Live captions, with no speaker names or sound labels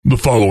The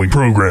following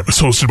program is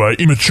hosted by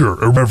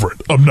immature,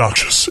 irreverent,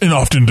 obnoxious, and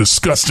often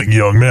disgusting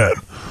young men.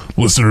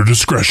 Listener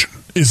discretion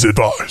is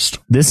advised.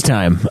 This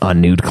time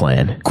on Nude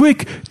Clan.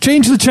 Quick,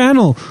 change the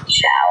channel.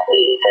 Shall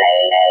we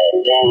play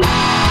a game?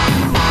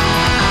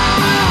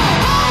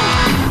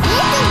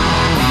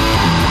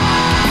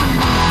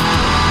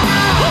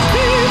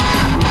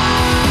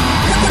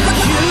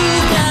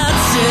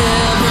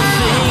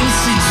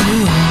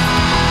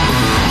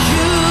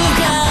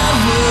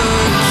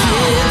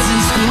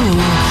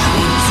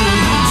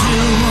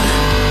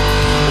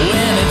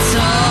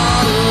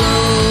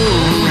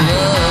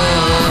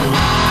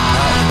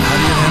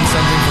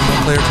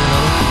 Player to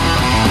another.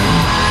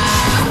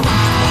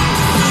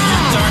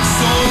 Dark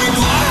soul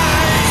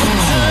light.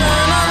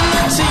 Turn on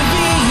the TV,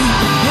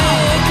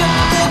 pick up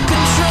the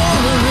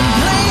controller and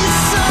play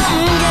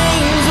some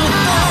games with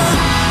the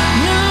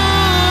new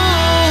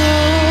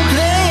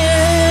clan.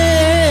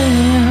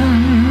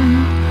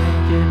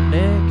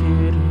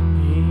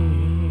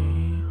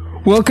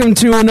 Welcome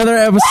to another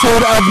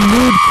episode of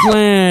Nude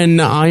Clan.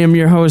 I am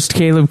your host,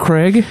 Caleb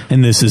Craig.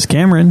 And this is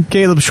Cameron.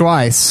 Caleb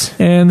Schweiss.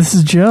 And this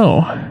is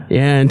Joe.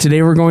 Yeah, and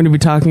today we're going to be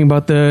talking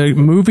about the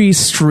movie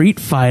Street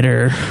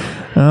Fighter.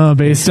 Oh,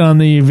 based on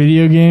the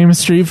video game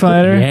Street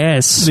Fighter?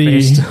 Yes,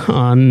 based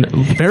on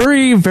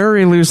very,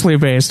 very loosely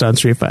based on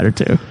Street Fighter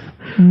 2.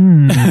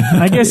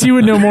 I guess you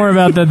would know more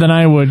about that than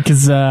I would,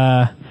 because,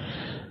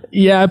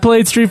 yeah, I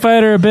played Street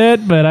Fighter a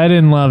bit, but I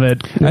didn't love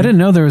it. I didn't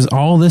know there was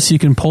all this you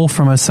can pull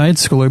from a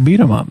side-scroller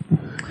beat-em-up.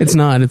 It's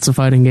not. It's a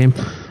fighting game.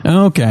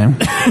 Okay.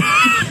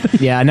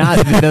 Yeah, not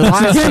the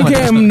last one.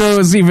 Cam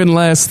knows even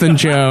less than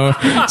Joe.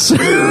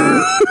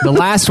 The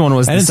last one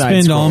was I the didn't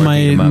side spend all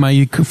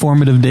my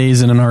formative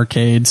days in an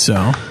arcade,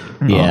 so...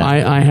 Yeah.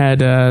 I had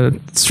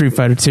Street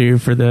Fighter 2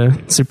 for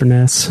the Super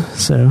NES,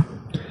 so...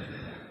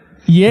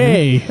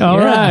 Yay! All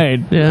right.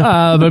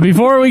 Yeah. But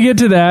before we get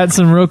to that,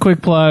 some real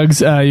quick plugs.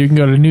 You can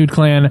go to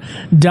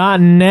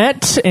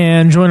nudeclan.net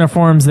and join our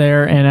forums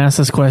there and ask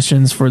us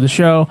questions for the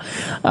show.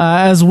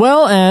 As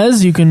well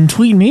as you can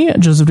tweet me at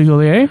Joseph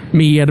DeGolier.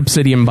 Me at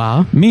Obsidian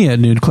Ba. Me at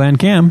Nude Clan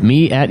Cam.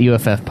 Me at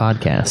UFF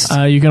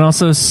Podcast. You can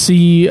also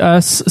see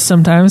us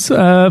sometimes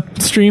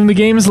stream the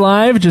games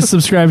live. Just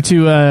subscribe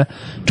to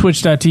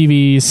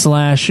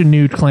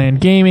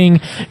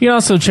twitch.tv/NudeClanGaming. You can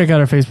also check out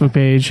our Facebook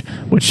page,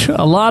 which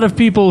a lot of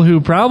people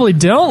who probably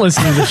don't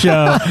listen to the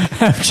show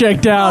have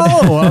checked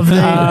out. Of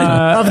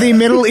the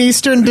Middle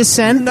Eastern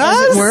descent, as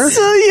it were.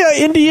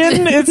 Yeah,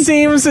 Indian, it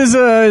seems,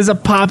 is a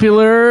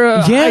popular.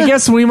 Yeah. I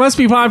guess we must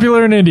be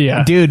popular in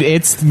India. Dude,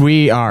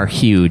 we are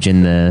huge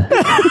in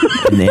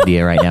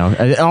India right now.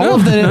 All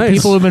of the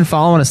people who've been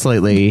following us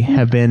lately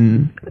have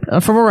been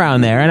from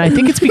around there, and I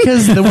think it's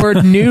because the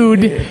word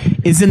nude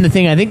is in the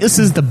thing. I think this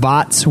is the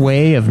bot's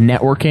way of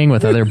networking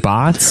with other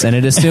bots, and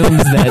it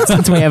assumes that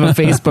since we have a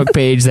Facebook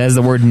page that has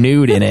the word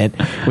nude in it,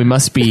 we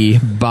must be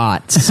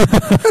bots.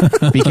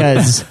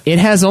 Because it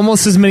has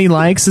almost as many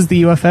likes as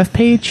the UFF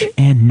page,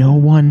 and no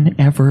one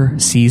ever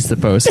sees the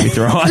posts we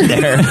throw on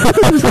there.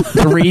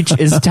 The reach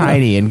is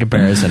tiny in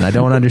comparison. I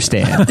don't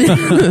understand.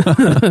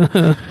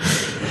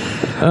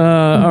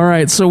 All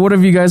right, so what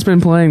have you guys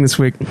been playing this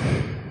week?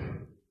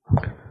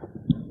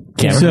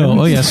 Starting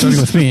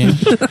with me.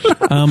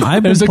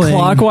 There's a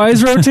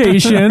clockwise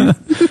rotation.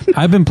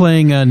 I've been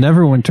playing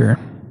Neverwinter.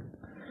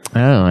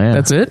 Oh, yeah.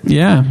 That's it?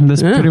 Yeah,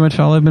 that's pretty much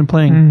all I've been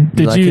playing.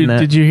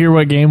 Did you hear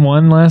what game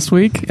won last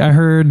week? I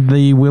heard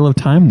the Wheel of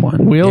Time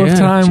one. Wheel of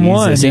Time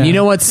won. And you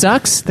know what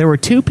sucks? There were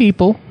two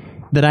people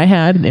that I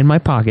had in my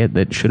pocket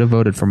that should have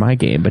voted for my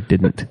game but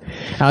didn't.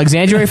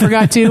 Alexandria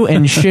forgot to,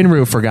 and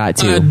Shinru forgot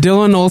to.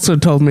 Dylan also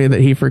told me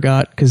that he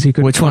forgot because he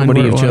couldn't Which one find would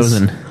he what have it was.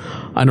 chosen?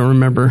 I don't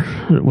remember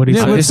what he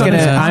said.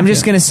 I'm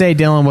just gonna say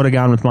Dylan would have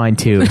gone with mine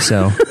too.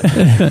 So,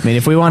 I mean,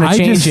 if we want to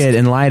change it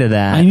in light of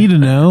that, I need to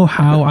know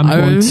how I'm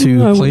going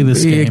to play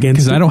this game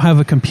because I don't have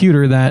a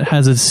computer that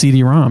has a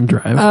CD-ROM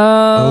drive.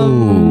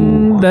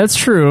 That's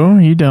true.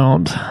 You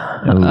don't.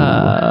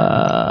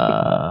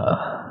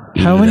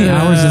 How many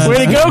hours is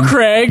Way to go,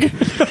 Craig!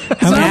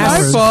 How many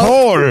hours?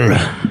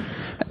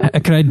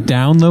 Can I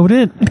download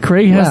it?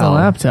 Craig has a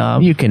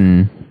laptop. you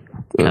can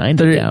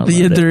kind of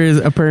download it. There is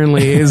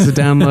apparently is a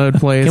download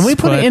place. Can we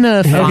put it in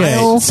a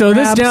file? So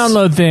this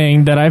download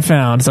thing that I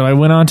found, so I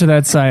went onto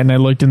that site and I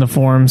looked in the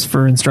forums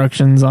for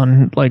instructions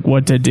on like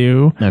what to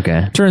do.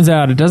 Okay. Turns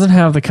out it doesn't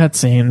have the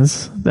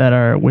cutscenes that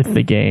are with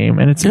the game,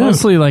 and it's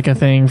mostly like a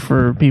thing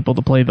for people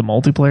to play the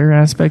multiplayer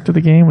aspect of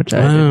the game, which I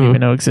didn't even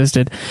know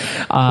existed.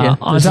 On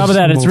top of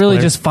that, it's really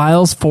just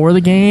files for the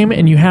game,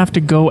 and you have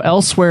to go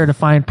elsewhere to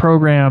find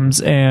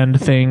programs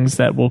and things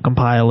that will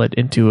compile it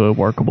into a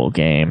workable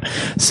game.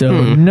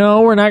 So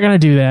no, we're not going to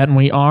do that, and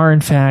we are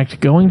in fact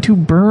going to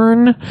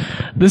burn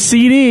the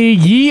CD,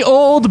 ye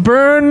old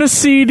burn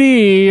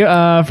CD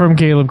from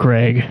Caleb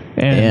Craig.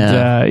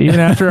 And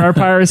even after our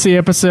piracy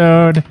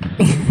episode,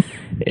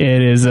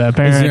 It is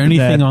apparent. Is there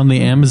anything on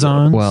the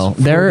Amazon? Well,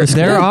 there are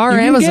You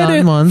can Amazon get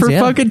it ones for yeah.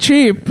 fucking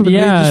cheap. But Yeah,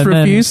 they just then,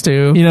 refuse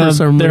to. You know, for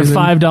some they're reason.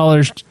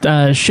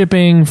 $5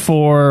 shipping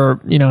for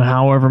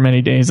however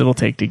many days it'll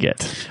take to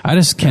get. I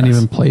just can't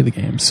even play the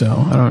game, so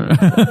I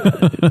don't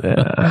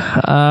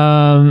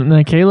know.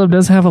 Now Caleb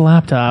does have a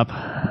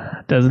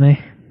laptop, doesn't he?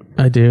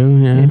 I do.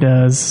 Yeah, He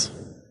does.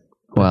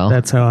 Well,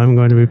 that's how I'm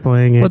going to be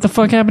playing it. What the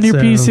fuck happened to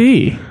your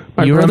PC?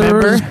 You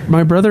remember?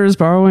 My brother is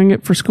borrowing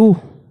it for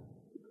school.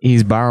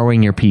 He's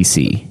borrowing your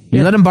PC.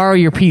 You let him borrow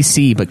your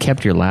PC, but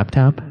kept your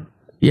laptop?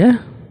 Yeah.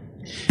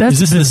 That's Is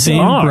this the same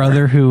bizarre.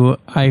 brother who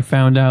I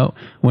found out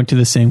went to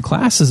the same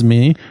class as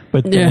me,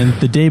 but then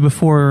the day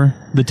before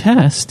the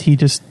test, he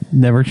just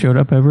never showed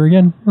up ever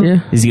again?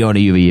 Yeah. Is he going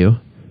to UVU?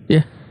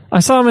 Yeah. I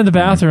saw him in the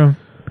bathroom.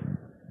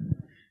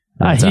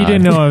 He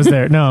didn't know I was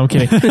there. No, I'm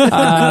kidding.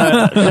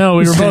 No,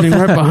 we were both Standing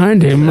right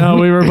behind him. No,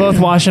 we were both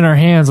washing our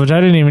hands, which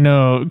I didn't even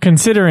know.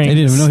 Considering I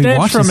didn't even know he stench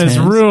washed from his his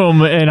hands.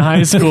 room in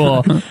high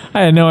school,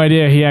 I had no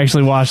idea he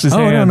actually washed his Oh,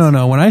 hands.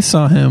 no. When I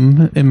saw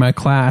him in my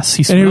class,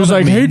 And he was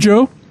like, "Hey,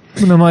 Joe,"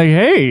 and I'm like,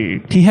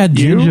 "Hey." He had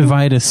You?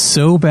 gingivitis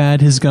so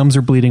bad his gums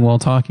are bleeding while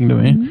talking to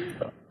me.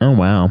 Oh,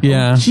 wow.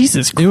 Yeah.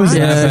 Jesus Christ. It was that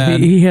Yeah, bad.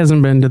 he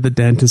hasn't been to the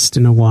dentist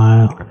in a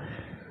while.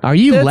 Are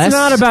you It's less...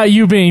 not about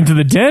you being to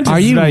the dentist. Are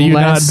you it's about you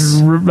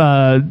less-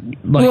 not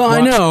Well,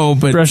 I know,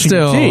 but brushing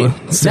still, your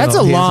teeth. still, That's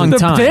a he long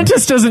hasn't- The time.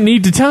 dentist doesn't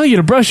need to tell you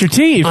to brush your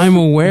teeth. I'm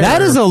aware.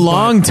 That is a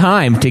long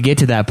time to get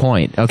to that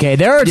point. Okay,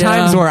 there are Yeah,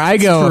 times where I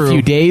go true. a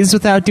few days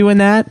without doing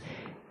that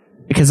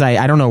because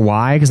I don't know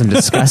why, because I'm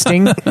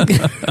disgusting.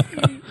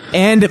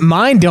 And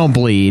mine don't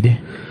bleed.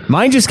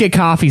 Mine just get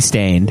coffee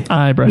stained.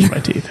 I brush my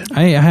teeth.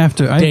 I have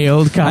to. Day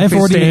old coffee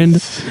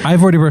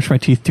I've already brushed my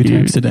teeth 2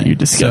 times today. you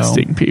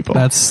disgusting people.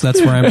 That's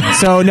where I'm at.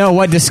 So no,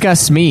 what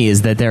disgusts me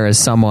is that there is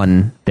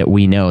someone that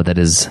we know that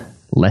is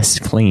less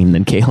clean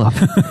than Caleb.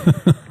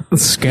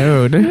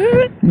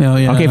 Scode. No,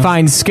 yeah. Okay,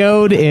 fine.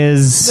 Scode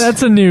is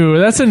That's a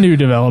new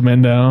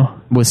development, though.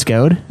 with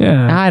Scode.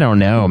 Yeah. I don't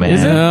know, man.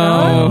 Is it?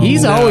 No.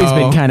 He's always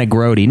been kind of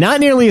grody. Not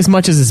nearly as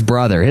much as his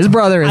brother. His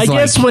brother is I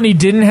guess like, when he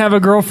didn't have a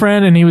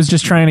girlfriend and he was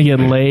just trying to get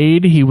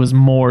laid, he was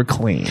more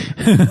clean.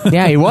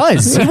 yeah, he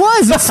was. He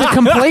was. It's a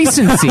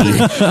complacency.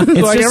 It's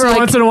Like just every like,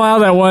 once in a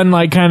while, that one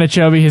like kind of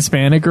chubby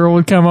Hispanic girl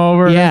would come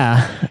over.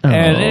 yeah.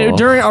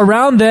 And Oh.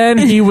 around then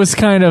he was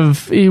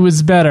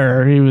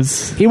better. He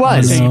was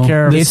taking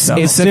care of It's himself.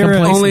 the Sarah-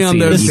 complacency. only on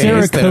The those you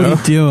Sarah get. days, Cody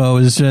though. duo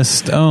is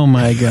just, oh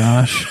my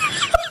gosh.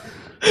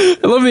 I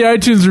love the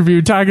iTunes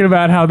review talking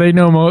about how they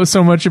know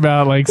so much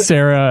about like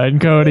Sarah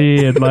and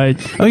Cody and like.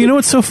 Oh, you know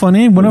what's so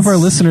funny? One of our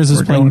listeners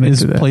we're going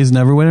into that. plays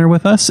Neverwinter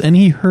with us, and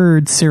he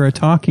heard Sarah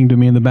talking to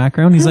me in the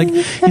background. He's like,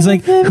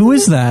 "Who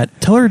is that?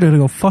 Tell her to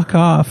go fuck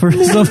off," or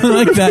something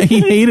like that.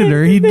 He hated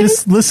her. He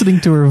just listening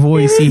to her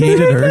voice. He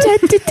hated her.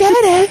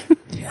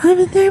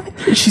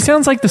 She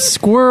sounds like the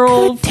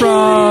squirrel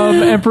from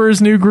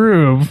Emperor's New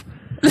Groove.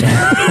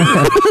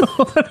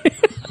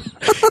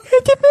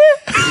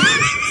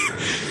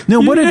 No,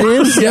 what it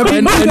is? Yep, I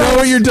know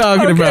what you're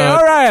talking Okay, about.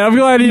 all right. I'm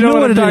glad you know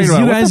what I'm it talking is.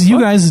 about. What the You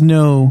fuck? guys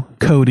know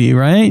Cody,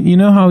 right? You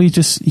know how he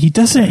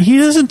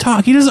doesn't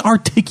talk. He doesn't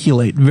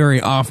articulate very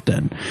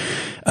often.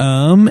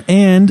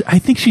 And I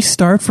think she's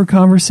starved for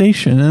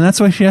conversation, and that's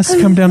why she has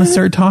to come down and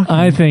start talking.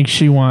 I think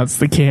she wants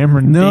the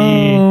Cameron D.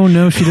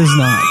 No, she does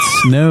not.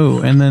 No,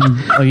 and then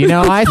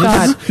I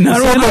thought.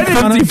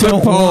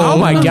 Oh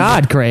my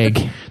God,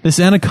 Craig. this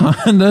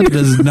anaconda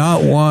does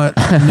not want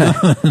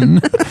none.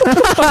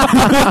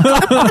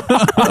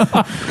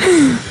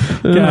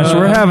 Gosh,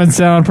 we're having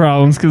sound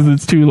problems because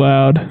it's too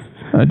loud.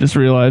 I just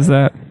realized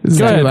that.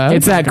 Go ahead.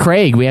 It's that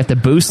Craig. We have to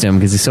boost him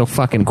because he's so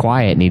fucking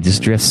quiet and he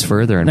just drifts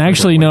further and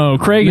Actually, no.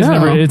 Craig is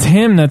never. It's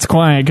him that's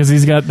quiet because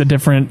he's got the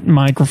different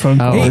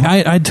microphone. Oh.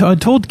 Hey, I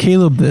told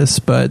Caleb this,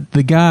 but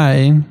the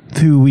guy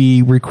who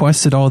we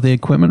requested all the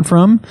equipment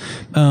from,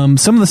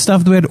 some of the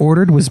stuff that we had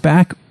ordered was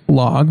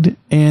backlogged,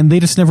 and they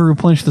just never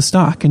replenished the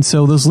stock. And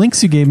so those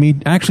links you gave me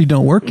actually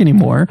don't work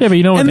anymore. Yeah, but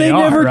you know what and they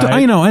are, never. right?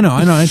 I know.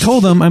 I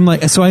told them. I'm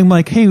like,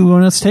 hey,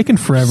 well, it's taking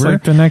forever. It's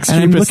like the next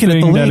and I'm cheapest looking at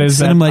the thing that links,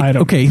 is and I'm that like,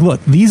 item. okay,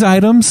 look, these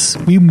items,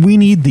 we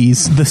need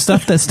these. The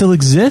stuff that still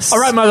exists. All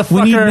right, motherfucker.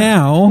 We need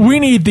now. We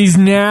need these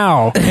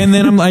now. And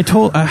then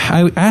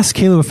I asked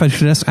Caleb if I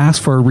should just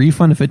ask for a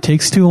refund if it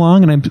takes too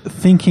long, and I'm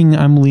thinking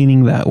I'm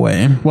leaning that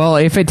way. Well,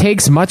 if it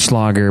takes much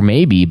longer,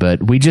 maybe,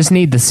 but we just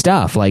need the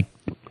stuff. Like,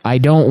 I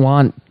don't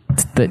want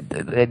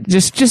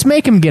just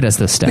make him get us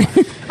the stuff.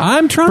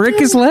 I'm trying. Break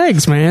his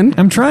legs, man.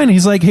 I'm trying.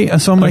 He's like, hey,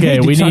 so I'm like, Okay, hey,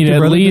 did we you talk need to your at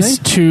brother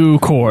least today? 2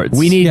 cords.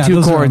 We need Yeah, 2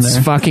 those are on cords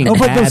there. fucking Oh,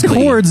 but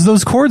badly.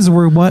 those cords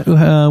were what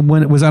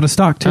when it was out of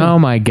stock too. Oh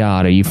my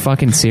God, are you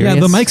fucking serious? Yeah,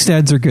 the mic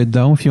stands are good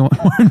though. If you want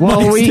more.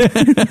 Well,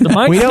 The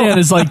mic We don't- stand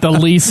is like the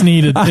least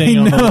needed thing.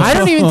 on the know. list. I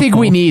don't even think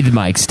we need the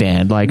mic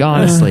stand. Like,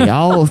 honestly,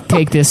 I'll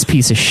take this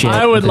piece of shit.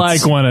 I would with like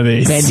its one of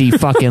these. bendy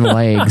fucking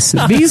legs.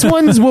 These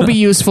ones will be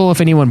useful if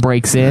anyone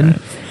breaks in,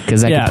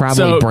 because I could probably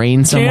so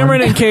brain someone.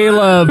 Cameron and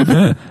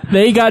Caleb,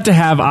 they got to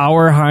have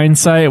our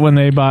hindsight when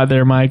they bought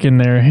their mic and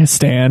their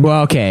stand.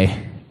 Well,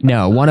 okay.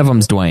 No, one of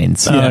them's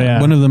Dwayne's. Oh, yeah.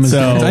 One of them is. So,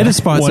 I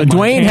just bought. So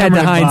Dwayne had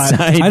the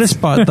hindsight. I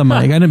just bought the mic.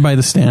 I didn't buy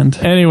the stand.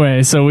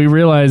 Anyway, so we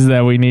realized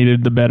that we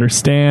needed the better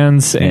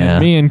stands, and Yeah.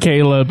 me and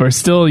Caleb are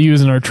still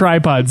using our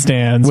tripod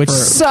stands, Which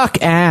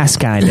suck ass,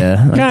 kind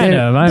of. kind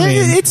of. I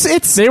mean,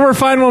 it's they were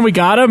fine when we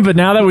got them, but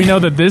now that we know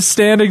that this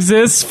stand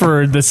exists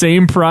for the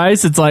same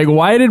price, it's like,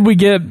 why did we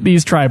get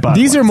these tripods?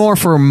 These are more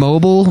for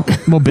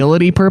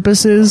mobility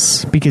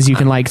purposes because you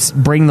can like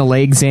bring the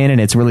legs in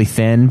and it's really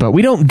thin, but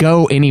we don't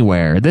go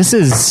anywhere. This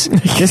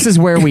is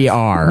where we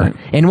are.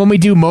 And when we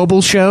do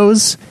mobile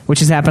shows, which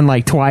has happened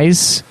like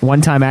twice,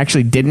 one time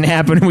actually didn't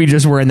happen. We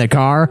just were in the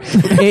car.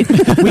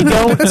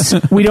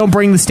 We don't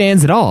bring the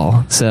stands at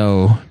all.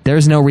 So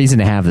there's no reason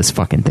to have this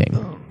fucking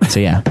thing. So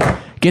yeah,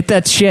 get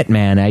that shit,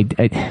 man.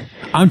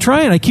 I'm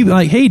trying. I keep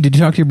like, hey, did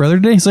you talk to your brother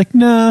today? He's like,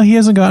 no, he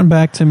hasn't gotten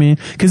back to me.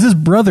 Because his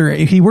brother,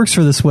 he works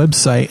for this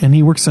website and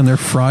he works on their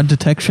fraud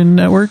detection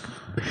network.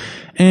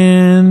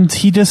 And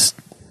he just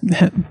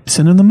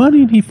send him the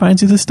money and he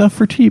finds you the stuff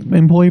for cheap,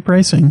 employee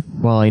pricing.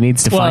 Well, he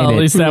needs to find it. At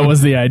least that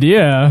was the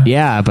idea.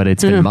 Yeah, but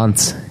it's been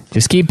months.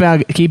 Just keep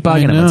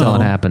bugging him until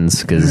it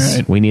happens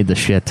because we need the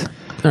shit.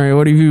 All right,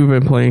 what have you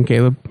been playing,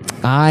 Caleb?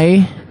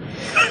 I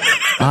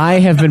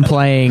have been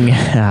playing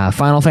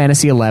Final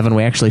Fantasy XI.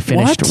 We actually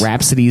finished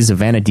Rhapsodies of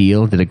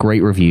Vana'diel. Did a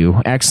great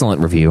review,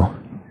 excellent review.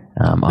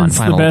 On It's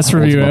the best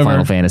review ever.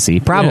 Final Fantasy,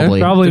 probably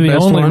the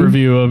best only one.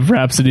 review of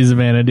Rhapsodies of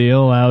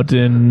Vana'diel out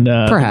in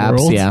perhaps,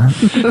 the world.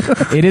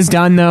 yeah. It is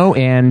done though,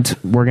 and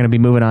we're going to be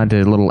moving on to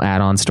little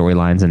add-on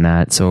storylines and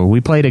that. So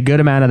we played a good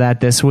amount of that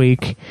this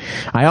week.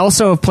 I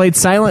also have played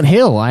Silent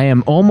Hill. I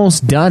am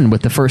almost done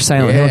with the first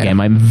Silent Hill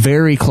game. I'm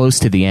very close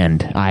to the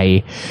end.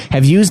 I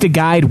have used a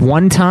guide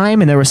one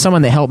time, and there was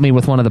someone that helped me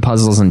with one of the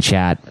puzzles in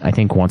chat. I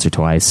think once or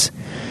twice.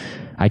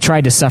 I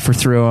tried to suffer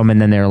through them,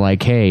 and then they're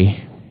like,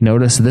 "Hey,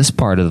 notice this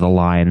part of the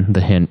line, the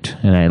hint."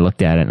 And I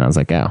looked at it and I was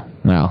like, oh,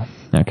 well,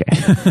 okay.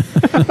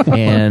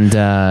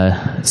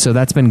 And so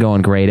that's been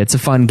going great. It's a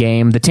fun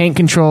game. The tank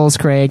controls,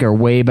 Craig, are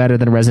way better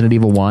than Resident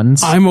Evil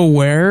 1's. I'm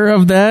aware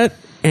of that,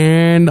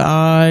 and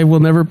I will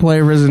never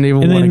play Resident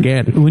Evil 1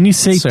 again. When you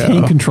say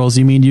tank controls,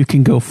 you mean you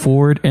can go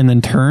forward and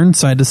then turn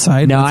side to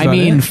side? No, I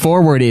mean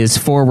forward is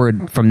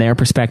forward from their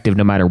perspective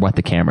no matter what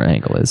the camera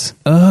angle is.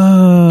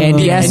 Oh. And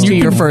yes, and to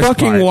you your can first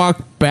fucking part.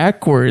 walk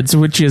backwards,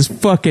 which is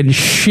fucking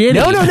shitty.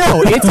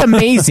 No, it's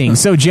amazing.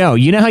 So, Joe,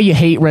 you know how you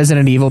hate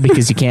Resident Evil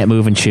because you can't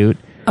move and shoot?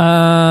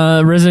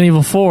 Resident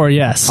Evil 4,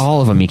 yes.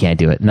 All of them, you can't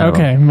do it. No.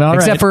 Okay, all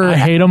except for I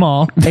hate them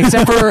all.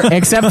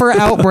 except for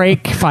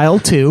Outbreak File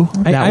 2.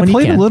 I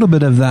played a little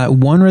bit of that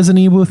one Resident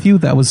Evil with you.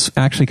 That was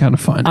actually kind of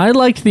fun. I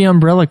liked the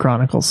Umbrella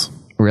Chronicles.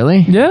 Really?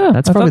 Yeah,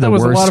 that's I probably thought that the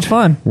was a worst lot of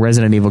fun.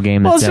 Resident Evil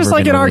game that's Well, it's just ever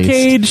like been an released.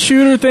 arcade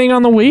shooter thing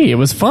on the Wii. It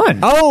was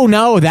fun. Oh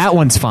no, that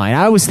one's fine.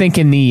 I was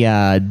thinking the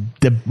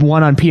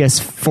one on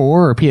PS4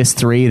 or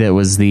PS3 that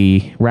was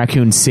the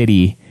Raccoon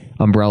City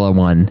Umbrella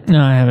one. No,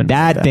 I haven't.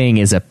 That thing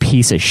is a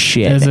piece of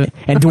shit. Is it?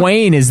 And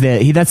Dwayne is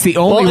that's the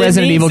only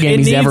Resident Evil game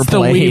he's ever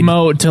played. It needs the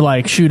Wiimote to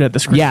like shoot at the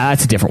screen. Yeah,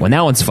 that's a different one.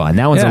 That one's fun.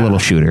 That one's a little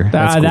shooter.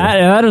 That's cool.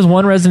 That is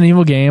one Resident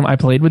Evil game I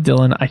played with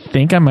Dylan. I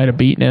think I might have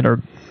beaten it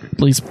or at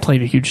least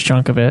played a huge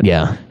chunk of it.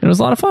 Yeah. It was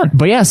a lot of fun.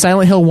 But yeah,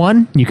 Silent Hill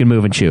 1, you can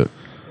move and shoot.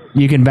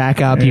 You can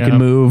back up, you can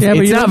move. Yeah, but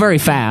it's you not don't- very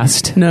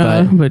fast.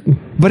 No,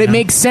 But it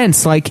makes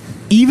sense. Like,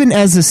 even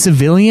as a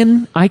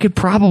civilian, I could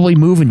probably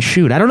move and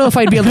shoot. I don't know if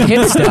I'd be able to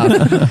hit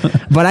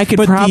stuff, but I could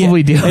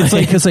probably do it. It's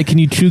like, because can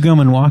you chew gum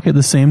and walk at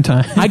the same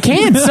time? I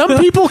can. Some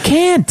people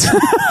can't.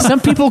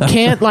 Some people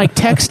can't, like,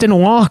 text and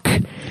walk.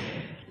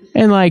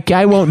 And, like,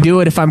 I won't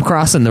do it if I'm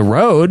crossing the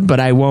road, but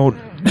I won't,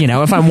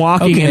 if I'm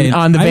walking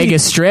on the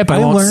Vegas Strip, I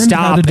won't learned stop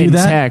how to do and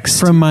that text.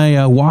 from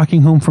my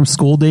walking home from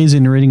school days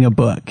and reading a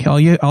book. All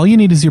you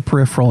need is your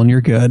peripheral and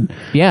you're good.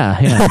 Yeah.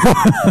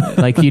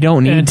 Like, you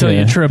don't need Until to.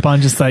 you trip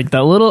on just like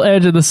that little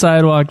edge of the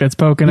sidewalk that's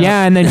poking up.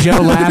 Yeah, and then Joe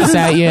laughs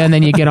at you, and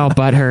then you get all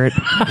butthurt.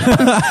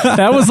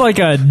 That was like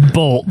a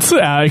bolt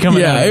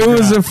coming out. it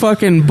was a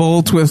fucking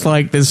bolt with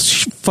like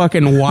this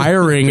fucking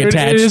wiring It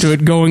attached is- to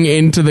it going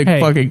into the Hey,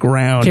 fucking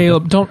ground.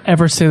 Caleb, don't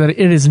ever say that.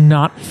 It is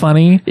not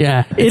funny.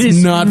 Yeah, It it's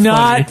is not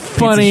not funny.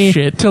 funny Piece of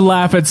shit. to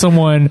laugh at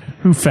someone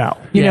who fell.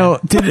 You know,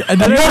 You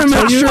gotta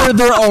make sure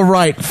they're all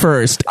right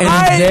first,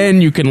 and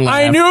then you can laugh.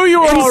 I knew you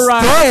were all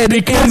right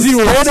because you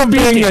were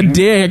being a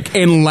dick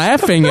and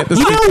laughing at the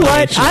you situation. know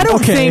what? I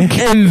don't think.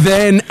 And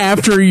then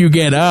after you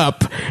get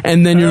up,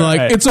 and then you're All like,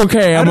 right. "It's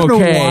okay, I'm I don't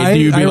know okay." why Do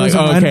you be I like, was oh,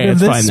 reminded "Okay, of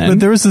it's this, fine then"? But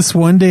there was this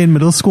one day in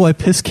middle school I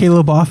pissed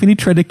Caleb off and he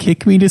tried to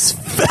kick me, just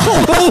fell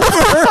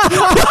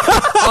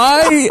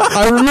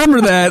I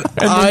remember that.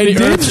 I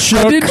did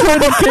try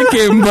to kick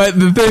him, but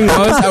the thing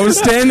was, I was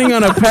standing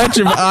on a patch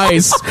of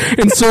ice,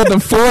 and so the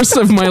force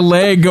of my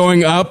leg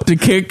going up to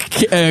kick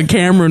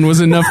Cameron was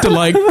enough to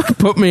like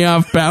put me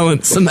off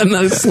balance, and then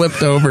I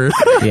slipped over.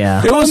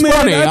 Yeah. It was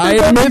funny. I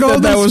admit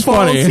that was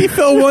funny. He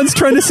fell once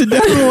trying to sit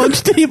down at the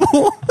lunch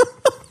table.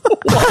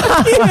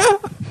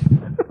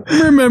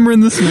 remembering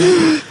this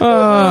man.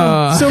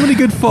 So many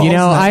good falls. You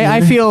know,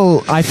 I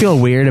feel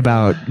weird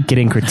about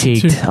getting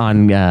critiqued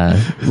on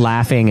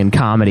laughing and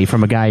comedy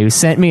from a guy who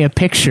sent me a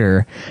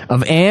picture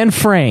of Anne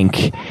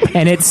Frank,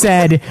 and it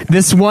said,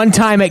 "This one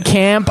time at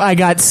camp, I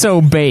got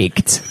so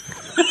baked."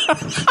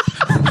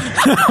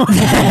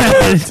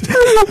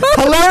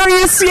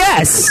 Hilarious,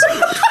 yes,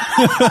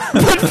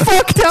 but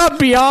fucked up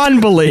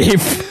beyond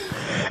belief.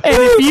 And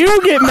if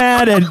you get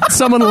mad at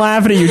someone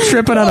laughing at you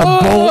tripping on a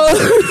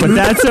bolt, but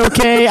that's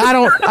okay, I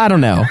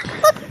don't know.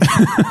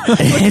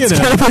 It's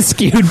kind of a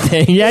skewed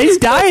thing. Yeah, he's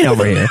dying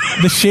over here.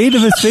 The shade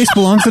of his face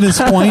belongs in his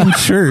Hawaiian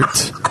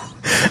shirt.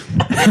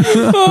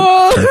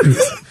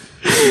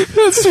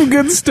 That's some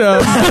good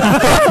stuff.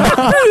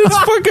 It's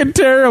fucking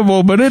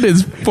terrible, but it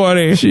is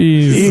funny.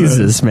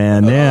 Jesus,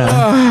 man.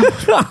 Yeah.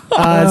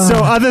 So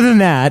other than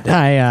that,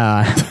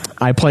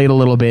 I played a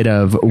little bit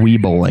of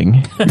Wii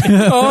bowling.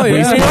 Oh,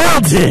 yeah. We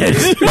all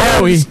did.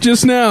 Yeah, we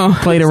just now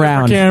played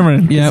around.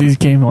 Cameron, Yep. he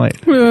came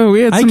late. Well,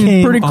 we had some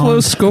came pretty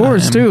close on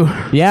scores, time. too.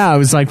 Yeah, I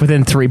was like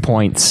within 3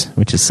 points,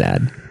 which is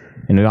sad.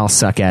 And we all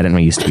suck at it and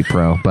we used to be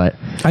pro, but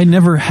I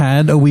never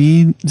had a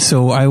Wii,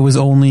 so I was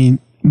only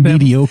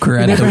mediocre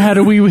at Never it. had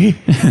a wee.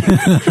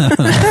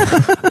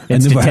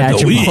 it's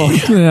detachable.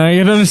 Yeah, I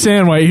can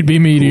understand why you'd be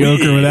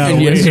mediocre without a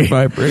And yes, wee. it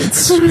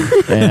vibrates.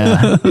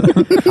 Yeah.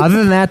 Other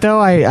than that, though,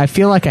 I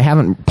feel like I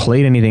haven't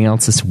played anything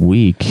else this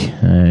week.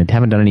 I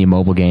haven't done any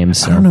mobile games.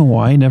 So. I don't know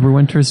why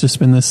Neverwinter has just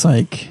been this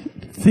like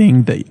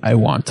thing that I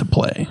want to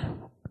play.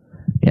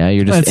 Yeah,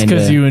 you're just That's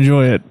because you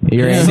enjoy it.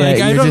 You're It's into-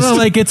 like, I you're don't just- know.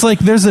 Like it's like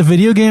there's a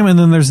video game and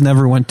then there's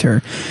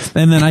Neverwinter,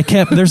 and then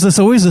there's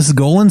always this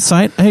goal in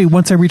sight. Hey,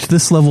 once I reach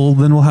this level,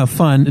 then we'll have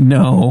fun.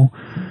 No,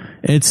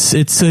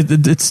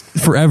 it's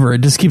forever.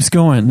 It just keeps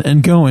going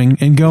and going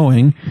and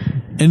going,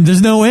 and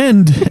there's no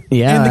end.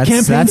 Yeah, and the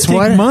campaigns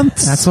take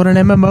months. That's what an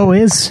MMO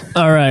is.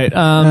 All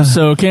right.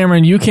 So,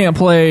 Cameron, you can't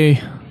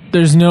play.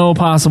 There's no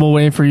possible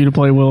way for you to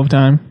play Wheel of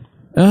Time.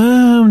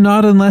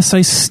 Not unless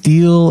I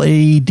steal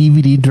a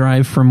DVD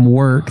drive from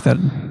work that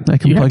I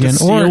can You have plug to in.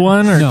 steal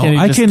one, or can you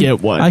I just can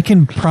get one? I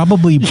can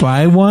probably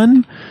buy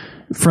one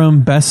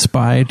from Best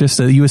Buy, just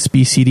a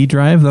USB CD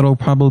drive that'll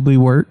probably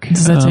work.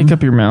 Does that take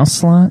up your mouse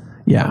slot?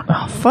 Yeah.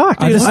 Oh, fuck.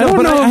 I Dude. just- I don't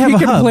but know I if have you a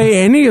can hub.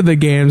 play any of the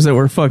games that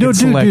were fucking No,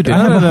 selected. dude, I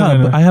have a No, hub.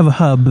 no, no. I have a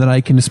hub that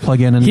I can just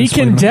plug in and He just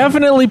can plug it on.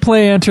 definitely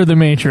play Enter the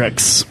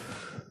Matrix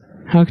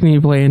How can you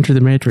play Enter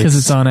the Matrix? because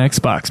it's on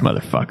Xbox,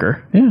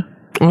 motherfucker. Yeah.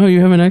 Oh,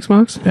 you have an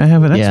Xbox? I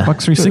have an Yeah.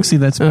 Xbox 360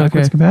 that's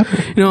backwards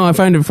compatible. You know, I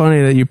find it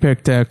funny that you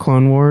picked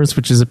Clone Wars,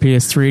 which is a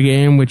PS3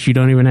 game, which you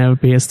don't even have a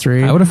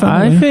PS3. I would have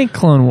found I it. think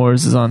Clone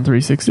Wars is on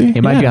 360.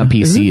 It might be Yeah. on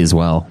PC as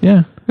well.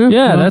 Yeah.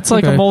 Yeah, that's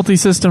like okay. a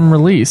multi-system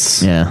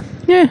release. Yeah.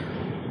 Yeah.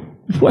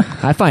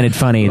 I find it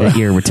funny that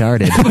you're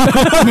retarded.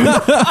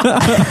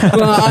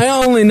 Well, I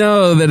only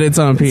know that it's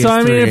on PS3. So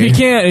I mean, if you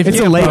can't, It's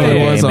a late play it,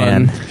 game, was on.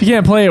 man. if you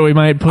can't play it, we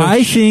might push.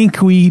 I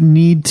think we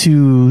need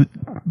to,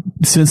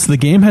 since the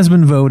game has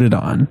been voted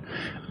on,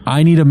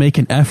 I need to make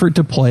an effort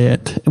to play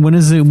it. When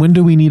is it? When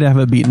do we need to have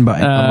it beaten by?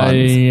 A month?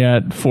 yeah,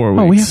 4 weeks.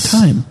 Oh, we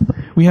have time.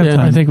 We have Yeah,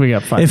 time. I think we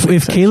got 5 If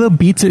weeks, Caleb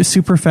beats it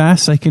super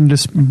fast, I can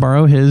just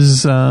borrow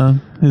his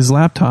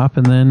laptop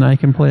and then I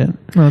can play it.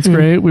 Well, that's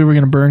great. We were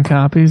going to burn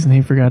copies, and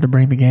he forgot to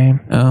bring the game.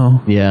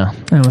 Oh, Yeah.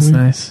 That was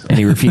nice. And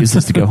he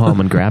refuses to go home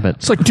and grab it.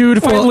 It's like, dude,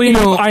 if I Well, leave,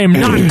 you know- I am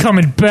not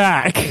coming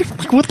back.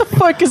 Like, what the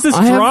fuck is this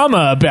I have-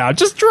 drama about?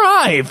 Just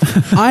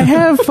drive. I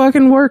have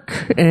fucking work,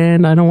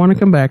 and I don't want to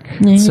come back.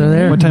 So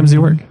there. what time does he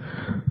work?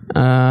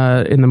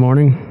 In the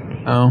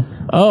morning. Oh,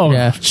 Oh,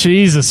 Yeah.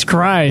 Jesus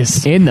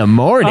Christ. In the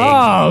morning.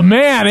 Oh,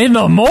 man, in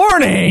the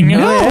morning.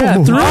 Yeah,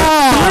 No.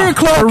 3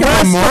 o'clock in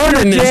the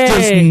morning is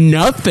just day.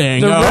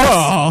 nothing.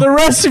 The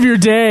rest of your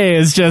day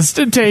is just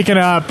taken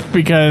up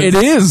because It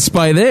is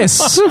by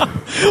this.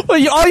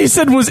 Well, all you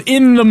said was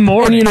in the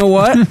morning. And you know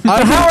what? How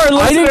are I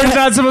listeners didn't,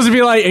 not supposed to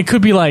be like? It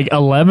could be like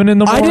 11 in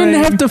the I morning.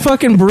 didn't have to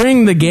fucking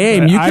bring the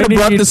game. You I could have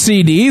brought need- the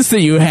CDs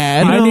that you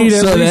had. I need at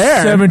so least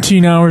there.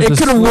 17 hours. It of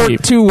could have sleep.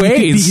 worked two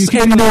ways,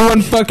 and no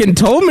one fucking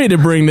told me to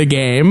bring the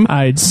game.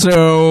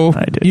 So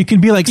I did. you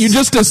can be like you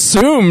just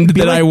assumed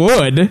that like- I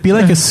would. be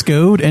like a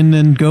Scode and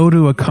then go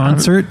to a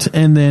concert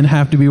and then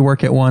have to be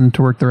work at 1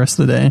 to work the rest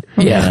of the day.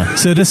 Yeah.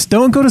 So just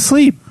don't go to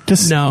sleep.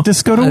 Just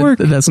go to work.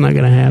 That's not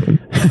going to happen.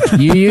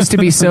 You used to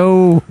be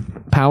so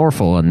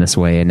powerful in this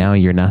way, and now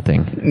you're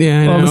nothing.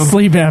 Yeah, I Well, know. the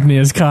sleep apnea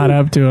has caught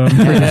up to him.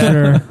 For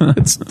sure.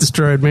 It's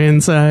destroyed my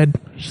inside.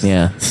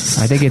 Yeah.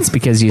 I think it's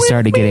because you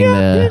started getting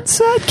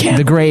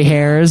the gray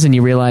hairs, and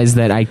you realized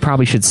that I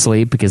probably should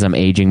sleep because I'm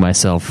aging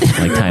myself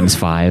like times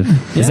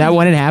 5. Is that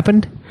when it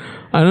happened?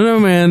 I don't know,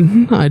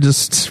 man. I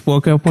just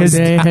woke up one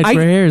day, had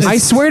gray hairs. I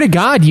swear to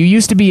God, you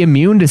used to be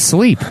immune to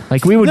sleep.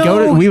 Like we would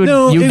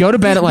you'd go to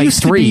bed at like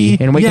 3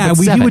 and wake up at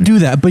 7. he would do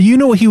that. But you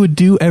know what he would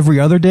do every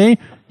other day?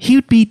 He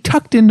would be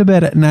tucked into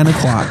bed at 9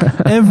 o'clock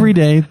every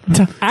day.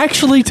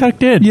 Actually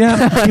tucked in.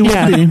 Yeah, he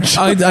would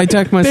be. I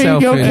tucked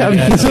myself There you go,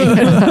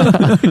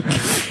 in.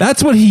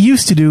 That's what he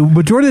used to do.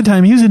 Majority of the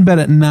time, he was in bed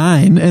at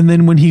 9, and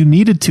then when he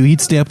needed to, he'd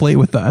stay up late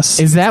with us.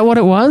 Is that what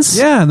it was?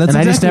 Yeah, that's and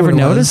I just exactly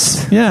never what it was.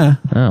 noticed. Yeah.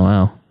 Oh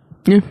wow.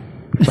 Yeah.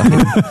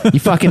 You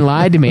fucking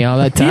lied to me all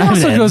that He time.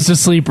 also then. goes to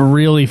sleep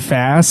really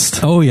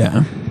fast. Oh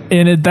yeah.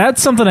 And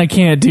that's something I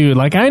can't do.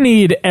 Like, I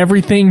need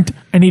everything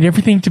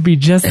to be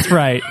just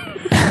right,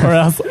 or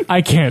else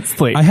I can't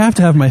sleep. I have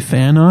to have my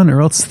fan on,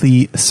 or else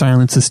the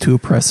silence is too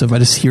oppressive. I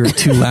just hear it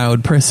too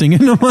loud pressing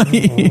into my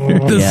ear.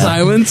 The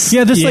silence.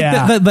 Yeah, just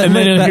yeah. like that. And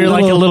then you'll hear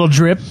like a little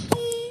drip.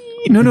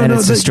 No, then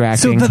it's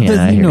distracting. So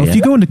Yeah, I hear if ya.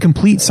 you go into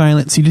complete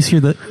silence, you just hear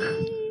the.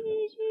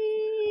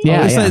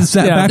 Yeah, It's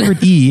that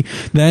backward E.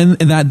 Then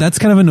that's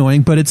kind of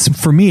annoying. But it's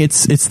for me.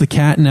 It's the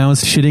cat now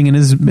is shitting in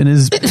his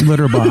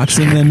litter box,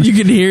 and then You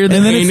can hear the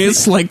and then it's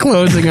anus like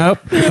closing up.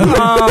 and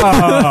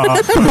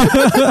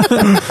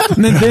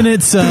then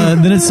it's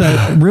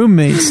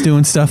roommates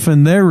doing stuff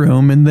in their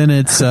room, and then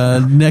it's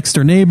next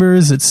door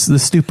neighbors. It's the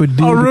stupid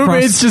dude. Oh,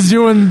 roommates just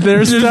doing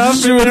their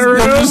stuff in their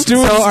room.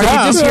 So are you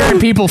just hearing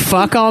people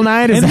fuck all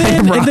night? Is And that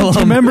then, the and then problem? do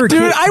you remember,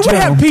 Dude, I would Joe,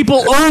 have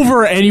people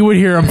over and you would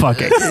hear them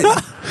fucking.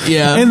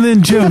 Yeah. And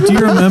then Joe, do you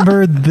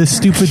remember the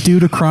stupid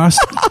dude across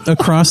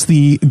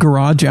the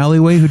garage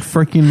alleyway who'd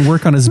freaking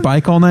work on his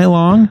bike all night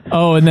long?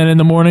 Oh, and then in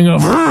the morning, Yeah,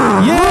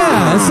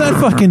 that's that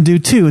fucking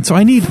dude too. And so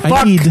I need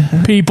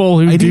people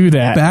who do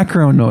that.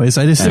 background noise.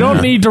 I just You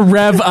don't need to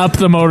rev up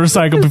the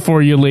motorcycle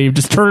before you leave.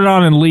 Just turn it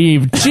on and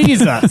leave.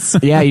 Jesus.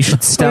 Yeah, you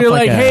should stuff You're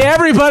like like, a, hey,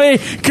 everybody,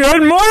 good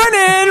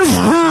morning.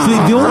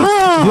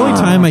 The only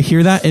time I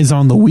hear that is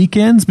on the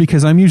weekends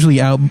because I'm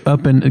usually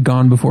up and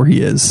gone before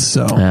he is.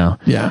 So Oh.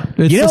 yeah,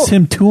 it's You just know-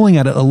 him tooling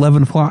at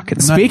 11 o'clock at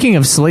night. Speaking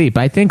of sleep,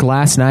 I think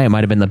last night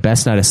might have been the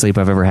best night of sleep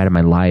I've ever had in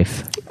my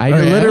life. I yeah?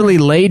 literally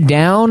laid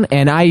down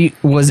and I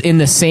was in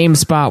the same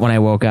spot when I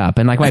woke up,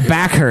 and like my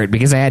back hurt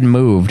because I hadn't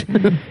moved.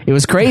 It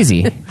was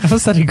crazy. How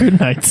was that a good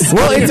night?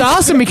 Well, it's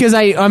awesome because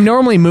I'm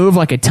normally move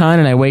like a ton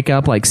and I wake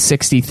up like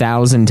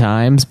 60,000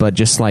 times, but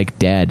just like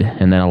dead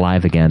and then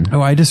alive again.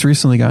 Oh, I just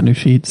recently got new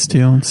sheets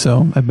too,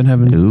 so I've been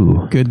having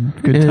Ooh. good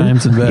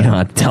times in You bed. don't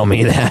have to tell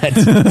me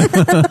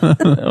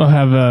that. I'll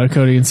have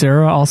Cody and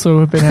Sarah also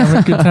have been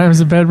having good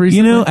times in bed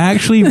recently. You know,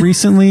 actually,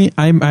 recently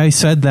I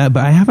said that,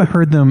 but I haven't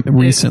heard them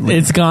recently.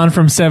 It's gone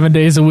from 7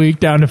 days a week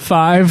down to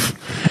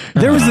 5.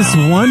 There was this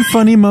one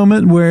funny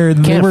moment where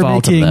they Can't were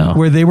fault 'em, making, though.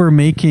 where they were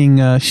making.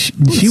 She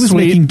was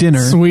Sweet- making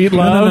dinner. sweet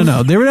love?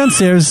 No. They were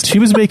downstairs. She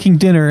was making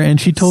dinner, and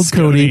she told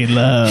Cody. Sweet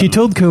love. She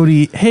told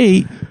Cody,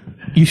 "Hey,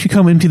 you should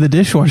come empty the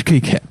dishwasher."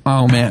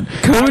 Oh man,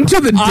 Come into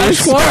the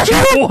dishwasher.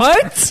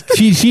 What?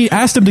 she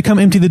asked him to come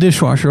empty the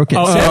dishwasher. Okay,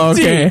 Oh,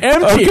 okay.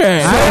 Empty.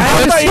 Okay.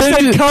 I thought you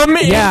said come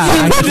in.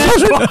 Yeah,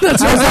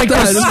 That's I was like,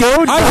 does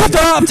Scode, I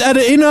stopped at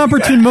an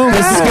inopportune moment.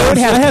 does Scode I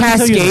have have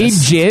to tell you Cascade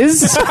this.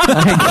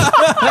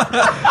 jizz?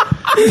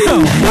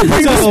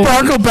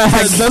 Sparkle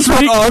back. That's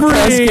what all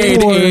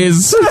Cascade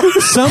is.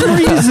 For some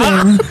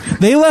reason,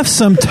 they left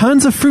some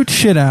tons of fruit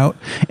shit out,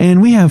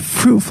 and we have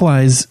fruit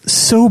flies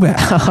so bad.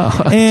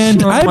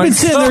 And I've been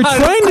sitting there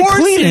trying to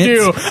clean it.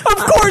 Of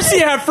course you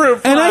have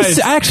fruit And I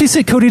actually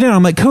sit Cody down.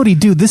 I'm like, Cody,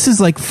 dude, this is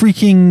like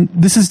freaking,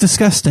 this is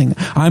disgusting.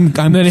 I'm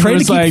then he trying to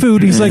was keep like-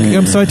 food. He's like,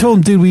 so I told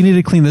him, dude, we need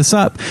to clean this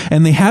up.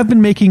 And they have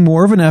been making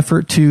more of an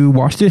effort to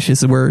wash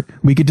dishes where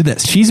we could do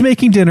this. She's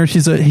making dinner.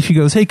 She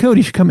goes, hey, Cody,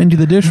 you should come into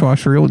the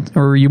dishwasher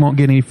or you won't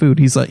get any food.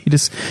 He's like, he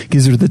just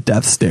gives her the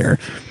death stare.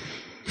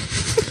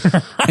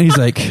 And he's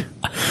like,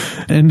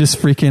 and just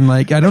freaking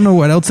like, I don't know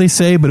what else they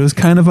say, but it was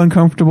kind of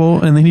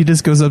uncomfortable. And then he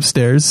just goes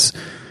upstairs.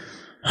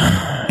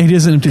 He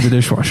doesn't empty the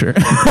dishwasher.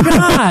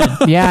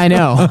 God. Yeah, I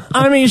know.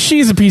 I mean,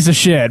 she's a piece of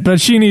shit, but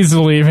she needs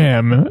to leave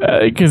him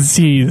because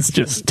he's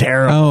just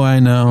terrible. Oh, I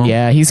know.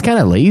 Yeah, he's kind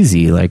of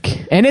lazy.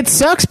 Like, and it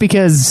sucks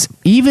because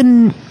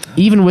even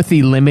with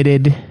the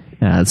limited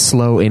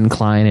slow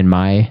incline in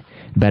my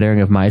bettering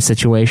of my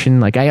situation,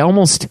 like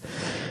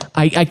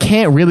I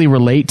can't really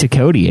relate to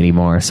Cody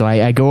anymore. So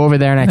I go over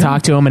there and I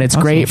talk to him, and it's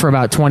great for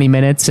about 20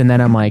 minutes, and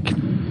then I'm like, I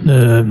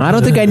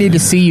don't think I need to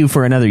see you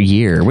for another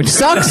year, which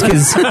sucks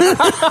because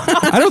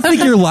I don't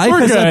think your life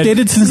has good.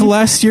 updated since the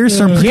last year,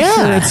 so I'm pretty Yeah.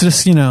 sure it's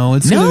just, it's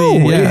no,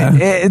 gonna be, yeah.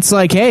 it's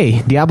like,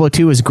 hey, Diablo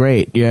 2 is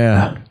great.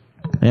 Yeah.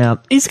 Yeah,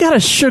 He's got a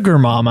sugar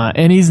mama,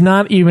 and he's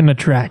not even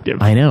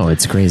attractive. I know,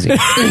 it's crazy.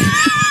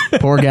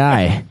 Poor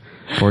guy,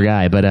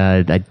 but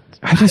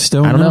I just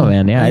don't I don't know,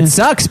 man. Yeah, it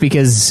sucks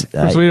because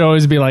So we'd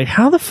always be like,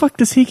 how the fuck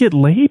does he get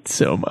laid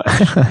so much?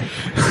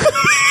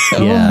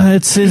 yeah.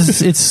 it's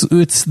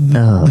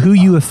who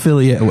you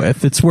affiliate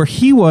with. It's where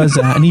he was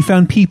at, and he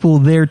found people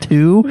there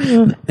too,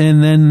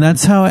 and then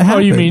that's how it Oh,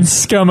 happens. you mean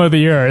scum of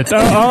the earth.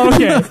 Oh,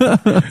 okay.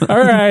 All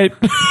right.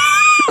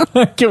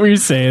 I get what you're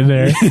saying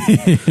there.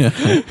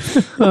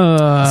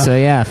 So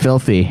yeah,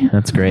 filthy.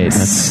 That's great.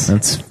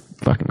 That's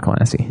fucking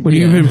classy. What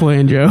have you been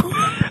playing, Joe?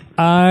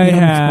 I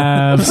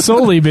have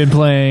solely been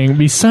playing,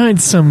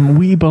 besides some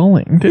Wii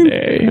bowling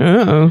today,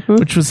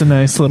 which was a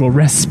nice little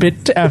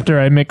respite after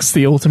I mixed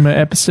the Ultimate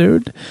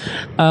episode.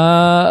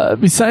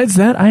 Besides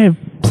that, I have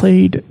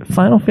played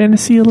Final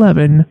Fantasy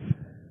XI.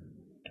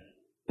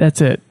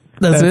 That's it.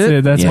 That's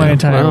it? That's Yeah. my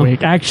entire Wow.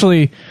 week.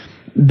 Actually,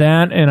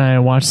 that, and I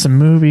watched some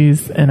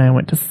movies, and I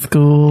went to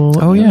school.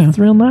 Oh, yeah. It's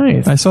real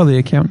nice. I saw the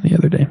accountant the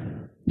other day.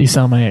 You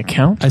saw my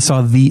account? I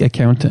saw The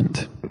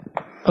Accountant.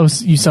 Oh,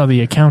 so you saw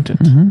The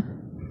Accountant.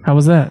 How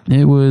was that?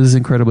 It was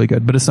incredibly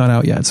good, but it's not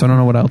out yet, so I don't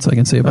know what else I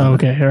can say about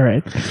Okay, all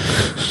right.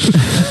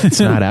 It's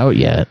not out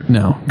yet. it.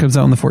 No, it comes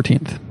out on the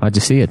 14th. How'd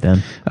you see it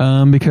then?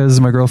 Because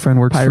my girlfriend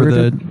works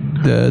Pirated?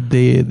 for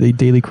the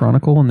Daily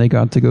Chronicle, and they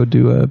got to go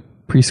do a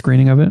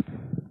pre-screening of it.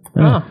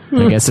 I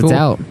guess it's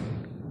out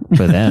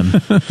for them.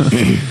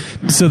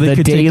 So they The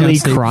could take Daily down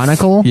state-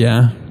 Chronicle?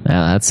 Yeah,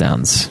 That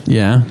sounds.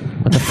 yeah.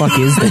 What the fuck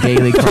is the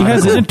Daily She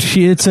has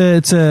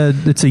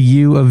Chronicle? it's a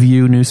U of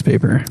U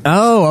newspaper.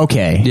 Oh,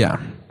 okay. Yeah.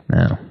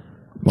 Oh.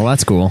 Well,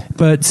 that's cool.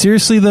 But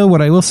seriously, though, what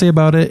I will say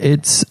about it,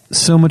 it's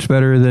so much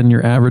better than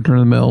your average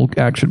run-of-the-mill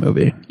action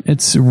movie.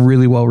 It's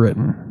really well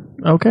written.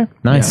 Okay.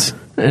 Nice.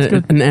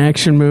 An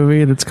action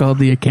movie that's called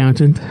The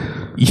Accountant.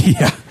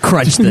 Yeah.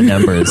 Crunch the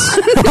numbers.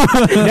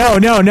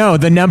 No.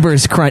 The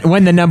numbers crunch.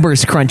 When the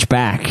numbers crunch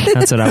back.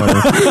 That's what I would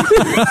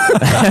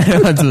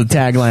have. That's the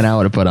tagline I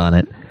would have put on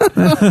it.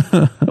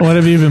 What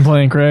have you been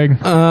playing,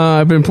 Craig?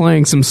 I've been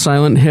playing some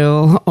Silent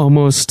Hill.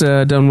 Almost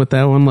done with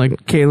that one,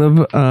 like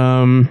Caleb.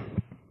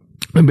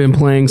 I've been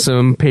playing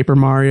some Paper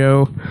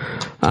Mario,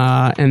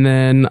 and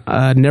then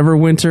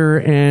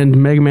Neverwinter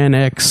and Mega Man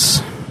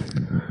X.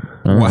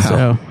 Wow.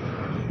 So,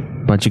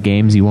 Bunch of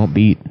games you won't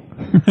beat.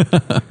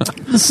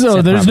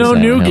 So there's probably no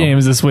Silent new Hill.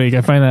 games this week.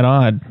 I find that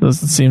odd. Those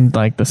seemed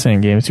like the same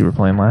games you were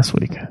playing last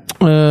week.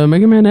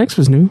 Mega Man X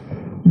was new.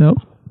 Nope.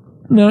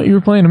 No, you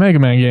were playing a Mega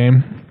Man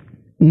game.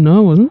 No,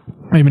 it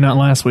wasn't. Maybe not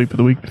last week, but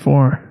the week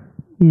before.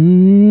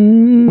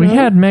 We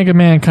had Mega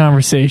Man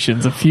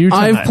conversations a few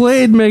times. I've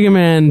played Mega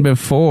Man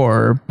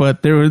before,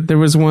 but there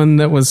was one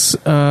that was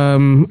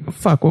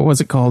what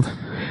was it called?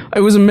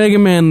 It was a Mega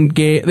Man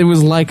game. It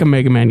was like a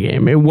Mega Man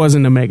game. It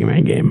wasn't a Mega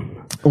Man game.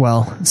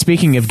 Well,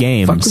 speaking of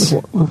games,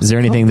 is there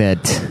anything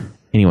that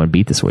anyone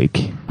beat this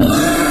week?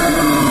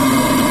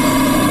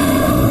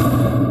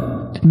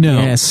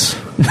 No. Yes.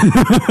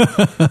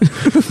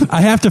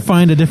 I have to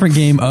find a different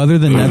game other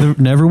than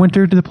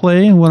Neverwinter to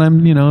play when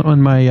I'm,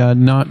 on my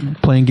not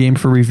playing game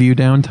for review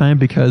downtime,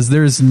 because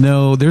there's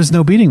no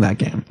beating that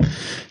game.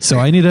 So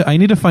I need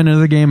to find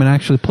another game and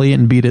actually play it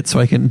and beat it so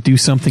I can do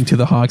something to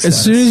the hog status.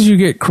 As soon as you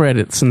get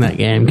credits in that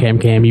game,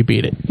 Cam, you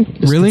beat it.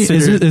 Just really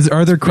consider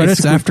are there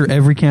credits basically- after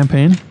every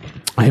campaign?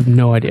 I have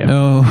no idea.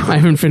 Oh. I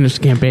haven't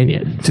finished the campaign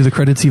yet. Do the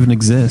credits even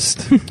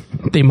exist?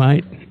 They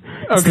might.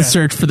 It's the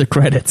search for the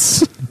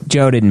credits.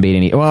 Joe didn't beat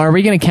any. Well, are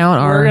we going to count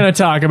our? We're going to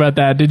talk about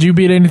that. Did you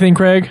beat anything,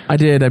 Craig? I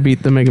did. I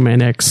beat the Mega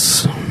Man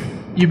X.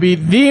 You beat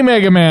the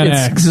Mega Man It's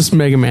X. just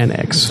Mega Man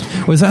X.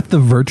 Was that the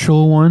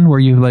virtual one where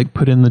you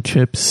put in the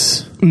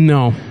chips?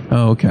 No.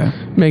 Oh, okay.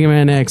 Mega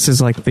Man X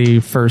is like the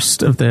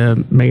first of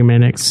the Mega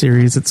Man X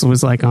series. It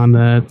was like on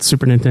the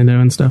Super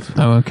Nintendo and stuff.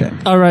 Oh, okay.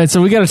 All right,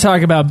 so we got to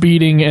talk about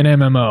beating an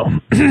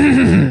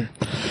MMO.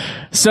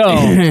 So,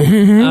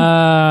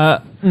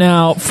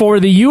 now for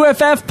the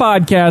UFF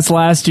podcast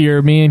last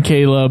year, me and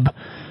Caleb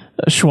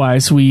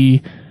Schweiss,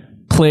 we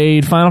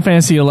played Final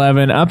Fantasy XI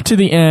up to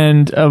the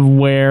end of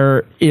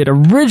where it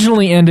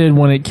originally ended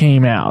when it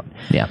came out.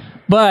 Yeah.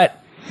 But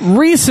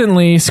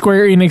recently,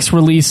 Square Enix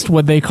released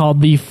what they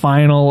called the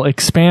final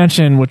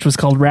expansion, which was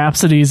called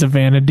Rhapsodies of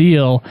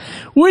Vana'diel,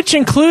 which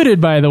included,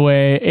 by the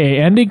way,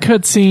 a ending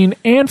cutscene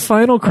and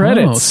final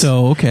credits. Oh,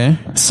 so okay.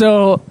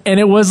 So, and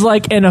it was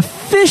like an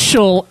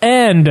official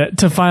end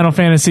to Final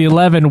Fantasy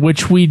XI,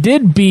 which we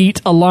did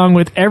beat along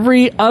with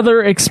every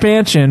other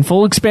expansion,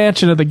 full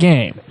expansion of the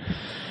game.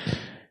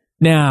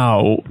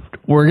 Now,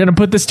 we're going to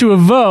put this to a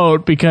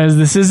vote because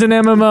this is an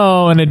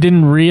MMO and it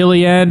didn't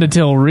really end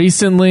until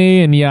recently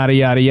and yada,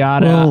 yada,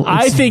 yada. Well,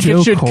 I it's think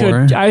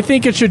Joe-Core. I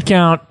think it should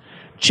count.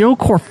 Joe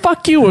Core,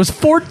 fuck you. It was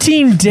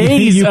 14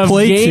 days of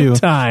game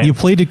time. You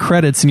played to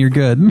credits and you're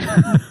good.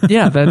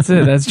 Yeah, that's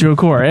it. That's Joe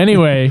Core.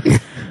 Anyway,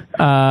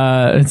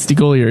 it's the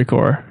Goliath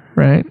Core,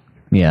 right?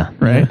 Yeah.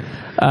 Right.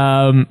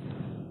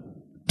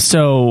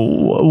 So,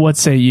 what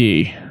say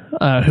ye?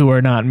 Who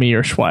are not me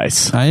or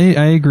Schweiss? I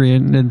agree.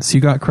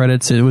 You got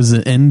credits. It was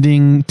an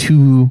ending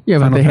to Yeah,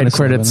 but Final they had Fantasy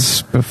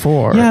credits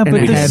before. Yeah, and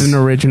but it this- had an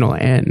original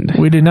end.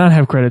 We did not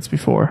have credits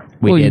before.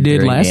 We Well, you did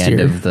during last the end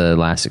year. of the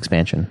last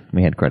expansion.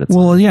 We had credits.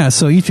 Well, yeah.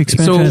 So each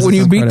expansion. So has when its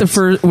you own beat the credits.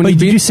 first- when Wait, you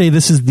did beat- you say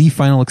this is the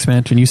final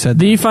expansion? You said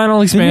The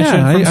final expansion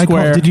Yeah, from I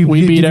Square. called- did you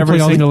we did beat you every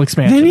play all the- single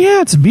expansion. Then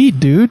yeah, it's beat,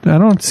 dude. I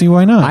don't see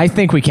why not. I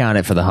think we count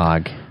it for the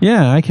hog.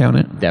 Yeah, I count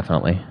it.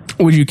 Definitely.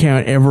 Would you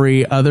count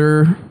every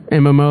other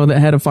MMO that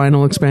had a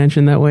final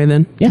expansion that way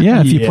then? Yeah,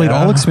 if you played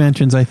Yeah. all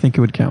expansions, I think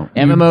it would count.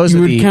 MMOs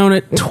You would would be, count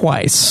it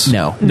twice.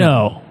 No.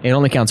 No. It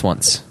only counts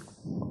once.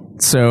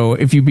 So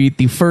if you beat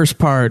the first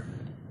part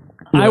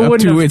I up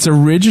wouldn't to have- its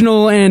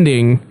original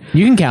ending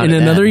You can count in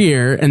it another then.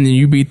 year, and then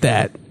you beat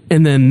that.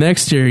 And then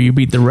next year you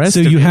beat the rest So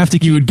of it. you have to you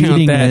keep would count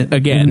beating that it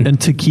again. and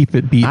to keep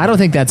it beat. I don't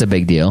think that's a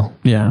big deal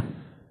Yeah,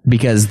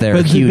 because they're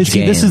but huge see,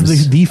 games. this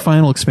is the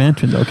final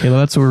expansion, though. Okay,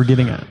 that's what we're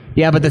getting at.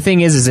 Yeah, but the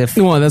thing is if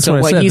Well, that's so what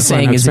I what said, he's the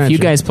final saying is if you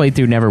expansion. guys played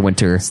through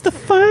Neverwinter, The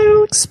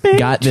final expansion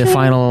got the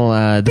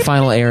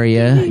final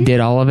area, did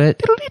all of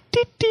it,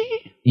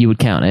 you would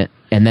count it.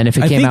 And then if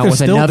it I came think out they're with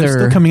still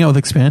another, coming out with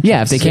expansions.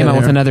 yeah, if they came out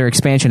with they're- another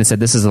expansion and said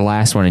this is the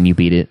last one and you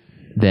beat it,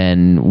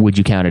 then would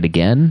you count it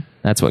again?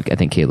 That's what I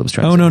think Caleb's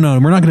trying to say. No.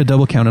 We're not going to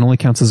double count. It only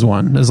counts as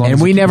one. As long And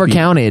as we it never beat.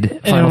 counted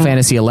Final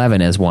Fantasy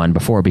 11 as one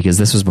before because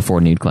this was before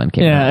Nude Clan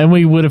came out. Yeah, and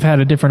we would have had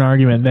a different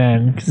argument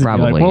then. 'Cause it'd be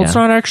Probably, like, well, yeah. it's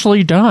not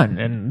actually done.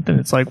 And then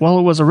it's like, well,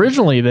 it was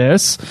originally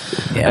this.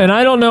 Yeah. And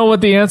I don't know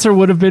what the answer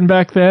would have been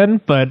back then,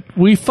 but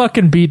we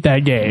fucking beat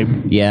that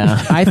game.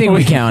 Yeah, I think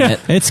we count it.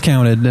 It's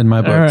counted in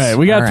my books. All right,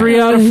 we got All right. 3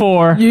 out of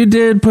 4. You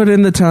did put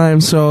in the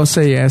time, so I'll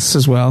say yes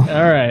as well.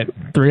 All right,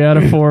 3 out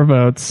of 4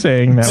 votes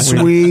saying that we.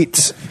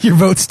 Sweet. Your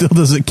vote still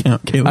doesn't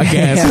count, Caleb. I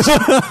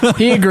guess.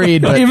 He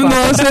agreed, but Even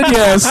though I said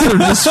yes, or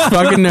just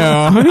fucking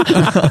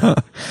no.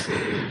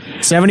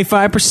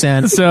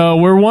 75%. So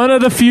we're one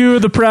of the few,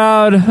 the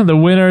proud, the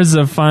winners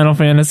of Final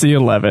Fantasy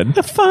 11.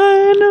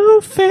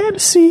 Final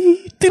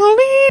Fantasy.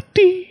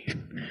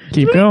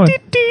 Keep going.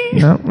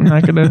 No, I'm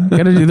not gonna.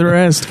 Gotta do the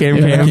rest, Cam I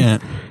Cam.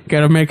 can't.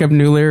 Gotta make up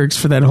new lyrics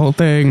for that whole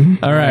thing.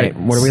 All right.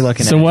 What are we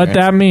looking at? So what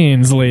Jared? that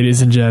means,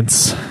 ladies and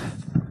gents,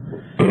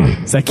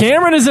 is that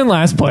Cameron is in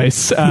last place,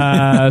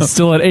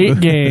 still at 8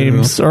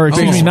 games, or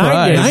excuse me,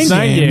 9 games.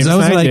 9 games. I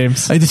was 9 like,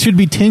 games. it should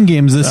be 10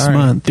 games this All right.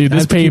 month. Dude, I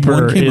this have to keep one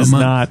paper game a is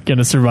month. not going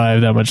to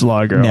survive that much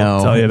longer. I'll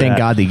No, tell you thank that.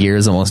 God the year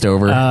is almost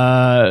over.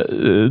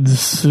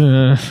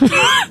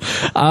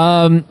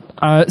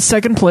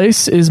 Second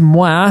place is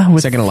moi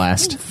with Second to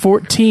last.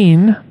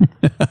 14.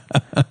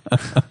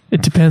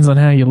 It depends on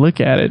how you look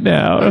at it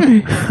now,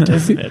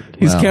 doesn't it?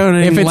 He's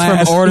counting If it's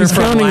last. from order he's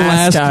from counting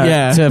last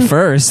yeah. to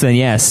first, then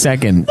yes,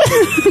 second.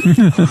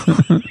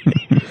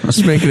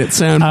 Just making it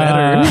sound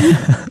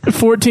better.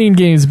 14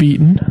 games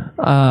beaten.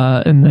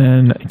 And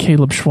then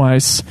Caleb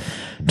Schweiss,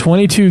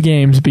 22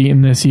 games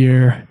beaten this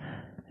year.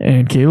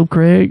 And Caleb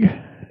Craig,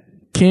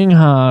 King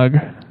Hog,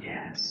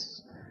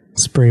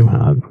 Supreme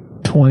Hog.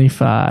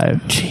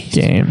 25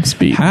 games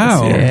beaten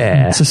How? this year.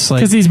 Yeah. It's just like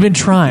Because he's been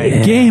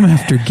trying. game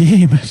after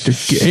game after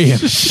game.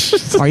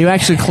 Are you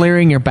actually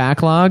clearing your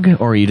backlog,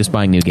 or are you just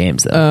buying new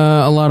games, though?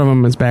 A lot of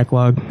them is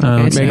backlog.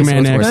 Mega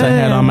Man X I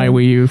had on my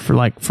Wii U for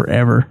like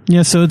forever.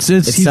 Yeah, so it's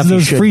stuff you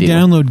those should free do.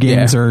 download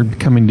games Yeah. are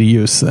coming to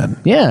use then.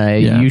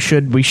 Yeah, we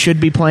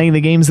should be playing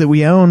the games that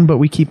we own, but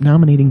we keep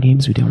nominating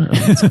games we don't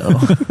own, so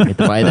we have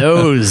to buy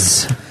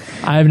those.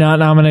 I have not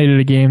nominated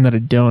a game that I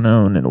don't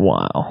own in a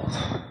while.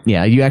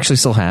 Yeah, you actually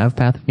still have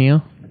Path of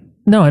Neo?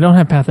 No, I don't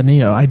have Path of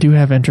Neo. I do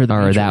have Enter the Or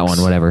Matrix. that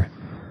one, whatever.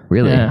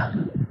 Really? Yeah.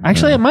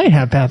 Actually, I might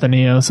have Path of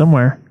Neo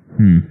somewhere.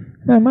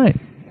 I might.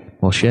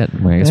 Well, shit.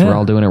 I guess Yeah. we're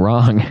all doing it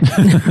wrong.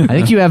 I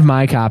think you have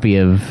my copy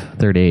of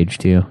Third Age,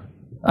 too.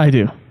 I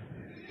do.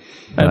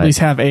 I at Right. least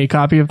have a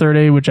copy of Third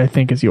Age, which I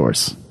think is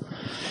yours.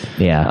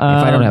 Yeah, if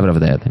I don't have it over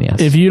there, then yes.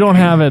 If you don't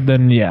have it,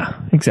 then yeah,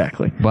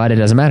 exactly. But it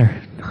doesn't matter.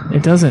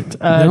 It doesn't.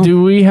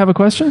 Do we have a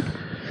question?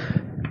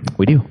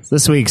 We do.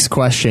 This week's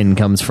question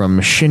comes from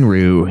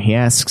Shinru. He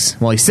asks,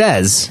 well, he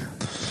says,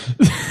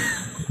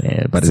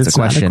 yeah, but it's a not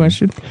question. a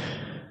question.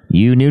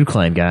 You Nude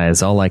Clan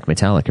guys all like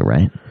Metallica,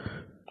 right?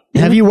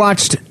 Have you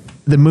watched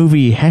the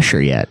movie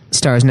Hesher yet?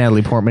 Stars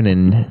Natalie Portman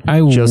and I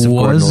Joseph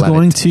was Gordon-Levitt.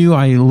 going to.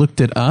 I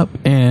looked it up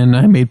and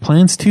I made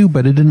plans to,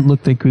 but it didn't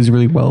look like it was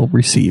really well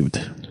received.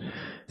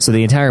 So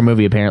the entire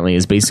movie apparently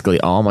is basically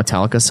all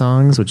Metallica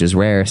songs, which is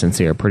rare since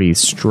they are pretty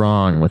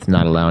strong with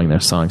not allowing their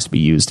songs to be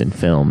used in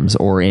films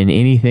or in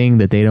anything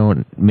that they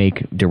don't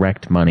make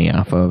direct money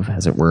off of,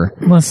 as it were.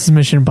 Unless it's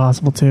Mission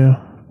Impossible 2.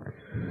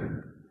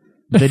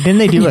 Didn't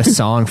they do a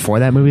song for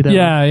that movie, though?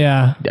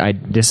 Yeah. I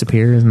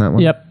Disappear, isn't that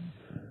one? Yep.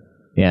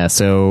 Yeah,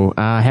 so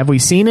have we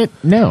seen it?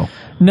 No.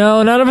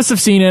 No, none of us have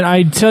seen it.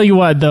 I tell you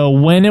what, though,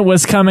 when it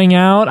was coming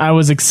out, I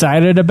was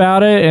excited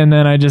about it, and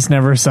then I just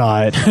never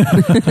saw it.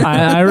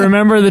 I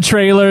remember the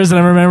trailers, and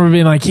I remember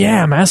being like,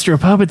 yeah, Master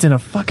of Puppets in a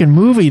fucking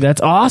movie.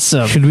 That's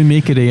awesome. Should we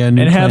make it a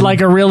new It had plan?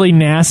 like a really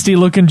nasty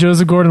looking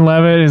Joseph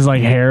Gordon-Levitt. His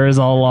like hair is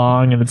all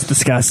long, and it's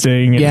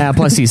disgusting. And, Yeah,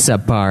 plus he's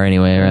subpar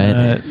anyway,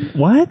 right?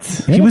 what?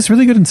 He was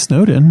really good in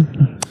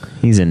Snowden.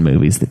 He's in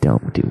movies that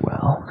don't do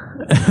well.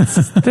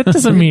 That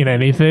doesn't mean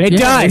anything. It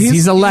does.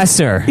 He's a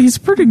lesser. He's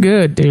pretty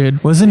good,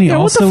 dude. Wasn't he what the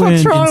also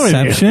fuck's in wrong with you?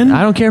 Inception?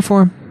 I don't care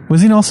for him.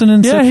 Was he also in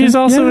Inception? Yeah, he's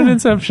also in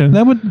Inception.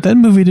 That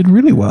movie did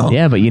really well.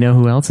 Yeah, but you know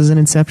who else is in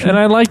Inception? And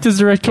I liked his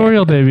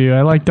directorial debut.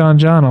 I liked Don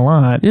John a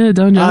lot. Yeah,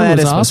 Don Oh, John that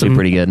was is supposed to be awesome.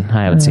 pretty good.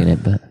 I haven't seen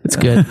it, but It's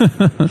good.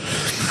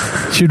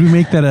 Should we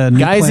make that a new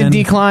guys clan, in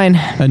decline.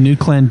 a new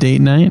clan date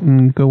night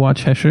and go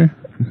watch Hesher?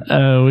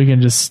 We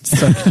can just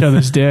suck each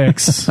other's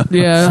dicks.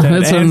 Yeah, that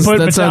and sounds, put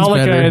that sounds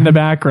Metallica better. in the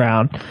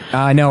background.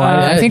 No,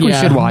 I think we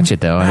yeah. should watch it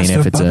though. I mean,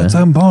 if it's a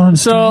I'm born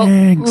So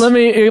let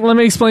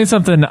me explain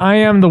something. I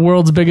am the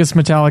world's biggest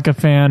Metallica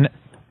fan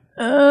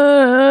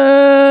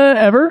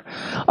ever.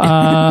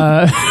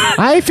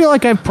 I feel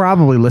like I've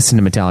probably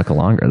listened to Metallica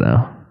longer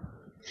though.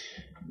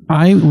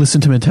 I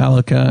listened to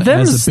Metallica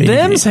as a baby.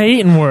 Them's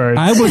hating words.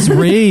 I was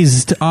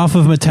raised off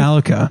of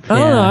Metallica. I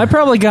don't know. I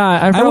probably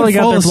got I would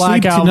their fall asleep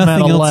Black to Album Nothing at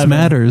Else 11.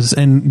 Matters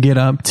and get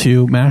up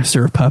to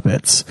Master of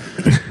Puppets.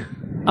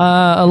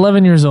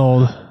 11 years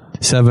old.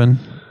 7.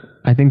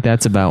 I think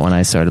that's about when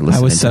I started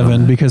listening. I was to 7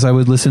 them. because I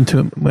would listen to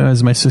it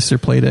as my sister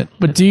played it.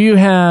 But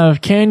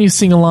can you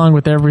sing along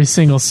with every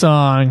single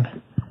song?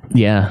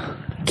 Yeah.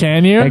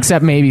 Can you?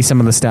 Except maybe some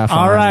of the stuff.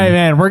 All right,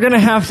 man. We're gonna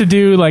have to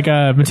do like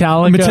a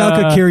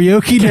Metallica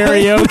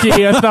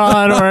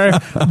karaoke-a-thon where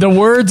the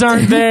words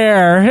aren't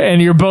there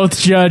and you're both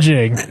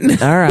judging.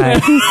 All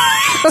right.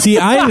 See,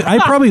 I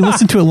probably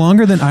listened to it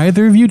longer than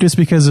either of you just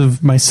because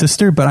of my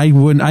sister, but I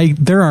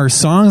wouldn't. There are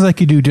songs I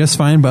could do just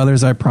fine, but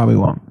others I probably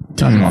won't.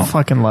 I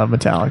fucking love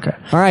Metallica.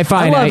 All right,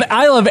 fine.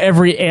 I love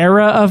every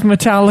era of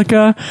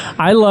Metallica.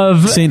 I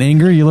love Saint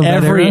Anger. You love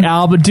every that era?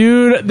 album,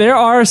 dude. There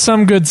are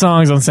some good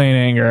songs on Saint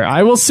Anger.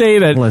 I will say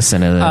that.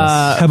 Listen to this.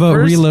 How about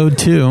Reload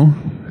 2?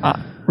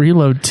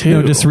 Reload 2?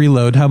 No, just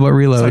Reload. How about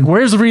Reload? Like,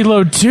 where's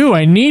Reload 2?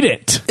 I need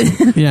it.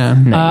 Yeah.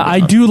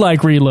 I do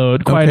like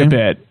Reload quite a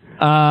bit.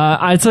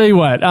 I tell you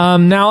what.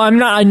 Now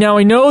I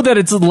know that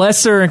it's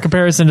lesser in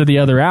comparison to the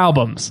other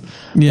albums.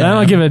 Yeah. I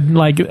don't give it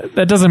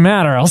that doesn't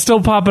matter. I'll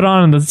still pop it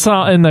on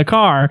in the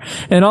car,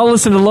 and I'll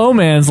listen to Low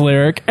Man's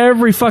lyric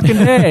every fucking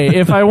day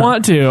if I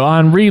want to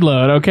on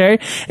Reload. Okay,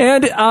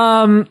 and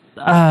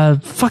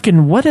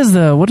fucking what is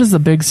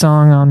the big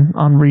song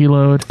on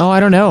Reload? Oh, I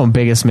don't know.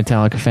 Biggest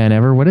Metallica fan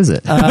ever. What is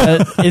it?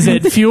 Is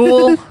it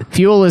Fuel?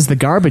 Fuel is the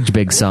garbage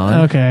big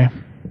song. Okay.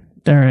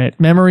 All right.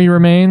 Memory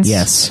Remains?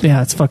 Yes.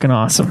 Yeah, it's fucking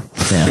awesome.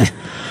 Yeah.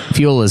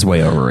 Fuel is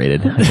way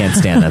overrated. I can't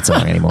stand that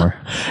song anymore.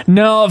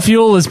 No,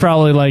 Fuel is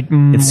probably like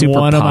It's super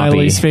one of my poppy.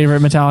 least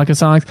favorite Metallica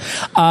songs.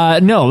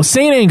 No,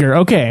 Saint Anger.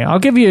 Okay, I'll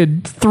give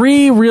you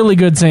 3 really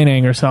good Saint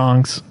Anger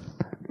songs.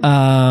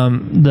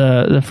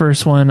 The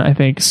first one, I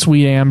think,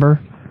 Sweet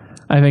Amber,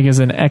 I think is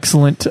an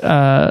excellent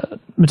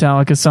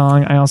Metallica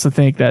song. I also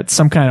think that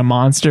Some Kind of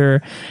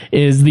Monster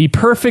is the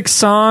perfect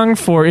song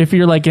for if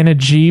you're like in a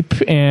Jeep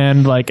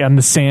and like on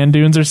the sand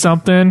dunes or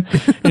something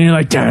and you're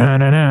like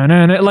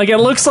like it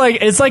looks like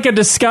it's like a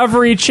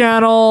Discovery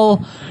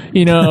Channel,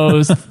 you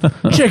know,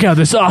 check out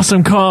this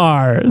awesome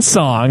car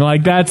song.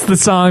 Like that's the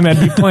song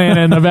that'd be playing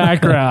in the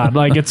background.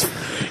 Like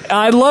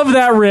I love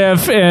that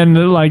riff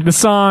and like the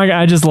song,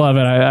 I just love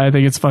it. I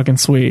think it's fucking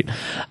sweet.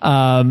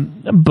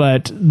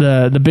 But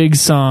the big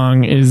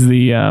song is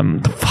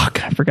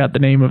I forgot the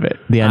name of it.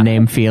 The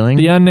Unnamed Feeling.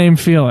 The Unnamed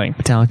Feeling.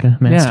 Metallica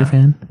master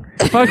fan.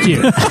 Fuck you.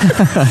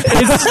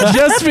 It's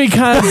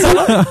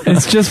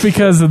just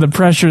because of the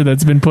pressure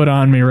that's been put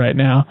on me right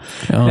now.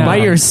 By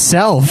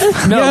yourself.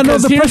 No,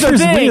 the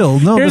pressure's real.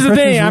 No, here's the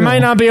thing. I might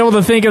not be able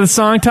to think of the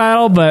song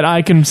title, but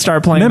I can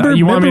start playing.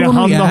 You want me to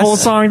hum the whole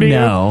song to you?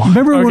 No.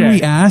 Remember when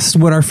we asked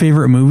what our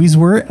favorite movies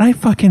were? And I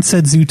fucking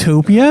said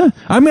Zootopia.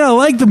 I mean, I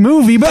like the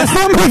movie, but it's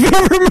not my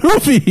favorite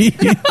movie.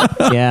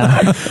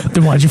 Yeah.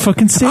 Then why'd you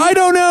fucking say it? I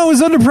don't know. It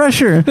was under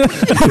pressure.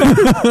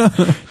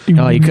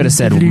 Oh, you could have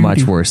said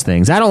much worse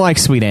things. I don't like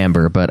Sweet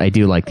Amber, but I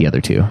do like the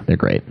other 2. They're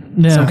great.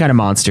 Yeah. Some Kind of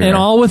Monster. And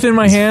All Within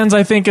My Hands,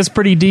 I think, is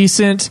pretty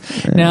decent.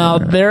 Now,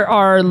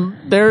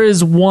 there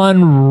is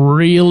one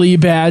really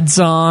bad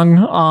song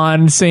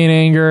on Saint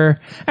Anger.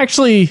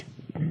 Actually,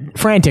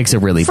 Frantic's a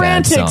really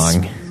bad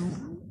song.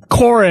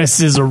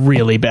 Chorus is a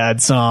really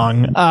bad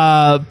song.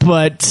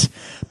 But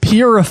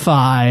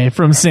Purify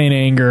from Saint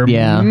Anger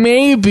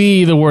may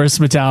be the worst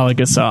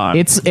Metallica song.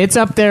 It's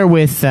up there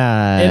with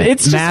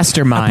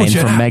Mastermind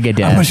from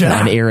Megadeth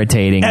on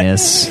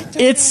irritatingness.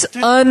 It's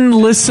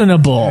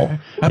unlistenable.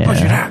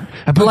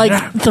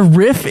 Like the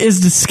riff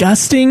is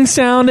disgusting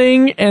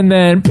sounding, and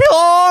then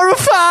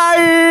Purify.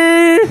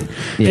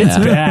 It's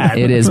bad.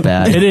 It is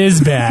bad. It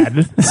is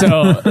bad.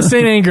 So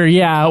Saint Anger,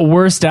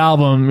 worst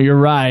album. You're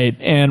right.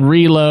 And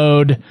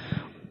Reload.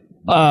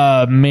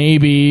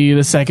 Maybe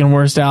the second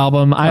worst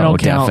album. I don't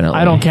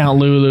count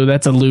Lulu.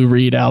 That's a Lou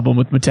Reed album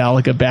with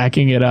Metallica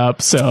backing it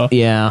up. So fuck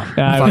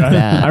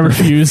that. I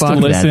refuse to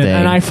listen,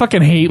 and I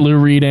fucking hate Lou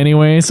Reed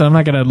anyway. So I'm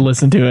not gonna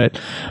listen to it.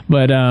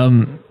 But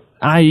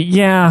I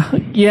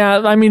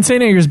mean,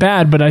 Saint Anger's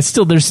bad, but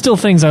there's still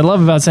things I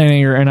love about Saint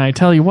Anger. And I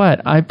tell you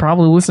what, I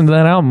probably listen to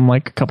that album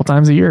like a couple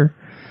times a year.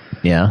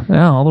 Yeah,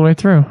 all the way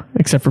through,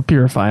 except for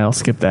Purify. I'll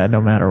skip that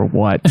no matter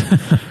what.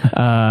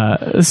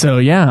 So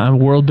I'm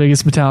world's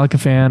biggest Metallica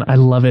fan. I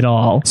love it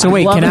all. So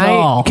wait, can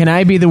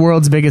I be the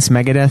world's biggest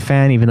Megadeth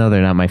fan, even though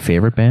they're not my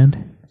favorite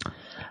band?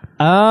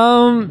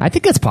 I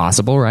think that's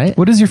possible, right?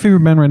 What is your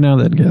favorite band right now,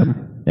 then,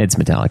 Gab? It's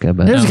Metallica,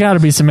 but there's got to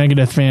be some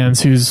Megadeth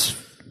fans whose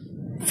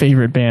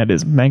favorite band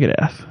is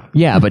Megadeth.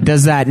 Yeah, but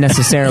does that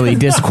necessarily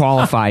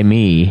disqualify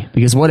me?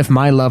 Because what if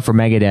my love for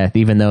Megadeth,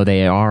 even though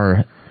they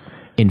are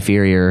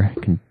inferior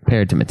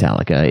compared to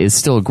Metallica, is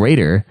still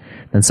greater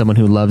than someone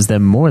who loves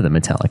them more than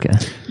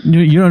Metallica?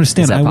 You don't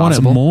understand. I want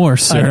it more,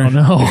 sir. I don't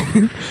know.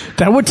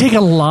 That would take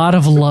a lot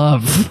of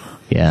love.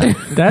 Yeah.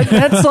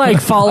 That's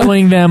like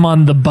following them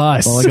on the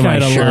bus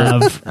kind of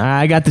love.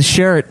 I got the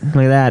shirt. Look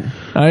at that.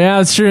 Oh, yeah,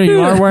 it's true.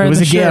 You are wearing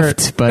the shirt. It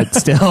was a gift, but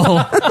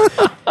still.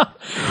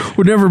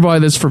 Would never buy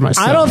this for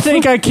myself. I don't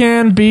think I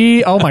can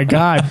be. Oh, my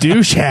God.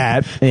 Douche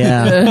hat.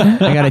 Yeah.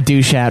 I got a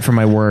douche hat for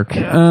my work.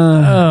 Oh,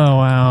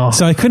 wow.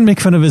 So I couldn't make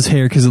fun of his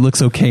hair because it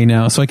looks okay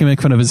now, so I can make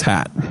fun of his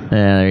hat. Yeah,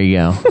 there you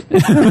go.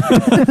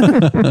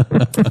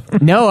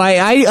 No,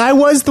 I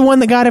was the one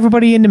that got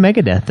everybody into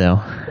Megadeth,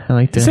 though. I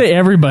like to say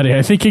everybody.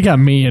 I think you got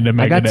me into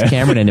Megadeth. I got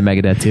Cameron into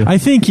Megadeth too. I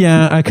think,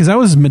 because I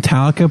was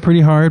Metallica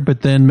pretty hard,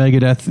 but then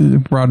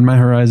Megadeth broadened my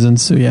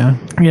horizons, so yeah.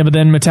 Yeah, but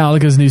then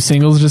Metallica's new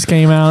singles just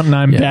came out, and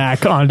I'm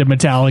back onto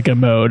Metallica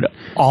mode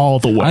all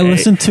the way. I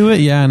listened to it,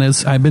 and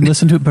I've been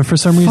listening to it, but for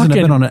some reason I've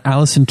been on an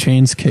Alice in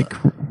Chains kick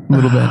a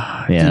little bit.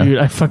 Yeah. Dude,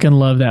 I fucking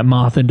love that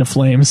Moth into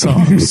Flame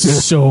song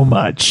so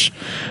much.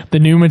 The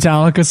new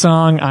Metallica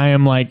song, I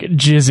am like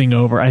jizzing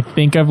over. I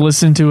think I've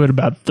listened to it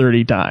about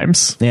 30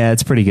 times. Yeah,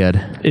 it's pretty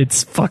good.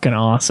 It's fucking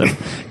awesome.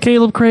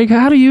 Caleb, Craig,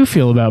 how do you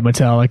feel about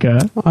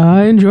Metallica?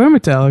 I enjoy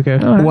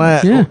Metallica.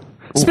 What? Yeah.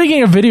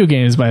 Speaking of video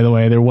games, by the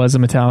way, there was a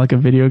Metallica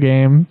video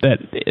game that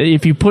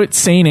if you put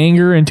Saint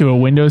Anger into a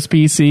Windows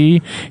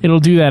PC, it'll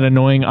do that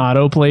annoying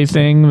autoplay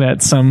thing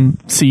that some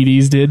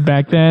CDs did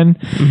back then.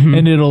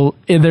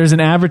 And there's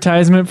an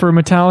advertisement for a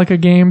Metallica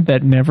game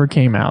that never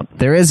came out.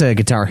 There is a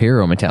Guitar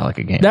Hero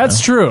Metallica game. That's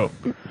true.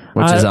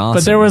 Which is awesome.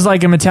 But there was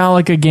like a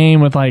Metallica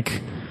game with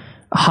like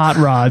hot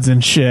rods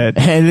and shit.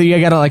 And you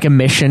got a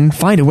mission.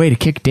 Find a way to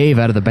kick Dave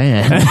out of the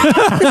band.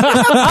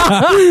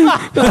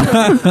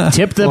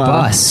 Tip the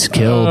bus.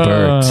 Kill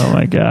Bert. Oh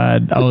my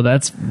god. Oh,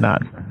 that's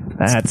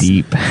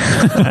deep.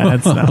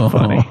 That's not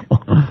funny.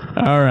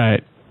 All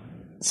right.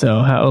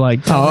 So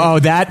how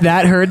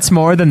that hurts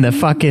more than the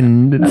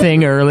fucking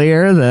thing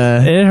earlier.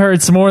 It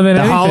hurts more than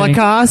the anything.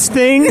 Holocaust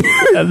thing.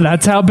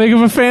 That's how big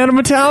of a fan of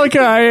Metallica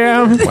I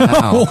am.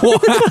 Wow.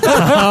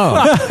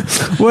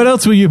 What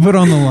else will you put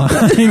on the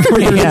line for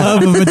your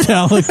love of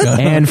Metallica?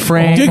 And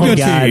Frank,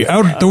 dignity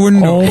out the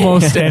window.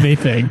 Almost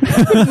anything.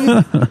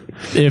 I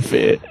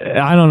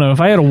don't know, if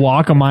I had to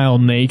walk a mile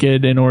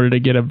naked in order to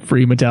get a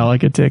free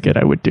Metallica ticket,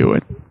 I would do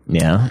it.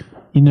 Yeah.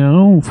 You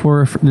know,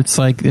 that's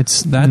a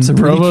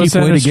really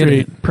cheap way to get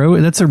it.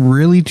 That's a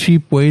really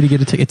cheap way to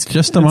get a ticket. It's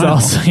just a mile.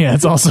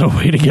 It's also a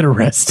way to get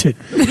arrested.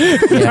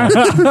 Yeah.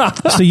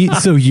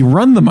 so you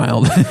run the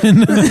mile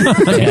then.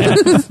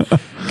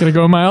 Gotta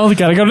go a mile.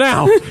 Gotta go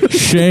now.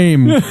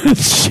 Shame.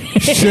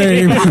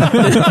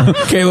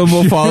 Caleb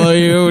will follow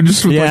you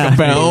just with like a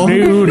bell.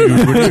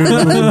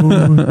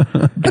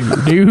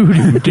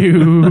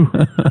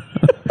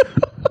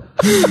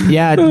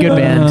 Yeah, good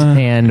band,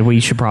 and we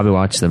should probably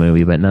watch the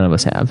movie, but none of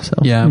us have. So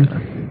yeah,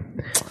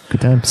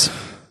 good times.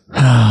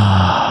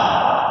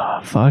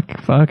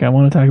 Fuck! I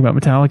want to talk about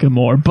Metallica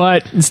more,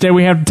 but instead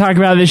we have to talk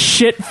about this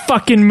shit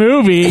fucking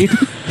movie.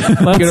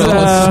 Let's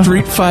get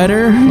Street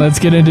Fighter. Let's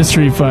get into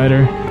Street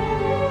Fighter.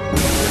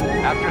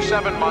 After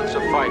 7 months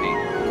of fighting,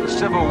 the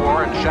civil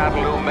war in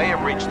Shadaloo may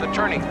have reached the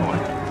turning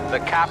point. The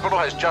capital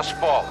has just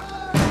fallen.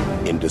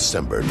 In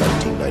December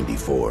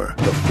 1994,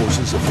 the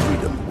forces of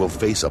freedom will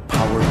face a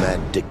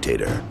power-mad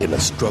dictator in a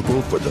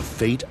struggle for the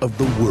fate of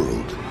the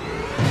world.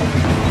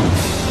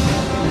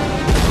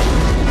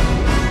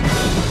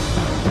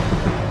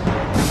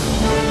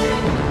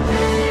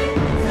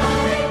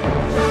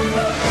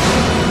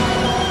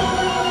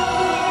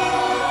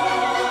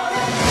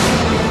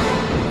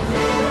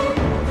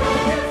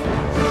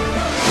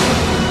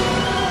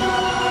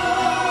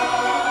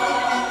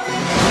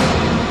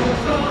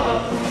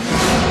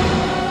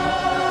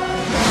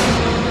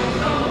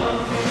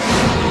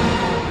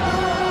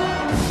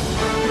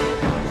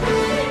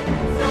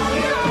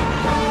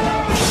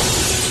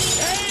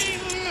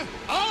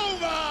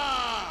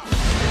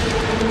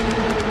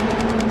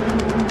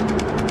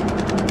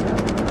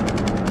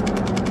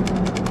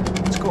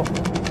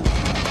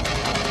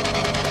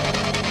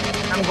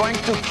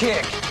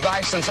 Kick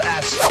Bison's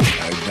ass.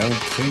 I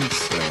don't think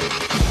so.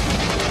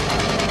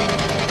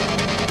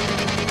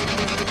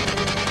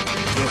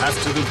 You'll have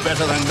to do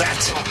better than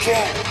that.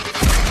 Okay.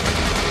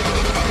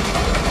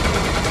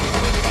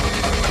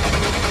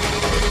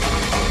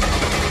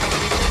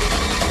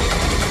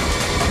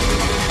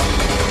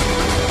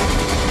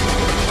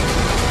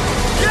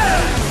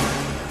 Yeah!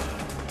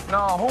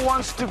 Now, who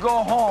wants to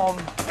go home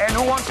and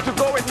who wants to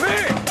go with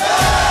me?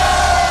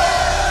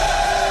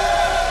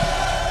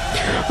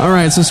 All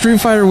right, so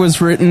Street Fighter was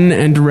written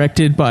and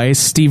directed by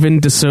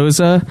Steven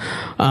DeSouza.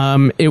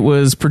 It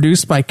was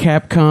produced by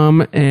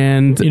Capcom,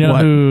 and you know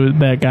who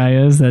that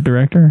guy is, that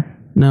director?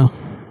 No,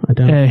 I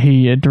don't.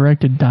 He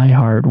directed Die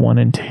Hard 1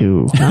 and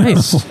 2.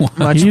 Nice.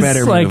 Much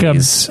better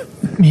movies.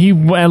 He,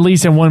 at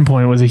least at one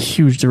point, was a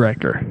huge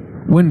director.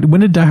 When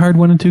did Die Hard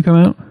 1 and 2 come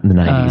out? In the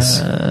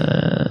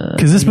 90s.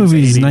 Because this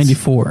movie is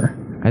 94.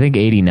 I think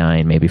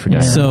 89 maybe for Die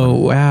Hard. So,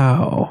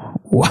 wow.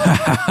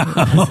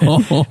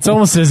 It's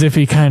almost as if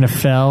he kind of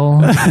fell.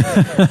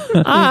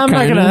 I'm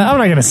not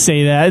gonna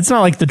say that. It's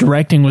not like the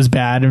directing was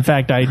bad. In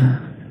fact, I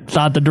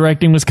thought the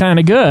directing was kind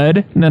of good.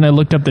 And then I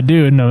looked up the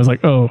dude and I was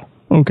like, oh,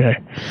 okay,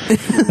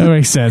 that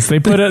makes sense. They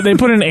put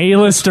an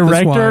A-list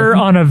director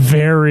on a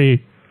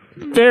very,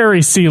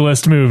 very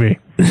C-list movie.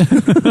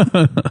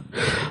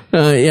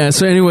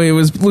 So anyway, it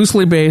was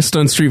loosely based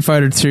on Street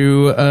Fighter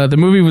 2. The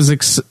movie was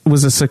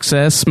a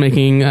success,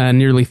 making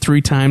nearly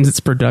 3 times its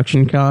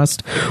production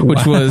cost,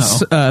 which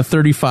was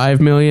 $35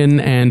 million,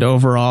 and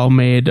overall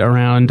made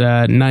around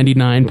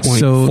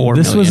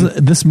 $99.4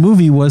 million. This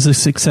movie was a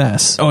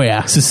success. Oh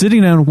yeah. So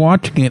sitting down and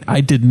watching it,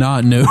 I did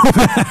not know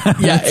that.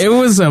 Yeah, it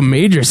was a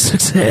major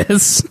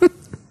success.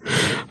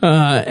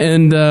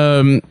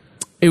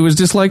 It was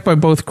disliked by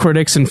both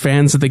critics and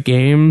fans of the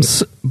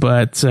games,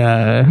 but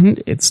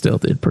it still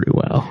did pretty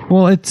well.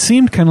 Well, it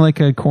seemed kind of like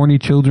a corny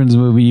children's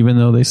movie, even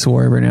though they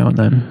swore every now and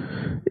then.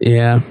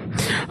 Yeah.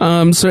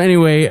 So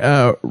anyway,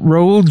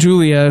 Raul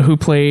Julia, who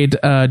played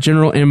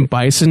General M.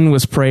 Bison,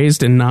 was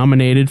praised and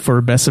nominated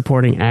for Best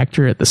Supporting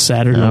Actor at the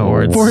Saturn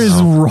Awards. For his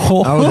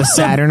role? Oh, the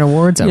Saturn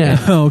Awards? Okay.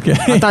 Yeah. Okay.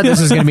 I thought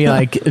this was going to be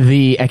like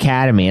the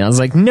Academy, and I was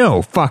like,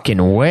 no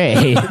fucking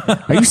way.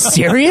 Are you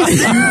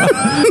serious?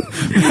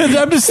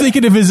 I'm just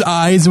thinking of his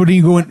eyes when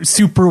he went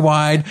super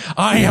wide.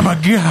 I am a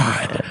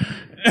god.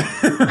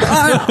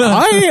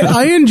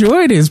 I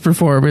enjoyed his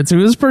performance. It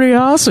was pretty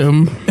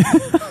awesome.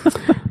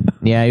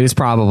 Yeah, he was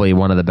probably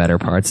one of the better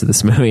parts of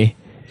this movie.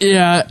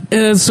 Yeah.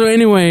 So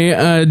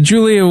anyway,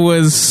 Julia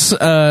was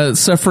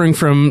suffering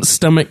from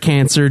stomach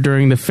cancer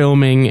during the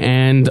filming,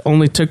 and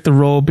only took the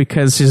role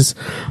because his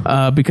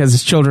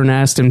children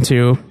asked him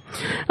to.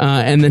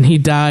 And then he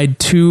died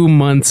 2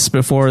 months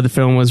before the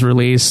film was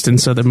released,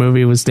 and so the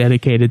movie was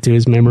dedicated to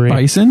his memory.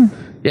 Bison?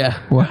 Yeah.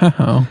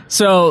 Wow.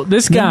 So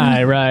this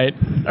guy, right?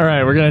 All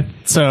right,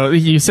 so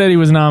you said he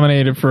was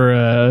nominated for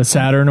a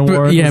Saturn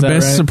Award. Yeah, is that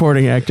Best right?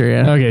 Supporting Actor,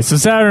 yeah. Okay, so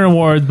Saturn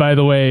Awards, by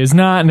the way, is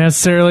not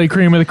necessarily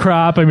cream of the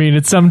crop. I mean,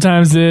 it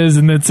sometimes is,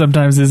 and it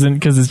sometimes isn't,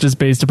 because it's just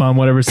based upon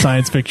whatever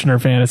science fiction or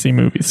fantasy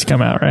movies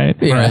come out, right?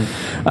 Yeah.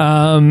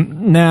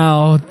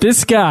 Now,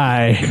 this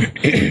guy,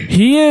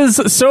 he is,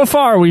 so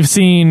far, we've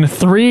seen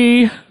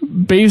 3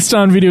 based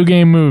on video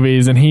game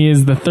movies, and he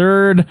is the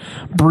 3rd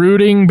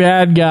brooding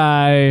bad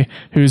guy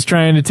who's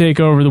trying to take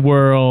over the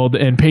world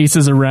and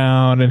paces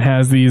around and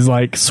has these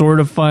like sort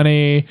of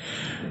funny,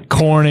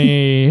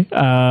 corny,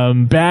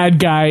 bad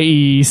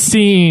guy-y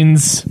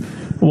scenes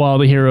while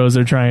the heroes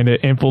are trying to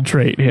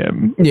infiltrate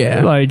him.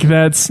 Yeah. Like,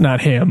 that's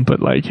not him, but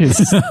like his...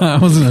 I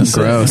was going to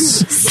say.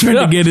 Gross. Trying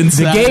to get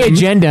inside. The gay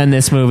agenda in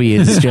this movie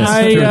is just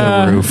through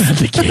the roof.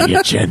 The gay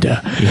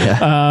agenda.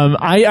 Yeah.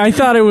 I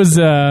thought it was...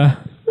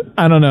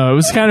 I don't know. It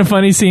was kind of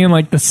funny seeing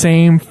like the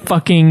same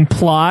fucking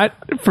plot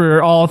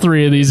for all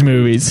 3 of these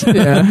movies.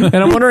 Yeah. And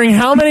I'm wondering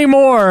how many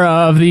more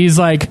of these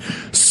like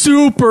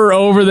super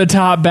over the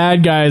top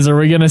bad guys are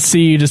we going to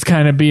see just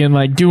kind of being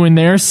like doing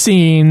their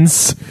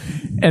scenes,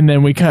 and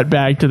then we cut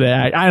back to the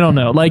act. I don't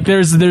know. Like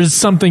there's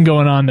something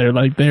going on there.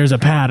 Like there's a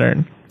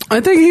pattern. I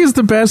think he's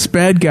the best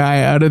bad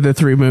guy out of the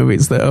 3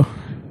 movies, though.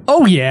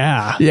 Oh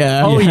yeah.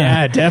 Yeah. Oh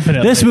yeah,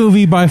 definitely. This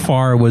movie by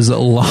far was a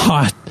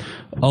lot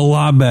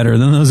better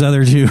than those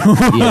other 2.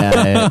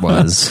 Yeah, it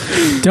was.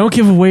 Don't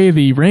give away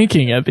the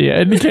ranking at the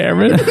end,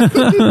 Cameron.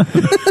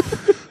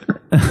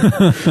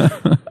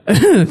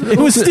 It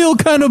was still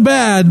kind of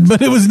bad,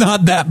 but it was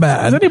not that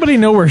bad. Does anybody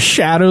know where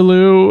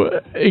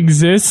Shadowloo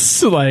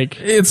exists? Like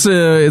It's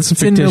in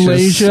fictitious.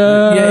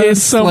 Malaysia, Yeah,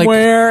 it's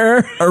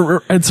somewhere.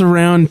 It's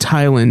around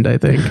Thailand, I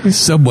think.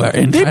 Somewhere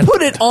in They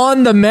put it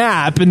on the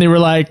map, and they were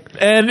like,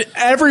 and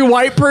every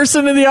white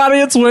person in the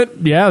audience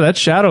went, "Yeah, that's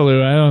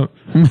Shadowloo. I don't.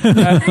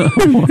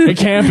 It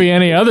can't be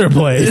any other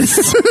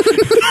place."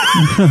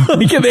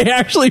 Like, they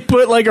actually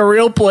put like a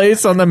real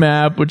place on the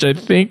map, which I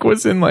think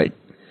was in like,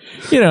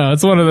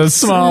 it's one of the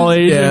small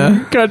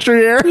Asian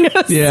country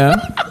areas. Yeah.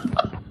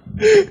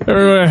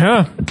 Everyone,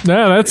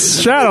 yeah,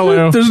 that's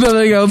Shadowloo. There's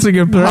nothing else it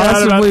could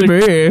possibly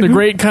be. The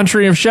great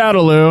country of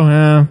Shadowloo.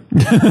 Yeah.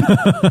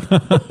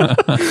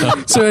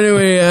 So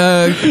anyway,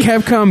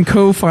 Capcom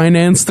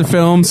co-financed the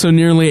film, so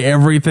nearly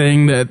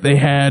everything that they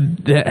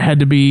had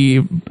to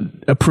be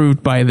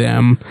approved by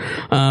them.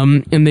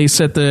 And they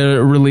set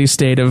the release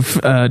date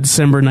of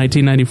December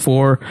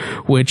 1994,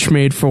 which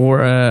made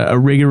for a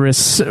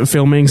rigorous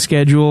filming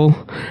schedule.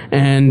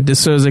 And De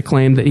Souza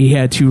claimed that he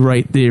had to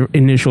write the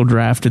initial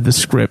draft of the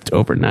script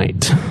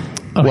overnight.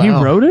 Oh, he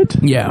wrote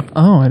it? Yeah.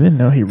 Oh, I didn't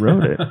know he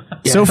wrote it.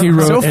 So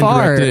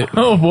far,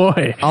 oh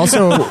boy.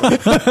 Also,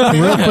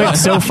 real quick,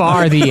 so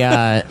far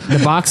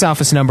the box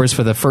office numbers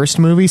for the first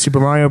movie, Super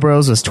Mario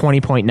Bros, was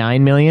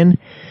 20.9 million.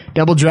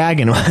 Double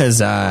Dragon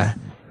was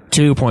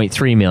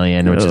 2.3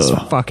 million, which is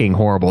fucking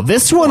horrible.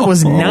 This one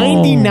was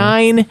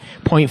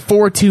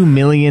 $99.42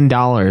 million in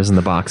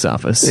the box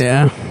office.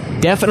 Yeah.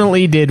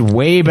 Definitely did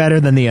way better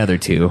than the other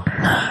 2.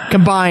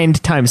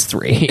 Combined times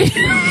 3.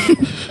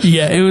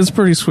 Yeah, it was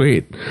pretty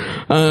sweet.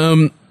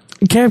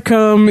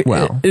 Capcom,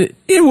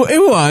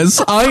 It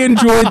was. I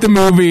enjoyed the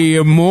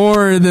movie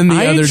more than the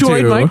other two. I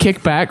enjoyed my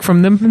kickback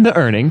from the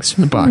earnings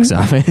from the box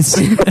office.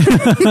 So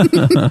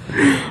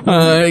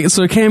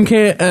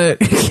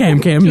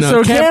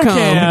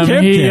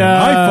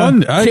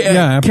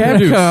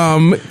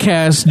Capcom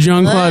cast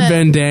Jean-Claude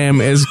Van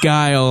Damme as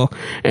Guile,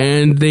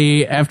 and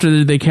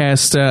after they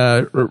cast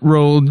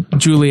Raul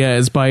Julia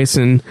as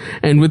Bison,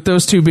 and with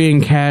those two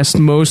being cast,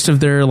 most of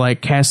their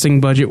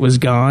casting budget was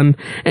gone,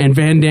 and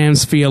Van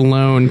Damme's fee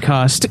alone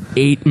cost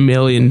 $8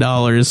 million of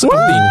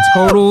the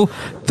total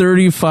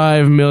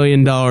 $35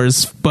 million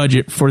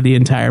budget for the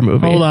entire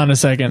movie. Hold on a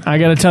second. I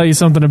got to tell you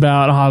something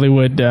about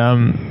Hollywood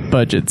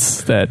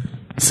budgets that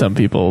some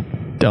people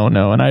don't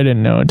know, and I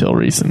didn't know until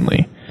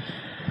recently.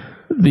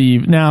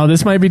 Now,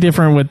 this might be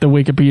different with the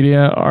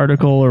Wikipedia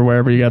article or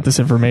wherever you got this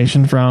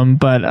information from,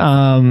 but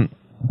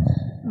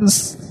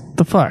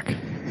the fuck?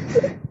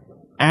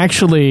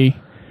 Actually,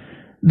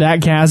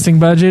 that casting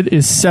budget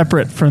is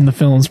separate from the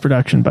film's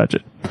production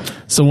budget.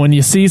 So when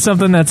you see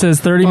something that says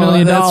 $30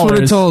 million, that's what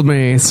it told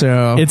me.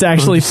 So it's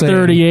actually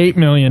 $38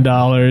 million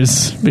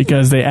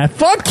because they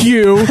fuck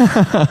you.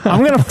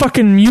 I'm gonna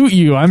fucking mute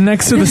you. I'm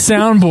next to the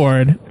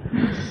soundboard.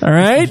 All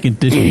right,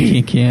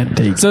 you can't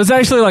take. So it's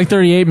actually like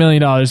 $38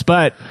 million,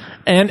 but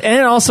and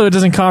also it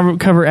doesn't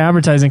cover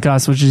advertising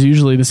costs, which is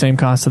usually the same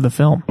cost of the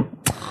film.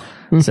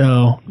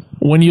 So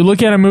when you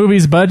look at a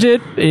movie's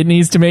budget, it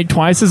needs to make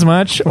twice as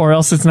much, or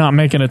else it's not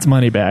making its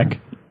money back.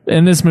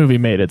 And this movie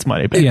made its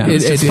money back. Yeah,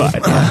 it's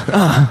fine.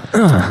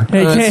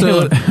 Hey,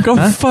 Caleb, go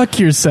fuck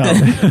yourself.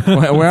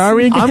 Where are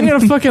we again? I'm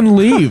gonna fucking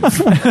leave. Just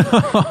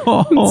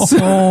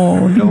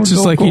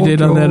like you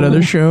did on that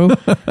other show.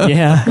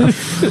 Yeah.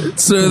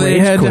 So they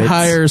had to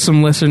hire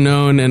some lesser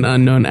known and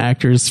unknown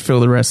actors to fill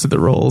the rest of the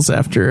roles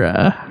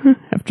after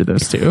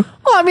those two.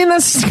 Well, I mean,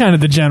 that's kind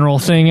of the general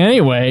thing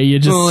anyway. You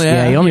just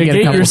you only get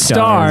a couple your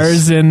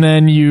stars and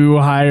then you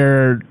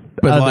hire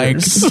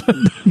others.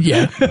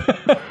 Yeah.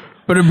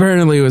 But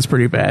apparently it was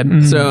pretty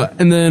bad. So,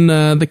 and then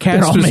the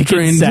cast was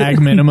trained SAG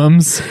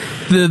minimums.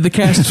 The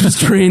cast was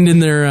trained in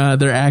their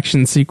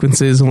action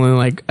sequences only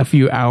like a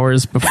few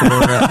hours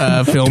before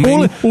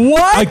filming.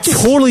 What? I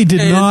totally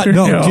did not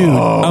know, dude.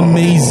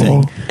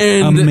 Amazing,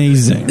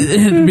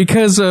 amazing.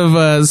 Because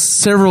of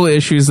several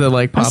issues that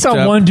popped up. I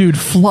saw one dude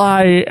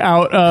fly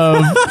out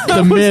of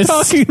the mist.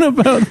 Talking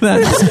about that,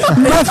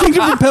 nothing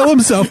to propel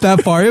himself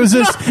that far. It was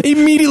just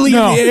immediately in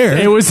the air.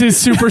 It was his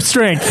super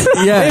strength.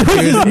 Yeah,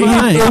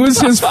 it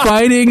was his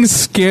fighting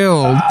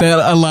skill that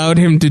allowed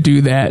him to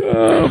do that.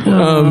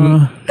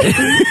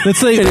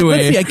 That's like,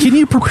 anyway, can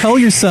you propel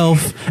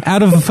yourself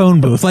out of a phone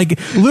booth? Like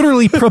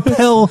literally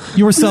propel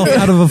yourself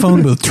out of a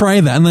phone booth.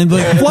 Try that, and then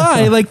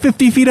fly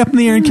 50 feet up in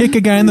the air and kick a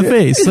guy in the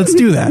face. Let's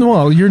do that.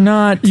 Well, you're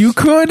not. You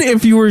could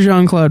if you were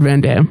Jean-Claude Van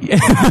Damme.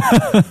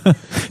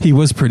 He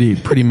was pretty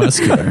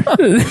muscular.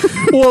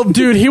 Well,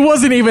 dude, he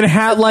wasn't even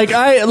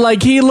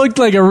he looked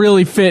like a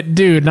really fit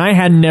dude, and I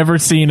had never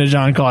seen a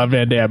Jean-Claude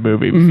Van Damme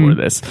movie before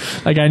this.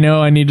 I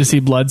know I need to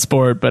see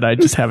Bloodsport, but I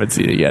just haven't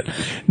seen it yet.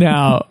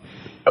 Now,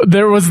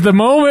 there was the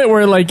moment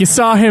where you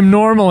saw him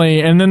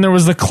normally, and then there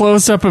was the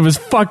close up of his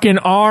fucking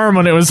arm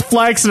when it was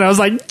flexed, and I was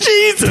like,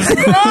 Jesus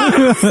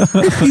Christ!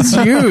 He's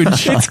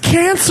huge. It's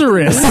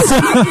cancerous.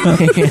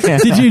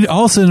 Did you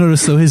also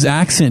notice though his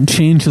accent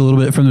changed a little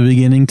bit from the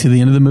beginning to the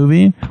end of the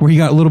movie, where he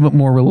got a little bit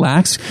more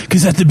relaxed?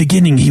 Because at the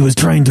beginning he was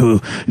trying to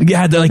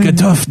add a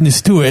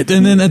toughness to it,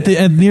 and then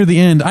near the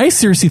end, I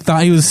seriously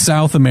thought he was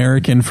South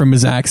American from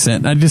his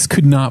accent. I just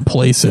could not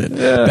place it.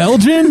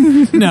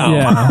 Belgian? No.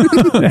 Yeah.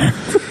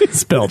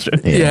 It's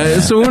Belgian. Yeah.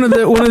 So one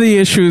of the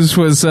issues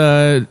was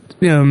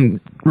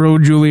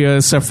Raul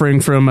Julia suffering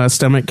from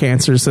stomach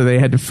cancer, so they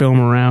had to film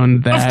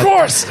around that. Of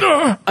course.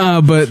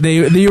 But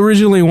they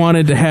originally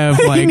wanted to have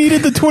he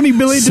needed the $20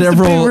 billion just to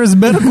pay for his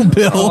medical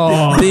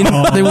bill.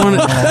 They wanted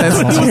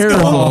that's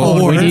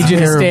terrible. We need you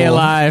to stay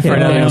alive for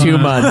another 2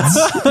 months.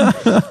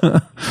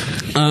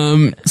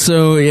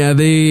 So yeah,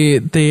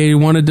 they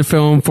wanted to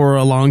film for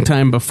a long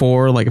time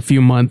before, a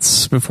few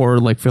months before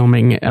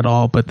filming at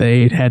all, but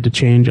they had to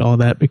change all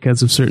that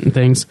because of certain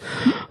things.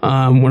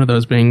 One of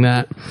those being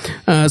that.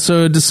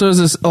 So De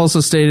Souza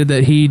also stated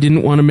that he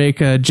didn't want to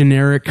make a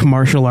generic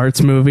martial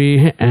arts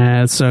movie,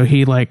 so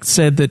he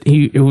said that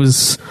it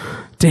was.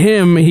 To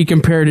him, he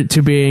compared it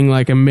to being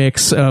a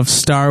mix of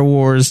Star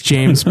Wars,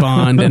 James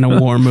Bond, and a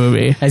war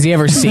movie. Has he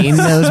ever seen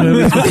those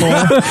movies before?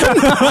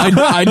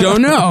 I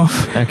don't know.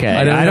 Okay,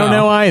 I don't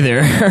know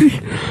either.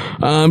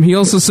 He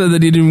also said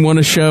that he didn't want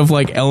to shove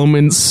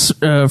elements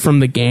from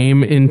the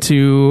game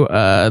into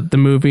the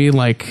movie,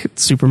 like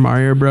Super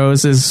Mario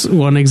Bros. Is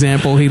one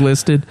example he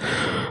listed.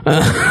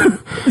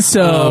 But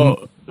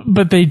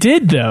they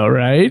did though,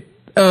 right?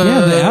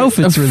 Yeah, the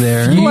outfits were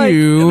there.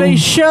 They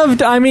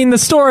shoved. I mean, the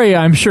story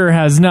I'm sure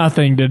has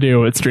nothing to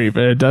do with Street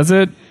Fighter, does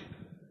it?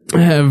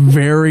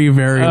 Very,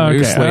 very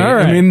loosely.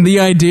 Right. I mean, the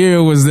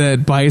idea was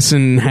that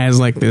Bison has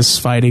like this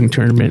fighting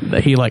tournament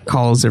that he like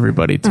calls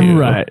everybody to.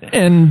 Right.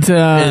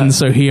 And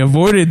so he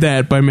avoided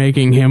that by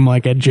making him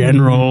like a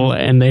general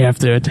and they have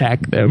to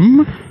attack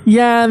them.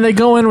 Yeah, and they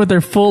go in with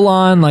their full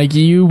on like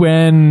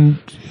UN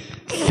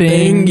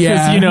thing.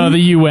 Because, the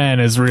UN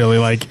is really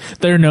like,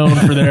 they're known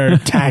for their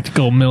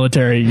tactical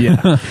military.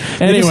 Yeah.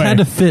 They Anyway. just had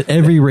to fit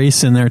every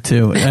race in there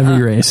too.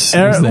 Every race.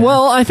 was there.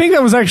 Well, I think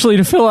that was actually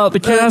to fill out the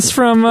cast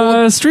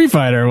from Street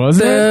Fighter,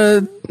 wasn't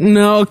it?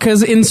 No,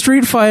 because in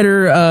Street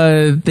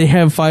Fighter, they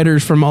have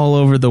fighters from all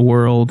over the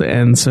world,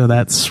 and so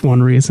that's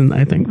one reason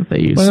I think that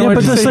they use. Well,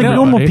 but just like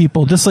normal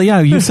people, just like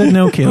you said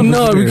no, Caleb.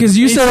 No, because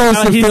you said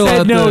also he fill said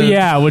out no, the,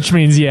 yeah, which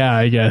means yeah,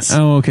 I guess.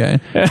 Oh, okay.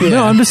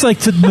 No, I'm just like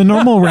to the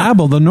normal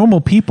rabble, the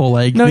normal people.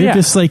 Like they're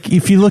just like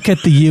if you look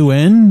at the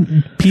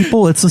UN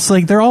people, it's just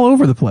like they're all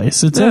over the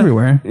place. It's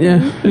everywhere.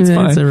 Yeah, it's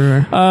fine. It's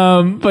everywhere.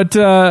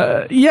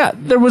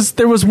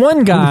 There was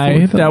one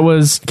guy that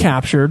was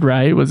captured.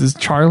 Right? Was this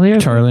Charlie?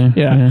 Charlie.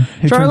 Yeah.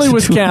 Charlie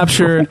was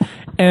captured.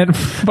 And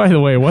by the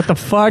way, what the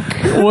fuck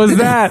was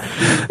that?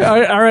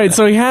 All right,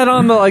 so he had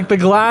on the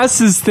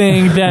glasses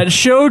thing that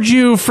showed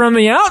you from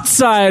the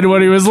outside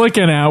what he was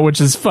looking at, which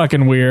is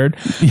fucking weird.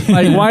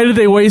 Like, why did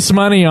they waste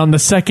money on the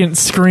second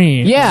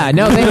screen? Yeah,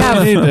 no,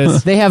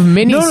 they have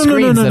mini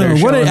screens. No.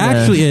 What it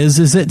actually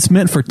is it's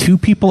meant for two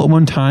people at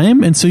one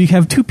time, and so you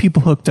have two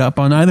people hooked up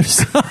on either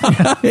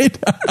side.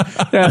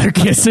 Yeah, they're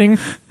kissing.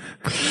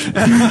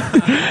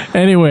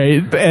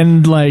 Anyway,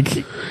 and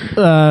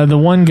the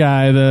one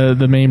guy,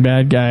 the main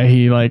bad guy,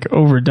 he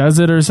overdoes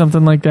it or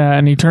something like that,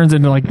 and he turns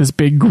into this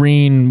big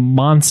green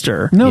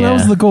monster. No, that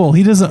was the goal.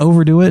 He doesn't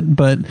overdo it,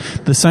 but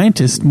the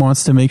scientist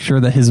wants to make sure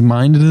that his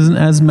mind isn't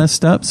as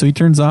messed up, so he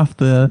turns off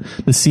the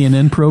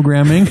CNN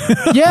programming.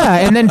 Yeah,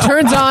 and then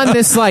turns on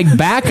this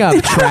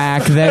backup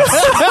track that's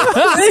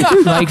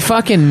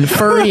fucking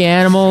furry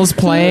animals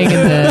playing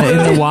in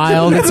the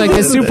wild. It's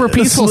the super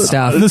peaceful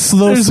stuff. The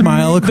slow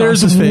smile across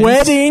his face.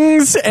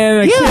 Weddings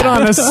and a kid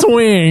on a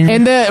swing.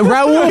 And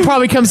Raul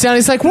probably comes down.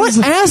 He's like, "What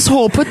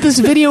asshole put this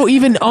video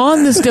even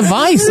on this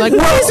device? Why is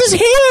this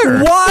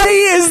here? Why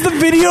is the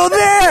video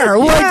there?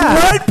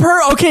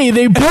 Okay,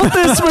 they built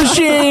this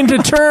machine to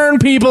turn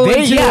people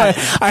into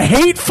a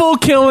hateful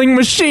killing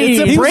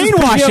machine. It's a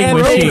brainwashing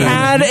machine. They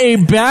had a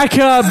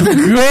backup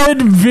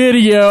good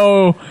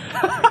video.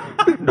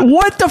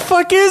 What the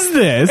fuck is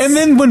this?" And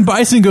then when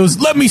Bison goes,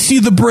 "Let me see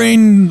the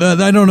brain,"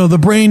 the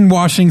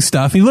brainwashing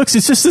stuff. He looks,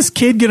 it's just this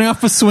kid getting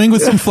off a swing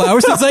with some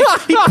flowers. It's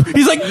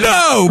he's like,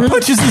 "No!"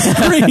 Punches the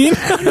screen.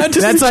 That's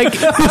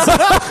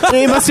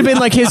it must have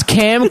been his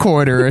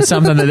camcorder or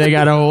something that they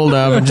got a hold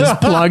of and just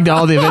plugged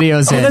all the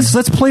videos in.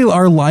 Let's play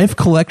our live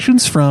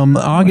collections from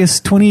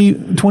August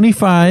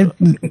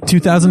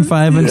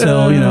 2005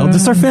 until,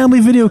 just our family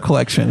video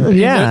collection.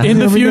 Yeah. In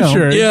the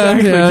future.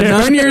 Exactly.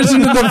 9 years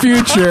into the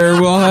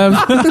future, we'll have...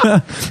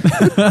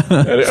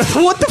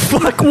 What the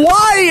fuck?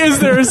 Why is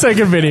there a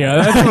second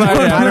video? That's what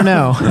I don't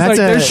know.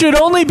 There should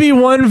only be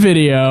one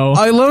video.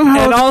 I love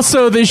how... And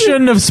also, they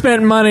shouldn't have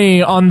spent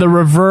money on the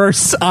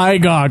reverse eye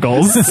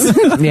goggles.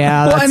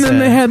 Yeah, and then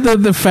they had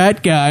the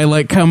fat guy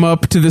come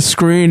up to the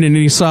screen and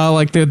he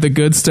saw the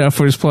good stuff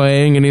was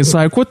playing and he's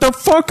like, "What the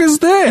fuck is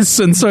this?"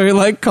 And so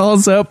he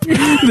calls up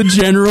the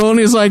general and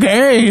he's like,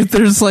 "Hey,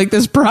 there's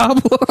this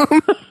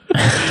problem."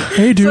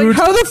 Hey, dude.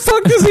 How the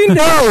fuck does he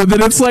know that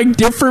it's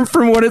different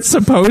from what it's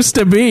supposed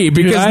to be?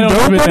 Because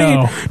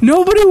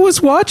nobody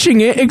was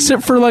watching it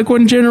except for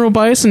when General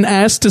Bison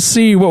asked to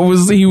see what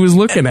he was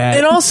looking at.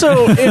 And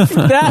also, if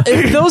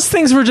those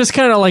things were just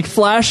kind of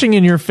flashing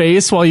in your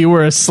face while you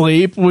were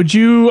asleep, would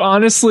you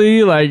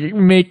honestly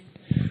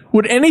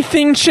would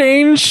anything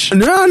change?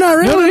 No, not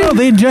really. No,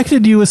 they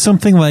injected you with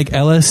something like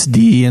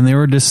LSD, and they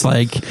were just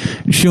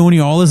showing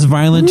you all this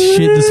violent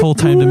shit this whole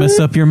time to mess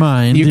up your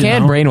mind. You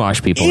can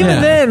brainwash people. Even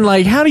then,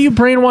 how do you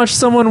brainwash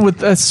someone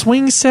with a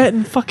swing set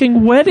and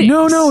fucking weddings?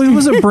 No, it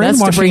wasn't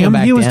brainwashing him.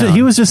 He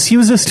was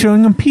just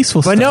showing him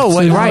peaceful stuff.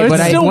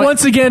 It's still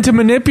once again to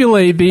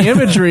manipulate the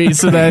imagery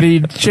so that he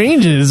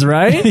changes,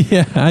 right?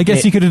 Yeah, I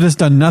guess he could have just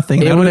done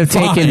nothing. It would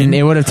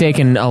have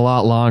taken a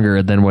lot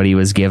longer than what he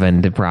was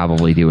given to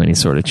probably do any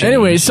sort of change.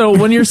 Anyway, so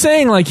when you're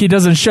saying he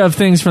doesn't shove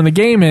things from the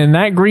game in,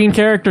 that green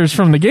character's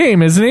from the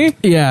game, isn't he?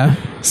 Yeah.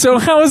 So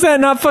how is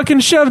that not fucking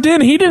shoved in?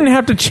 He didn't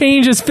have to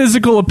change his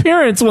physical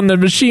appearance when the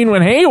machine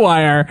went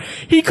haywire.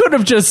 He could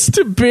have just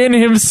been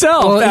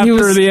himself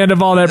after the end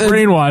of all that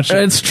brainwashing.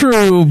 It's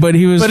true, but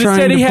he was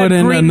trying to put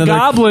in green another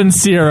goblin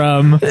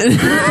serum.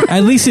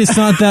 At least it's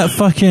not that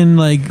fucking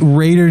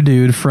raider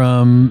dude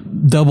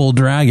from Double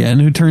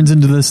Dragon who turns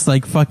into this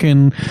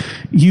fucking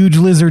huge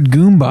lizard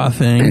Goomba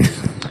thing.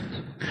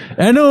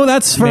 I know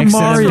that's from Mix it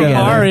Mario. together.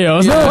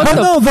 Mario.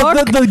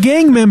 The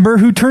gang member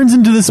who turns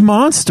into this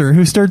monster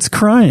who starts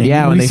crying.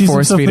 Yeah, when he they sees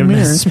force himself feed in him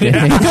the to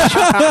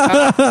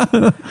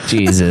mirror. spinach.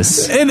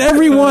 Jesus. And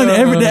everyone,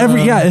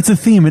 it's a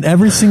theme in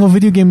every single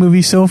video game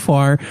movie so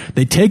far.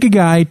 They take a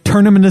guy,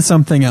 turn him into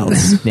something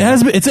else. Yeah.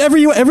 It's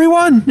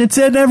everyone. It's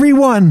in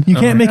everyone. You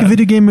can't make a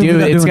video game movie. Dude,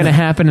 without it's doing going to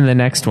that. happen in the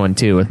next one,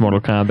 too, with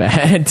Mortal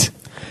Kombat.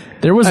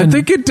 I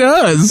think it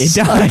does. It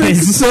does. I think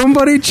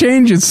somebody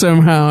changed it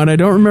somehow, and I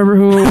don't remember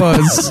who it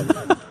was.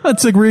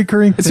 That's a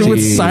recurring Is it with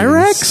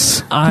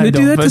Cyrax? I Did they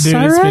don't, do that but to dude,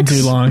 Cyrax? it's been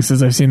too long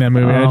since I've seen that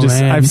movie. Oh,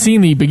 man. I've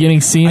seen the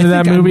beginning scene I of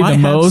that think I movie might the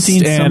have most,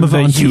 seen some and of it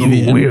the on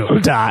TV. you will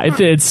die.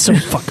 It's so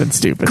fucking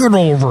stupid. Get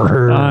over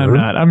her.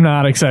 I'm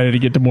not excited to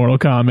get to Mortal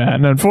Kombat,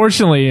 and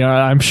unfortunately,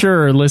 I'm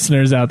sure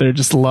listeners out there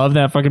just love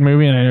that fucking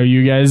movie, and I know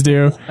you guys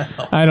do.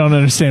 I don't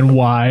understand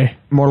why.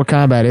 Mortal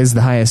Kombat is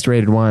the highest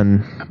rated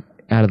one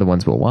out of the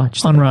ones we'll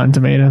watch. On Rotten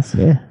Tomatoes.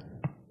 Yeah.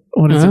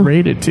 What is it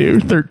rated to?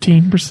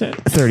 13%.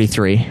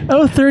 33.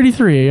 Oh,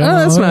 33. Oh,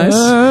 that's nice.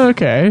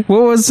 Okay.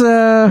 What was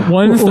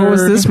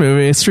this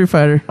movie? Street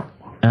Fighter.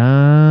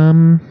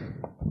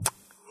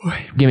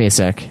 Give me a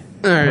sec.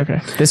 All right. Okay.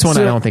 This one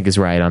So- I don't think is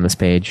right on this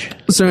page.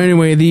 So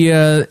anyway, the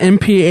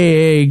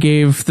MPAA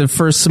gave the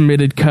first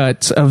submitted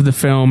cut of the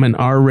film an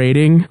R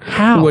rating.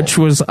 How? Which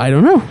was, I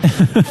don't know.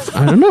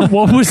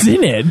 What was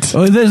in it?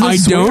 Oh, there's a I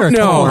swear don't know.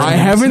 tolerance. I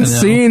haven't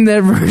seen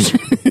that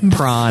version.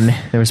 Prawn.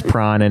 There was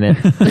prawn in it.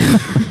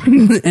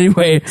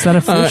 Anyway, Is that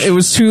a fish? it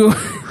was too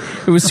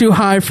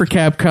high for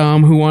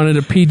Capcom, who wanted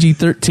a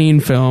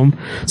PG-13 film.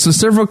 So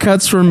several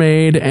cuts were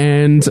made,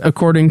 and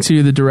according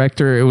to the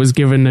director, it was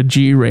given a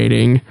G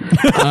rating,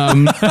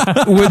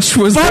 which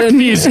was then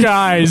These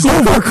guys.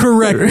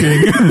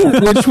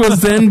 Overcorrecting. which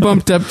was then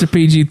bumped up to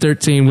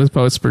PG-13 with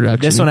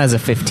post-production. This one has a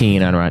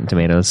 15 on Rotten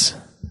Tomatoes.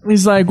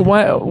 He's like,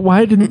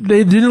 why didn't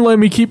they let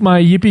me keep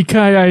my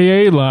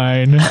yippee-ki-yay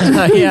line?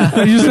 Yeah.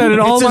 I just had it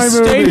all my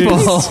movies.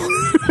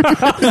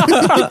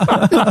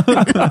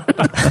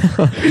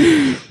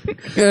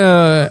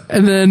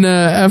 And then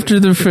after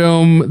the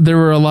film, there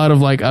were a lot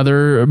of like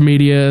other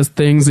media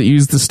things that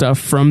used the stuff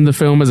from the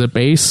film as a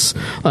base.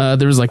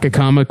 There was like a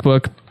comic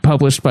book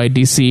published by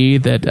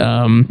DC that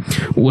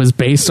was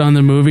based on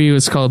the movie. It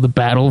was called The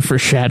Battle for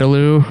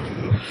Shadaloo.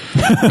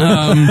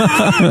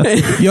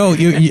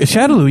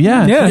 Shadaloo,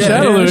 yeah. Shadaloo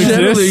Shadaloo.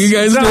 exists. You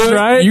guys Sounds know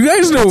right. You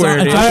guys know where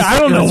it is. I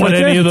don't know what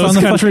any of It's those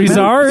on the countries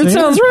fucking are. map. It See?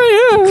 sounds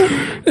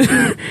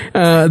right,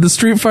 yeah. The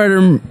Street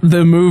Fighter,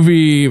 the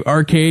movie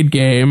arcade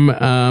game,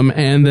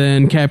 and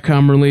then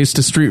Capcom released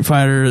a Street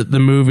Fighter, the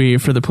movie,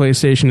 for the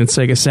PlayStation and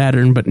Sega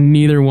Saturn, but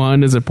neither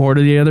one is a port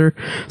of the other,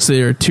 so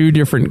they are two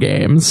different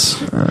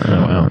games.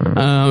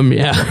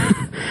 Yeah.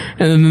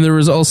 And then there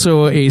was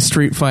also a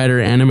Street Fighter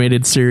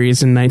animated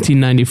series in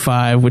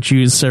 1995, which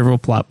used several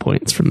plot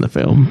points from the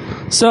film.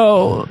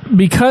 So,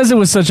 because it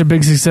was such a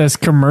big success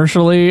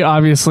commercially,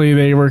 obviously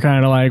they were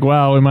kind of like,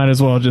 well, we might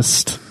as well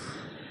just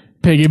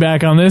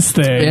piggyback on this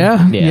thing.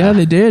 Yeah,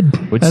 they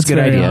did. Which That's is a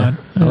good very idea. odd.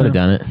 I would have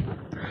done it.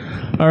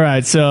 All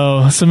right,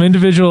 so some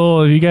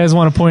individual, if you guys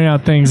want to point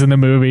out things in the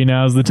movie,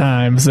 now's the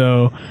time.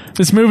 So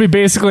this movie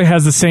basically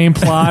has the same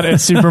plot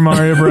as Super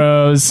Mario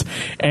Bros.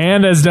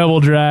 And as Double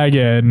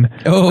Dragon.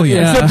 Oh,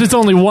 yeah. Except it's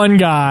only one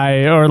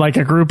guy or like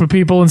a group of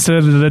people instead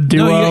of the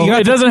duo.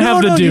 It doesn't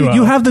have the duo.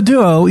 You have the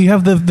duo. You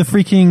have the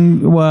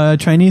freaking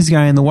Chinese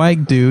guy and the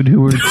white dude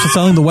who were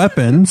selling the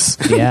weapons.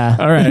 Yeah.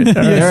 All right. All right.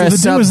 They're a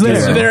so the duo's sub-duo.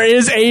 there. There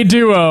is a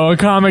duo, a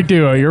comic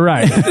duo. You're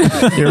right.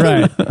 You're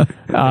right.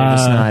 They're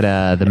just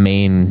not the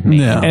main.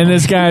 No. And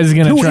this guy's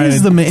going to try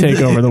to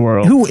take over the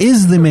world. Who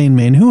is the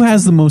main? Who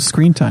has the most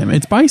screen time?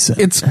 It's Bison.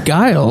 It's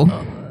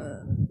Guile.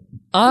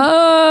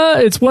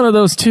 It's one of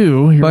those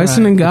two. You're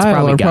Bison right. and Guile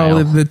probably are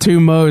probably Guile. the two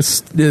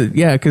most.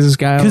 Yeah, because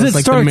Guile Because is it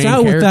like the starts main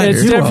out with that character.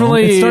 It's duo.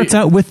 definitely- It starts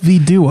out with the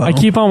duo. I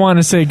keep on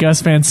wanting to say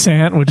Gus Van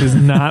Sant, which is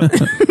not.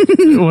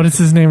 What is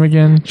his name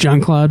again?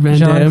 Jean-Claude Van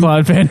Damme.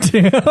 Jean-Claude Van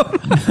Damme.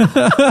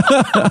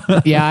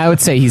 Yeah, I would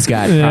say he's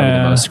got probably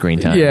Yeah. the most screen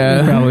time.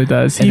 Yeah. He probably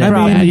does. He, And then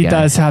probably bad guy.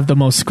 does have the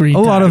most screen a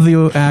time. lot of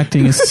the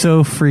acting is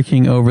so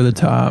freaking over the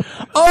top.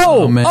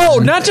 Oh, man.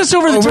 not just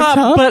over the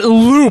top, but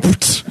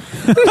looped.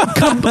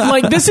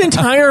 Like this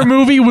entire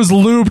movie was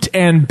looped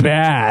and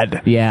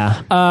bad.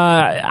 Yeah.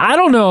 I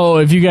don't know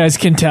if you guys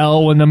can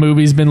tell when the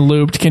movie's been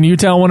looped. Can you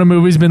tell when a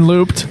movie's been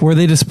looped? Where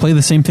they just play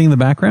the same thing in the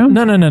background?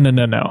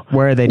 No.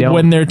 Where they don't.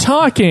 When they're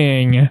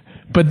talking,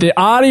 but the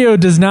audio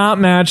does not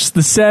match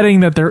the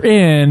setting that they're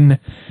in.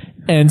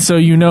 And so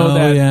you know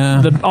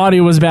that the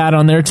audio was bad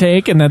on their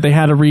take and that they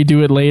had to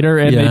redo it later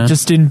and they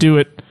just didn't do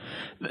it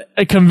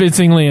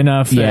convincingly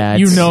enough that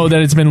you know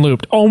that it's been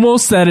looped.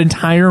 Almost that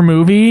entire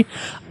movie,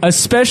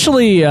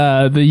 especially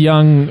the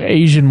young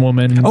Asian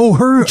woman. Oh,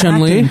 her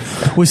Chun-Li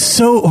acting was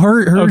so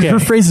her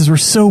phrases were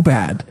so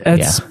bad.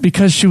 That's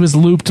because she was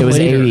looped It was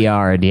later.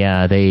 ADR'd,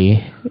 yeah.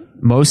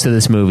 most of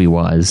this movie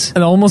was.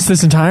 And almost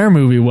this entire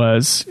movie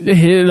was.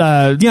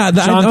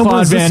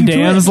 Jean-Claude Van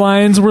Damme's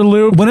lines were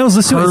looped. When I was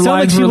listening, it sounded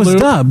like she was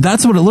dubbed.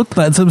 That's what it looked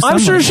like. I'm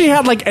sure she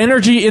had like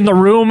energy in the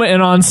room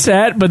and on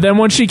set, but then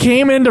when she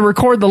came in to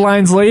record the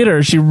lines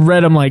later, she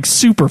read them like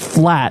super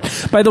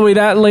flat. By the way,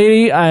 that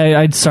lady,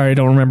 I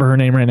don't remember her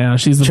name right now.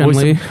 She's the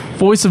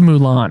voice of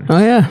Mulan. Oh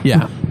yeah.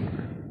 Yeah.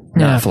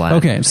 Not flat.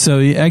 Okay, so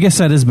I guess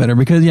that is better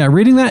because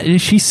reading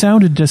that she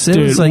sounded just. It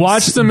was like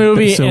watch the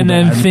movie and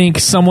then think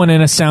someone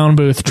in a sound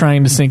booth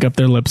trying to sync up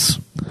their lips.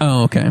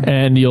 Oh, okay.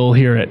 And you'll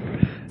hear it.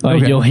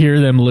 Like you'll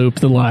hear them loop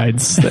the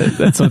lines.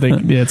 That's what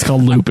it's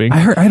called looping.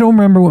 I don't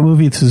remember what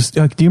movie it was.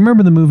 Do you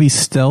remember the movie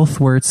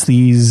Stealth where it's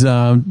these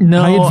high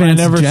advanced I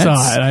never jets?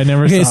 saw it. I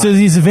never saw it. Okay, so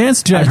these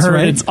advanced jets, I heard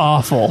right? it's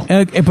awful.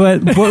 But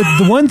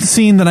the one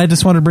scene that I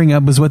just want to bring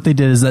up was what they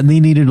did is that they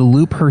needed to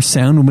loop her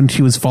sound when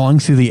she was falling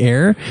through the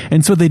air.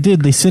 And so what they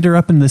did, they sit her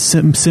up in the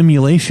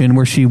simulation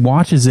where she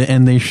watches it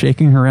and they're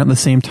shaking her out at the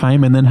same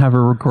time and then have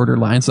her record her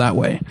lines that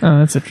way. Oh,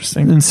 that's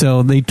interesting. And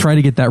so they try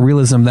to get that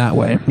realism that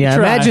way. Yeah,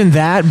 imagine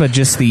that, but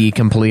just the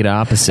complete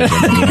opposite. You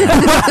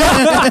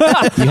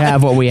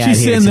have what we had.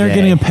 She's sitting there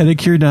getting a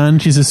pedicure done.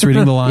 She's just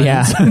reading the lines.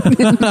 Yeah.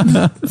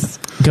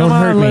 Don't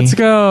hurt me. Let's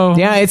go.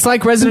 Yeah, it's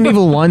like Resident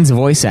Evil 1's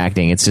voice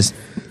acting. It's just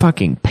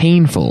fucking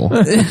painful.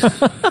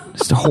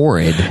 Just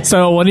horrid.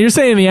 So when you're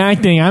saying the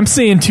acting, I'm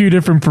seeing two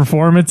different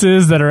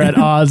performances that are at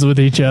odds with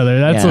each other.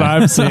 That's what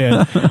I'm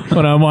seeing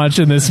when I'm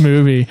watching this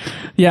movie.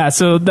 Yeah,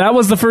 so that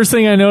was the first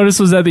thing I noticed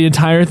was that the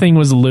entire thing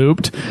was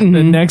looped. Mm-hmm.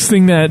 The next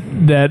thing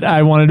that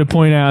I wanted to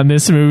point out in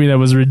this movie that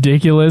was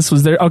ridiculous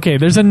was there's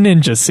a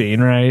ninja scene,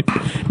 right?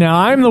 Now,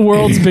 I'm the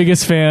world's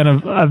biggest fan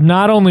of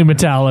not only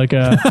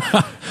Metallica,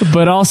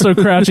 but also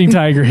Crouching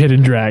Tiger,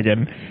 Hidden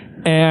Dragon.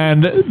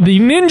 And the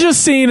ninja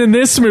scene in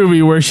this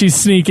movie where she's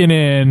sneaking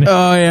in.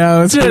 Oh, yeah,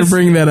 I was going to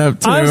bring that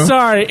up, too. I'm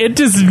sorry. It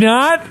does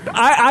not...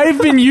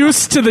 I've been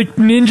used to the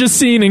ninja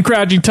scene in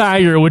Crouching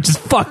Tiger, which is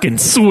fucking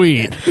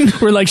sweet.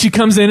 Where, like, she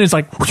comes in and it's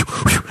like...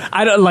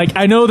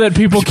 I know that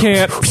people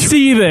can't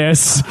see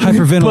this.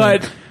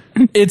 Hyperventilate. But...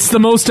 it's the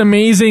most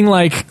amazing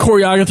like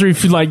choreography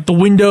for like the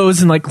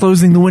windows and like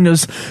closing the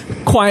windows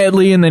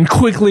quietly and then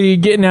quickly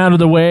getting out of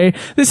the way.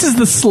 This is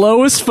the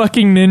slowest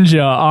fucking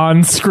ninja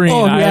on screen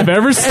I have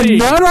ever seen. And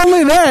not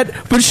only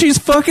that, but she's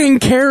fucking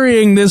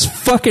carrying this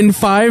fucking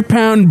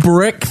 5-pound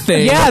brick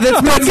thing. Yeah,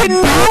 that's making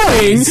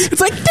noise. It's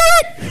like,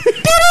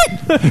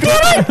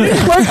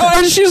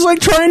 like, she's like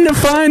trying to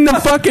find the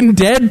fucking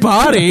dead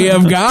body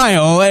of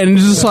Guile and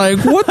just like,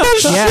 what the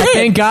shit? Yeah,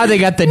 thank God they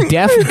got the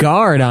deaf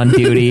guard on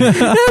duty.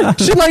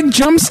 She like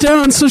jumps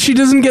down so she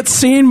doesn't get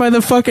seen by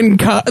the fucking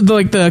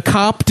the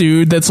cop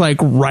dude that's like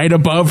right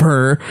above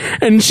her,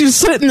 and she's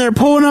sitting there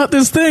pulling out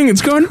this thing.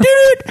 It's going and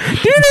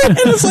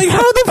it's like,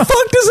 how the fuck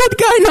does that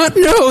guy not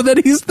know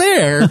that he's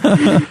there?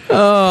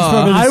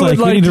 I would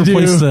like to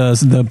replace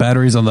the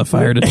batteries on the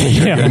fire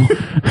detector.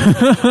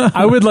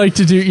 I would like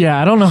to do. Yeah,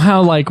 I don't know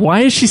how. Like,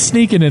 why is she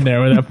sneaking in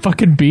there with that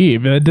fucking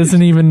beam? That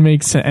doesn't even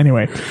make sense.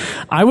 Anyway,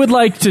 I would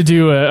like to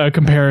do a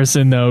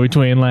comparison though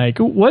between like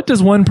what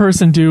does one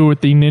person do with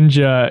the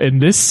ninja in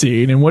this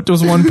scene and what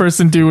does one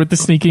person do with the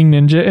sneaking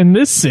ninja in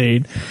this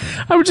scene.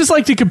 I would just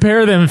like to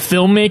compare them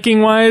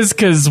filmmaking wise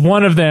because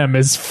one of them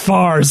is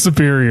far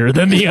superior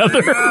than the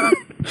other.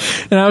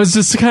 And I was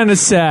just kind of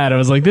sad. I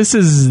was like, this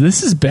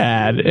is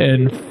bad.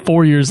 And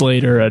 4 years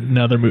later,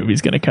 another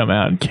movie's going to come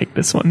out and kick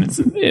this one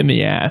in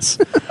the ass.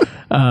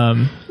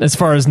 As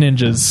far as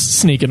ninjas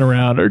sneaking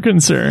around are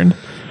concerned.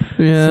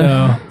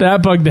 Yeah. So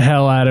that bugged the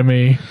hell out of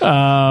me.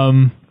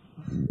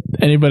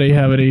 Anybody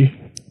have any?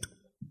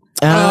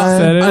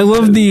 I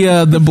love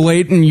the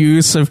blatant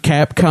use of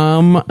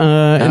Capcom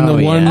in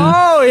the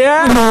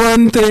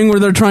one thing where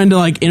they're trying to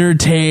like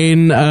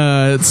entertain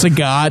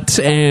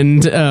Sagat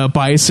and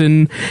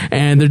Bison,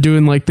 and they're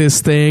doing like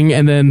this thing,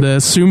 and then the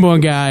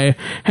sumo guy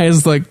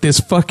has like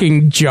this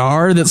fucking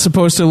jar that's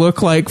supposed to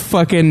look like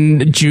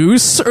fucking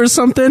juice or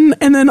something,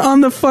 and then on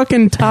the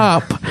fucking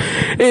top,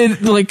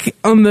 it like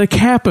on the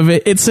cap of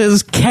it, it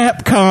says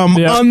Capcom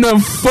on the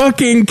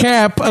fucking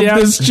cap of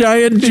this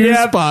giant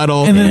juice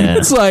bottle, and then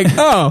it's like,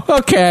 oh,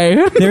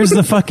 okay. There's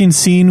the fucking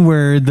scene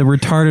where the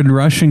retarded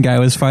Russian guy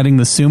was fighting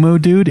the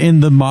sumo dude in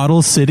the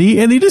model city,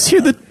 and you just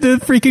hear the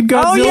freaking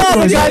Godzilla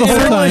noise the whole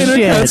time.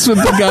 That's with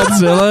the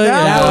Godzilla.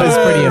 That was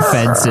pretty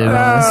offensive,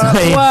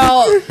 honestly.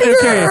 Well,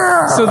 okay.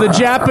 So the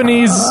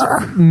Japanese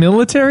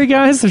military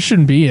guys, there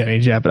shouldn't be any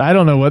Japanese. I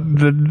don't know what.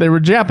 There were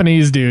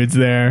Japanese dudes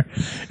there,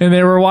 and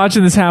they were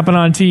watching this happen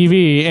on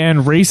TV, and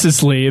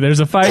racistly, there's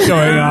a fight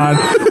going on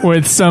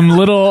with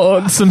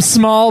some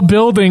small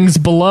buildings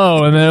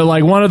below, and they're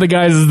like, one of the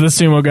guys is the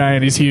sumo guy,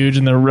 and he's huge,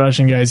 and the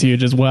Russian guy's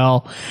huge as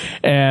well,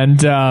 and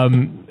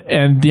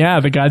And yeah,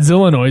 the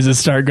Godzilla noises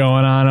start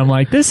going on. I'm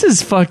like, this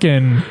is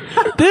racist.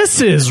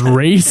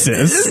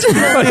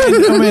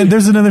 Oh man,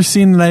 there's another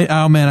scene that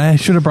I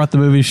should have brought the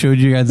movie, showed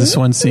you guys this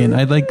one scene.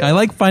 I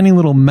like finding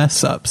little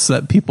mess ups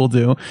that people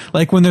do.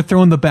 Like when they're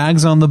throwing the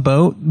bags on the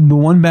boat, the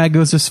one bag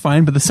goes just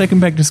fine, but the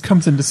second bag just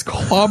comes and just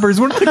clobbers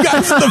one of the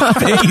guys in the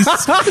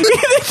face.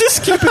 They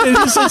just keep it in,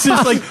 it's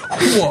just like,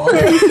 whoa.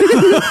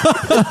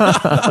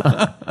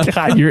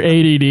 God, you're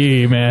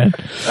ADD, man.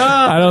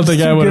 I don't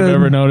think I would have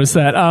ever noticed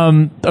that.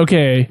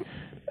 Okay,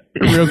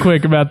 real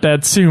quick about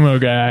that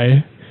sumo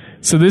guy.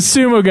 So this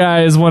sumo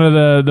guy is one of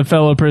the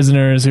fellow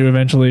prisoners who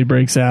eventually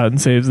breaks out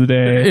and saves the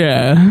day.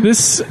 Yeah.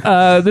 This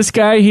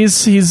guy,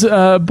 he's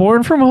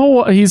born from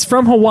Hawaii. He's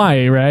from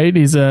Hawaii, right?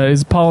 He's a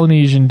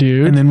Polynesian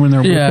dude. And then when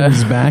they're whipping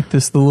his back,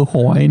 this the little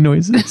Hawaiian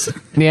noises.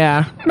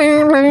 Yeah.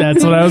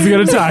 That's what I was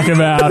going to talk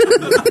about.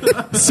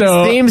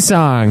 So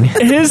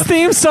his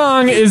theme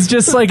song is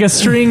just like a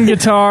string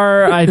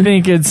guitar. I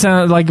think it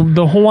sounds like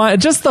the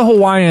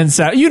Hawaiian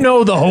sound. You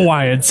know the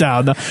Hawaiian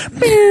sound.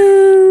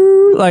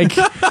 Like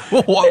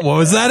what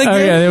was that again?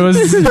 Okay, it was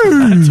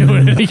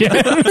doing it again.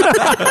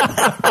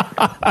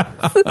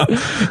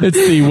 It's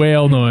the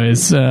whale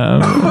noise.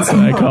 That's what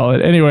I call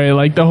it. Anyway,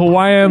 like the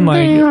Hawaiian,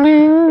 like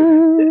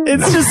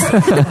it's just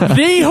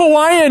the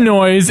Hawaiian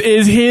noise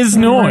is his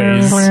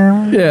noise.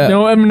 Yeah.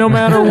 No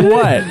matter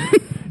what,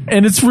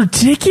 and it's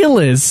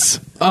ridiculous.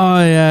 Oh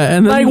yeah,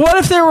 and then, like what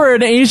if there were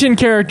an Asian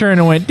character and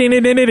it went ding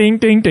ding ding ding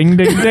ding ding ding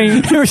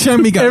ding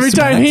every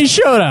time he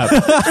showed up?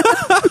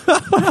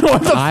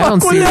 I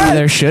don't see why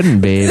there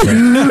shouldn't be.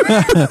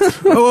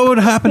 What would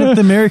happen if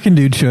the American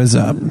dude shows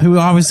up? Who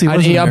obviously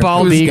was a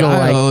bald eagle,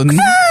 like.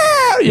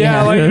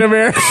 Yeah, like an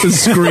American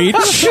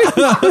screech.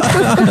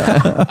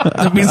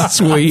 That'd be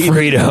sweet.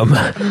 Freedom.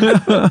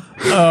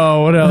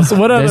 Oh, what else?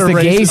 What other the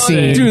gay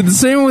scene? Dude, the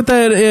same with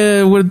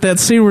that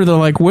scene where they're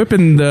like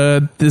whipping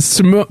this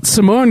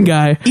Samoan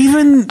guy.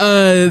 Even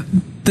the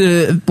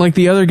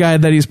other guy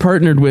that he's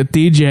partnered with,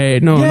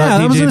 DJ. No,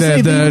 not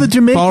DJ. The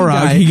Jamaican Balrog.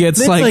 Guy. He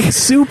gets like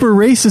super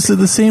racist at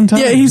the same time.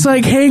 Yeah, he's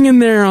like hanging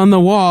there on the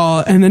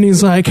wall, and then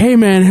he's like, "Hey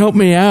man, help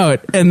me out."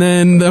 And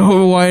then the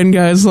Hawaiian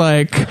guy's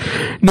like,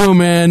 "No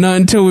man, not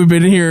until we've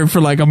been here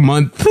for like a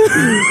month."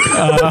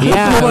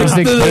 Yeah, it was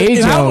the gay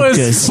joke. That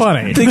was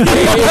funny. The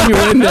gay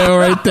innuendo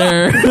right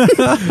there.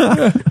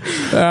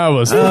 That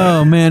was funny.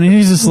 Oh man, and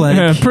he's just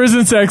like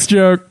prison sex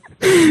joke.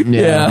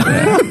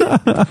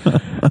 Yeah.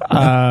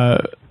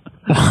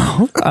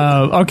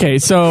 Okay,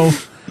 so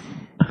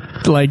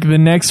like the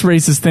next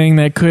racist thing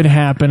that could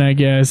happen, I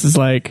guess, is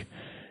like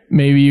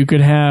maybe you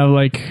could have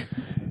like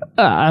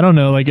I don't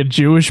know, like a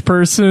Jewish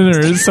person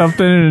or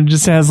something, and it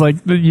just has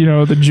like the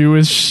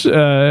Jewish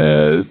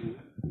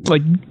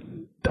like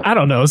I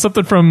don't know,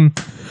 something from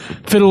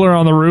Fiddler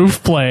on the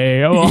Roof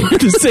play at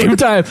the same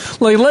time.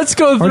 Like, let's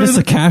go through. Or just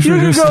the cash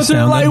register go through,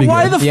 sound. like,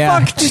 why the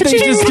fuck did they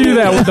just do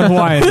that with the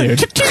Hawaiian dude?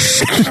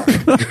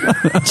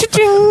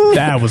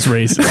 That was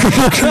racist.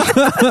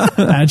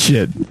 That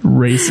shit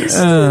racist.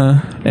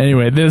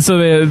 Anyway,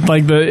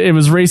 it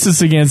was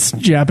racist against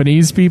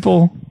Japanese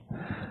people,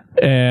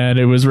 and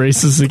it was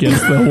racist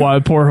against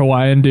the poor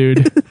Hawaiian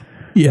dude.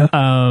 Yeah.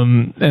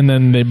 And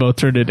then they both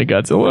turned into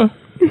Godzilla.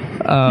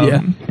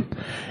 Yeah.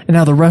 And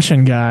now the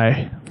Russian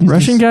guy.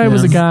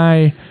 Was a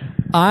guy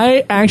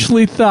I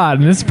actually thought,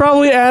 and this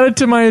probably added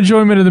to my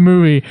enjoyment of the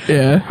movie.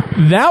 Yeah.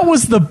 That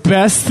was the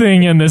best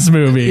thing in this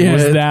movie,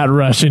 was that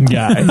Russian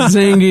guy.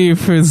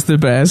 Zangief is the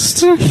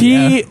best.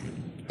 I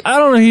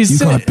don't know, You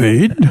got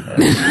paid?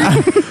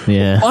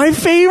 Yeah. My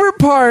favorite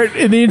part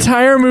in the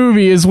entire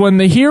movie is when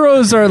the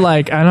heroes are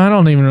like, and I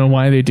don't even know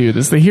why they do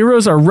this, the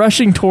heroes are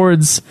rushing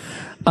towards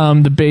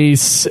the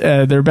base.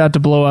 They're about to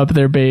blow up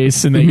their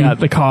base, and they got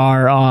the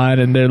car on,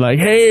 and they're like,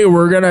 "Hey,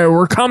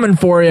 we're coming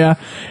for you!"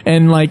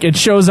 And like it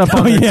shows up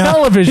on the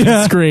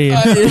television screen,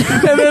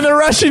 and then the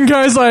Russian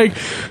guy's like,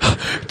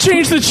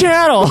 "Change the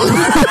channel."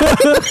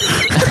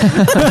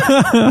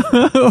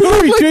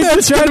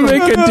 That's gonna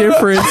make a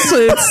difference.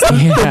 It's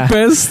the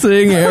best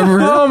thing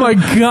ever. Oh my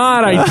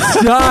god, I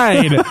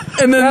died.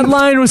 And then that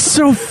line was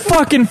so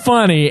fucking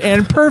funny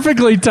and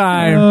perfectly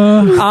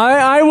timed.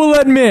 I will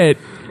admit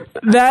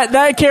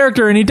that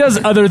character, and he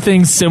does other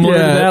things similar to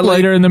that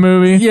later in the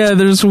movie. Yeah,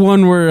 there's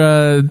one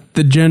where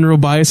the General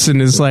Bison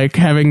is like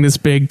having this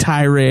big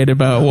tirade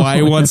about why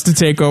he wants to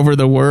take over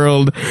the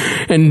world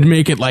and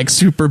make it like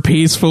super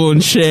peaceful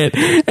and shit.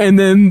 And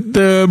then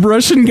the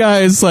Russian guy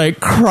is like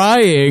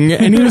crying,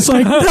 and he was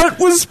like, "That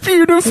was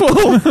beautiful."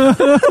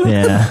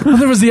 Yeah. Well,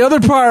 there was the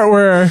other part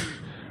where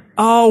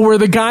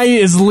the guy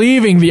is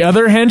leaving the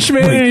other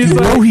henchman, and he's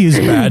like, he is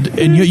bad,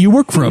 and yet you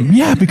work for him.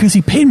 Yeah, because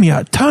he paid me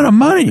a ton of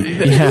money.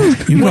 Yeah.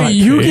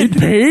 you get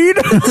paid?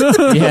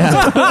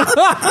 Yeah.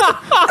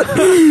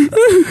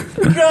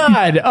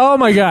 God, oh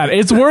my god,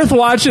 it's worth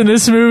watching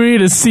this movie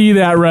to see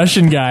that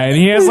Russian guy, and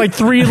he has like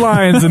 3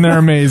 lines, and they're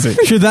amazing.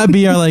 Should that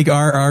be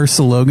our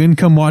slogan?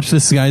 Come watch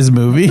this guy's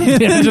movie.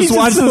 Yeah, just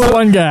watch this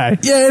one guy.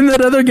 Yeah, and that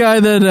other guy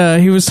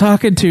that he was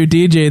talking to,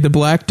 DJ, the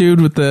black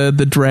dude with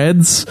the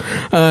dreads,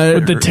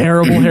 with the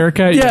terrible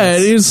haircut. Yeah,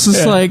 it's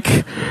just like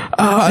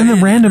and the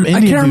random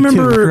Indian I can't dude, too.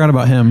 remember. I forgot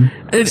about him.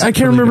 I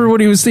can't remember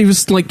what he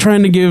was like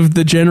trying to give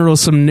the general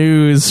some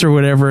news or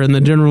whatever, and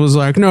the general was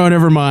like, "No,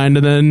 never mind."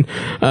 And then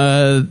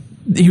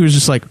he was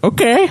just like,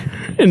 "Okay,"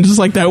 and just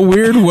like that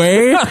weird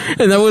way,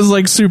 and that was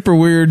like super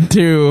weird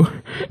too.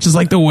 Just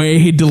like the way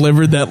he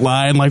delivered that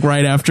line, like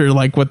right after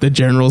like what the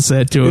general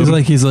said to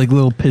him. He's like a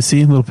little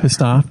pissy, a little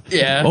pissed off.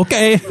 Yeah.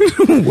 Okay.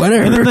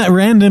 Whatever. And then that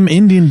random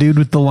Indian dude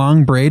with the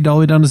long braid all the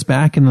way down his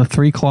back and the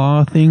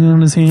 3-claw thing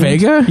on his hand.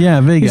 Vega?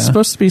 Yeah, Vega. He's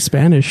supposed to be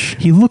Spanish.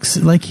 He looks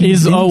like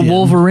he's Indian.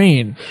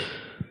 Wolverine.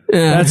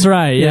 Yeah. That's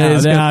right. Yeah,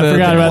 he's got I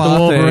forgot about the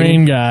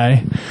Wolverine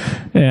guy.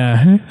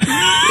 Yeah.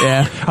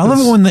 Yeah. I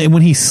love it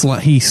when he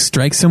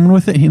strikes someone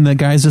with it and the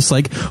guy's just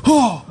like,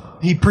 oh,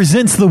 he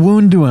presents the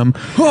wound to him.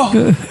 Oh.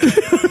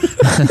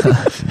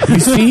 You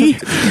see?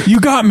 You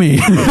got me.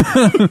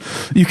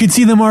 You can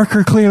see the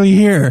marker clearly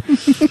here.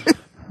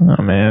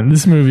 Oh man,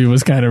 this movie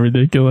was kind of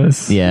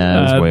ridiculous. Yeah,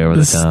 it was way over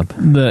the top.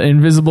 The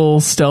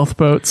invisible stealth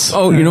boats.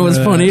 Oh, you know what's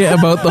funny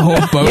about the whole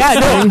boat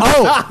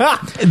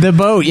thing? The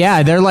boat.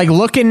 Yeah, they're like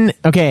looking.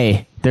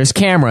 Okay, there's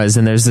cameras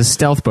and there's this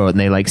stealth boat, and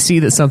they like see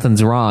that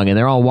something's wrong, and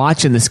they're all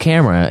watching this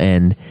camera,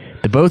 and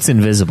the boat's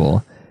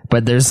invisible.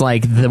 But there's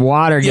like the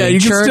water getting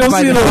churned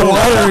by the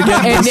water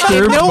getting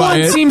and no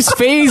one seems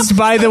phased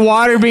by the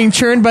water being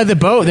churned by the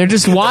boat. They're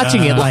just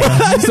watching it like,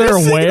 is there a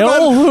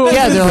whale?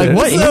 Yeah, they're like,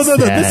 what is that?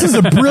 This is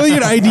a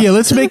brilliant idea.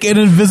 Let's make an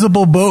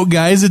invisible boat,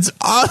 guys. It's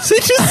awesome.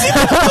 Just see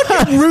the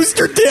fucking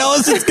rooster tail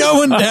as it's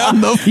going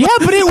down the Yeah,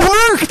 but it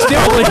worked. They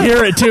only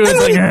hear it too. It's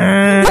like,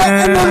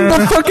 and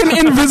then the fucking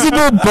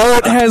invisible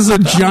boat has a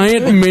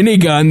giant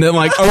minigun that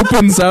like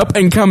opens up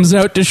and comes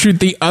out to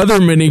shoot the other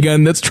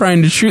minigun that's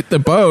trying to shoot the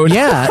boat.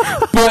 Yeah.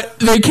 But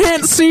they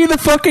can't see the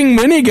fucking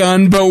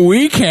minigun, but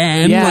we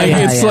can. Yeah, like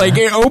it's like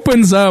it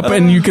opens up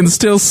and you can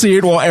still see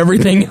it while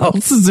everything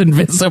else is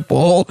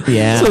invisible.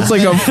 Yeah. So it's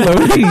like a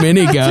floating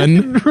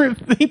minigun.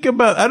 Think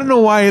about, I don't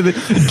know why,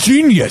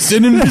 genius,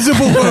 an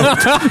invisible boat.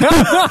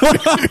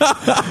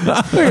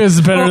 I think it's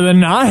better than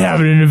not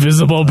having an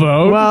invisible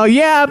boat. Well,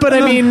 yeah, but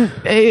I mean,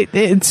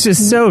 it's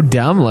just so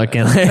dumb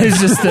looking. It's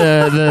just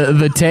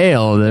the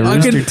tail, the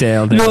rooster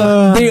tail.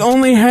 No, they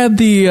only had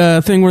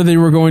the thing where they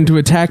were going to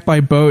attack by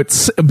boats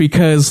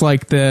because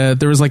like there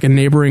was like a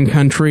neighboring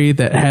country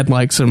that had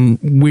like some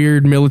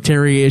weird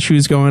military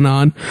issues going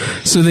on,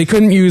 so they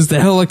couldn't use the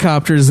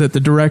helicopters that the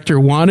director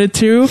wanted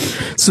to,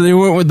 so they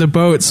went with the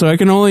boat. So I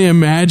can only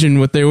imagine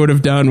what they would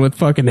have done with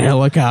fucking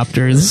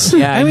helicopters.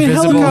 Yeah, I mean,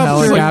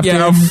 helicopter. Like,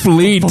 yeah, a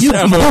fleet. You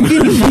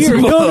can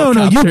hear, no.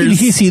 You can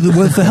see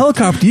with the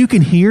helicopter. You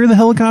can hear the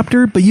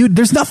helicopter, but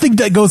there's nothing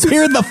that goes,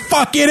 here the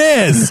fuck it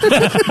is,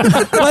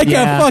 like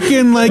a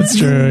fucking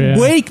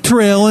wake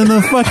trail in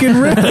the fucking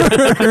river.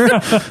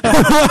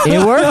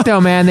 It worked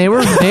though, man. They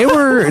were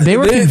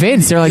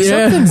convinced. They're like,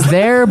 something's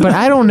there, but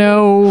I don't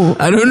know.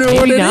 I don't know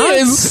what it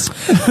is.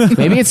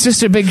 Maybe it's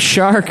just a big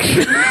shark.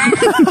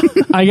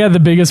 I got the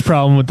biggest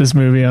problem with this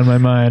movie on my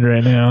mind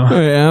right now.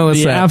 Oh, yeah, what's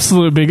the that?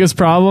 absolute biggest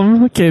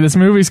problem. Okay, this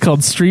movie's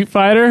called Street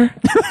Fighter.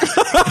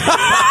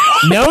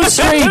 No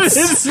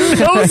streets.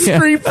 No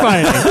street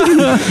fighting.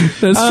 That's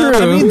true.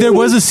 I mean, there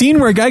was a scene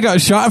where a guy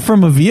got shot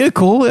from a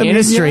vehicle In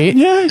a street.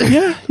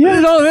 Yeah.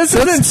 No, that's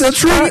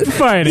street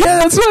fighting. Yeah,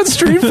 that's not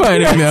street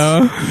fighting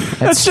though.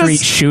 That's street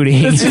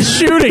shooting. That's just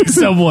shooting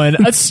someone.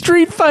 A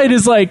street fight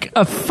is like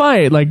a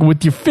fight, like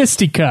with your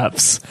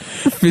fisticuffs.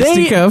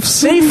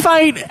 Fisticuffs. They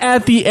fight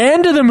at the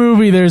end of the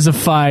movie. There's a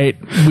fight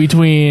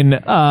between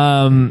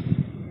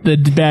the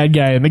bad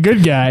guy and the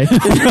good guy.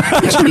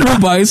 General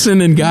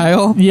Bison and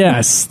Guile.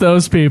 Yes,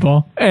 those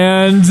people.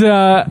 And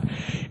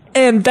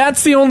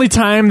that's the only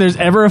time there's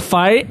ever a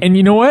fight. And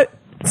you know what?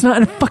 It's not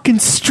in a fucking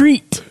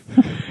street.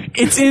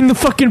 It's in the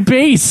fucking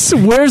base.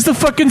 Where's the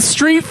fucking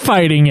street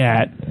fighting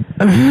at?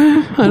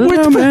 I don't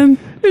know, man.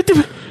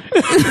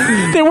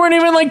 They weren't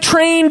even like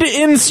trained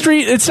in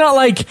street. It's not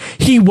like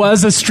he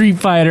was a street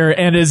fighter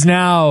and is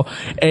now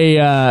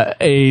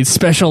a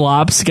special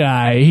ops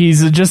guy.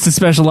 He's just a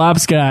special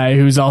ops guy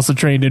who's also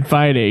trained in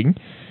fighting.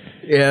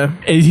 Yeah.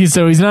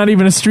 So he's not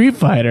even a street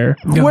fighter.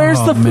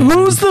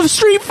 Who's the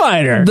street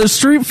fighter? The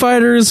street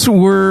fighters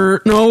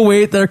were... No,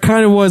 wait, there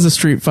kind of was a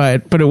street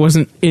fight, but it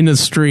wasn't in a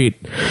street.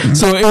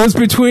 So it was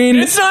between...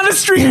 It's not a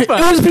street fight.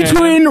 It was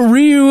between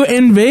Ryu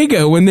and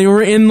Vega when they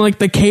were in like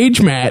the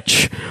cage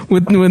match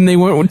when they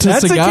went to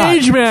That's Sagat. a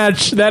cage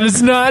match. That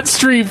is not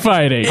street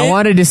fighting. I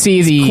wanted to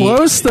see the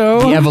close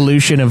though. The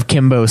evolution of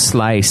Kimbo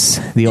Slice,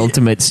 the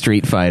ultimate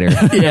street fighter.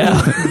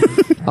 Yeah.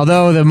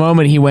 Although the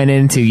moment he went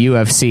into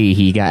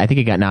UFC, I think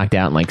he got knocked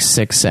out in like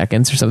 6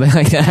 seconds or something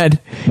like that.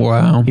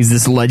 Wow. He's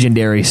this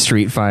legendary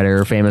street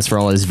fighter, famous for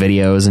all his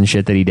videos and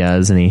shit that he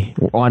does, and he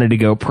wanted to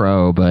go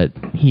pro, but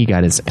he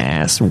got his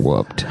ass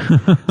whooped.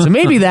 So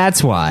maybe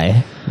that's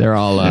why they're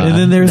all and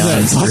then there's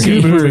that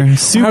super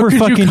How could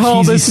fucking you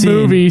call cheesy this scene.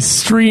 movie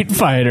Street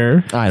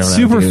Fighter? I don't know.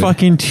 Super dude.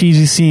 fucking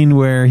cheesy scene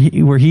where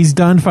he's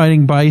done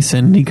fighting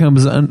Bison. He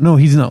comes, he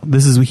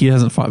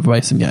hasn't fought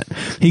Bison yet.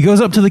 He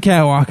goes up to the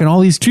catwalk and all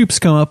these troops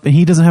come up and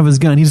he doesn't have his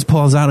gun. He just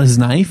pulls out his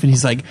knife and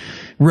he's like,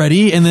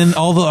 ready, and then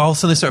all of a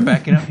sudden they start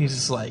backing up. He's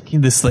just like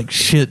this like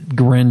shit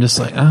grin, just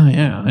like, oh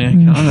yeah,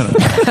 I'm gonna,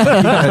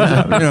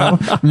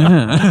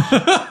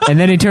 yeah. And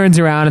then he turns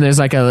around and there's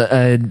like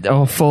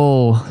a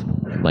full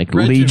like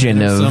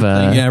legion of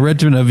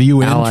regiment of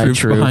UN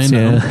troops behind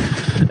him.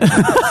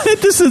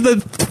 This is the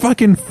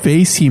fucking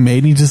face he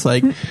made. He's just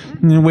like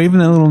waving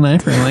that little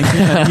knife around, like,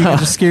 yeah, you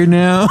just scared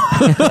now.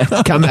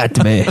 Come back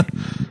to me.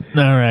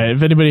 All right.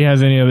 If anybody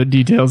has any other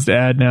details to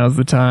add, now's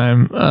the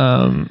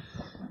time.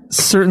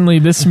 Certainly,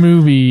 this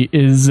movie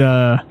is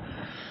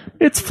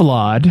it's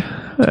flawed.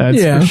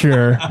 That's for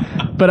sure.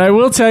 But I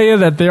will tell you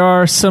that there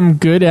are some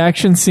good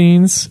action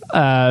scenes.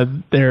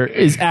 There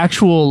is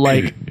actual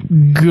like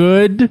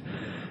good,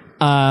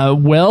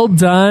 well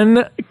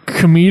done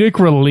comedic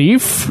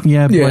relief.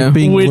 Yeah, like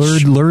being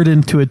lured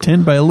into a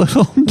tent by a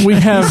little. We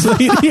have.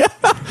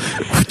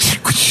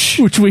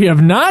 Which we have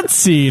not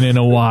seen in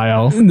a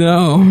while.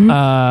 No.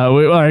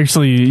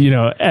 Actually,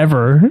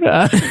 ever.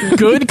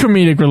 Good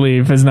comedic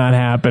relief has not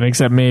happened,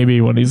 except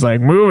maybe when he's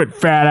like, move it,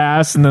 fat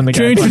ass, and then the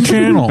guy change the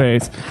channel.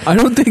 Face. I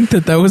don't think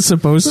that was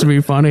supposed to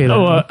be funny,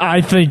 though.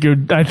 I think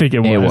it was.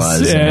 It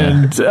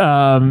was,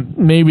 and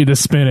maybe the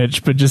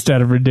spinach, but just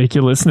out of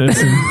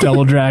ridiculousness and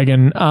Double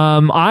Dragon.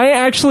 I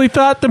actually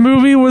thought the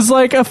movie was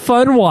like a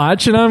fun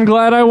watch, and I'm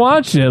glad I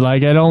watched it.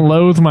 Like, I don't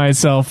loathe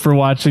myself for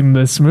watching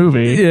this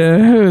movie.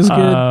 Yeah, it was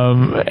good.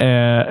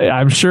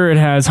 I'm sure it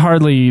has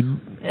hardly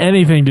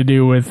anything to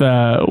do with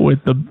the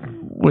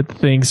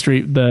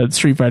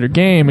Street Fighter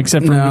game,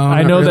 except for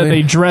I know that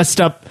they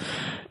dressed up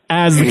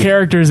as the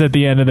characters at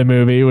the end of the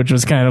movie, which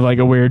was kind of like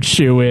a weird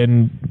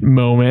shoe-in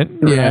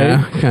moment.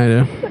 Yeah, right? kind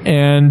of.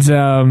 And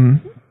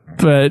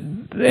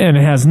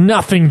it has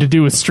nothing to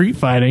do with street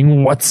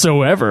fighting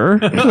whatsoever,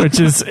 which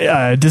is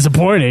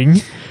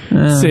disappointing,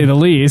 to say the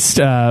least.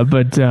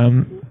 But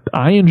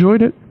I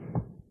enjoyed it.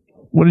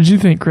 What did you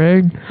think,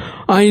 Craig?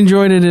 I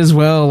enjoyed it as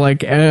well. Like,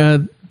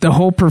 the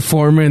whole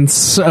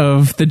performance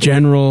of the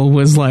general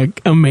was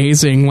like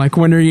amazing. Like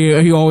when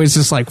he always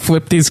just like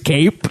flipped his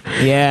cape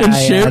and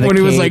shit when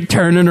he was like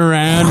turning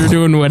around or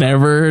doing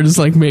whatever, just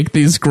like make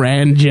these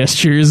grand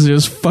gestures. It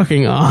was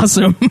fucking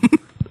awesome.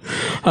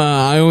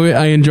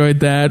 I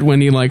enjoyed that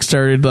when he like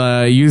started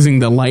using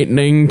the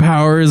lightning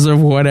powers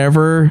of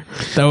whatever.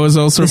 That was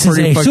also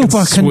pretty fucking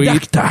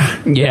sweet.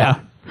 Yeah.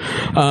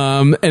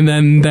 And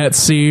then that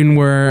scene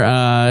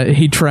where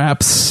he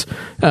traps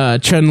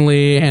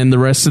Chun-Li and the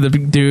rest of the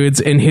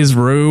dudes in his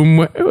room,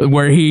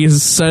 where he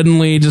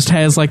suddenly just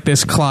has like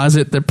this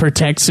closet that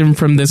protects him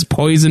from this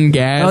poison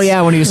gas. Oh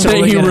yeah, when he was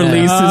totally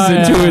releases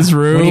into his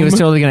room. When he was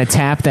totally going to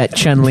tap that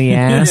Chun-Li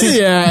ass.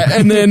 Yeah,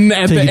 and then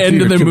at the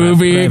end of the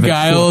movie,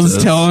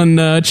 Guile's telling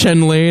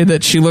Chun-Li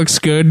that she looks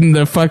good in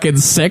the fucking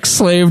sex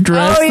slave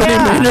dress that he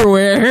made her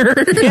wear.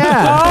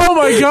 Yeah. Oh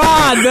my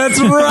god, that's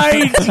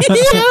right.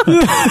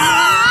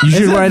 You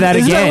should wear that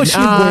again. Isn't that what she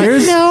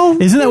wears? No.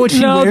 Isn't that what she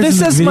wears? No,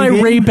 this is my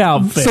rape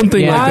outfit.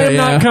 Something like that. I'm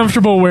not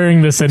comfortable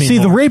wearing this anymore. See,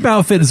 the rape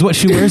outfit is what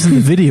she wears in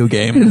the video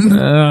game.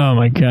 Oh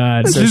my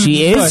god. So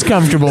she is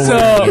comfortable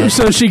wearing it.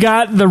 So she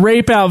got the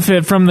rape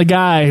outfit from the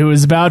guy who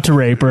was about to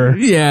rape her.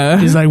 Yeah.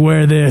 He's like,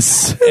 wear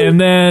this. And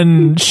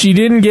then she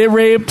didn't get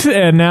raped,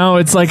 and now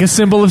it's like a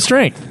symbol of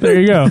strength. There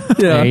you go.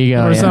 There you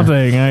go. Or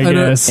something, I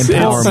guess.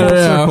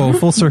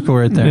 Full circle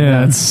right there.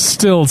 Yeah, it's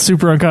still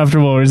super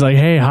uncomfortable. He's like,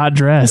 hey, hot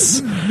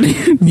dress.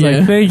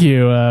 Like, thank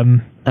you.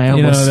 I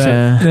almost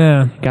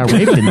got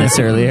raped in this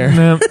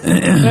earlier.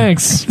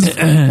 Thanks.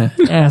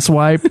 Ass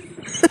wipe.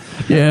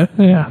 Yeah.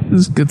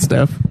 This is good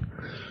stuff.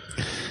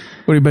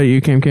 What about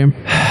you, Cam?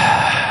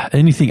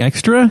 Anything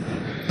extra?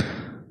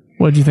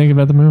 What'd you think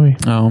about the movie?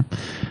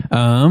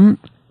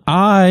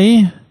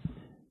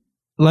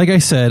 Like I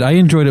said, I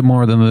enjoyed it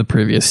more than the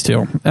previous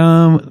two.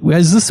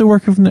 Is this a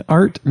work of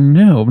art?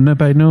 No,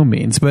 by no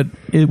means. But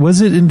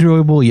was it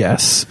enjoyable?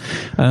 Yes.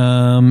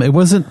 It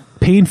wasn't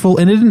painful,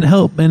 and it didn't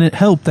help. And it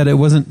helped that it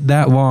wasn't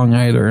that long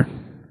either.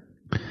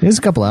 It was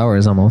a couple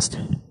hours almost.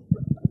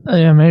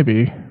 Yeah,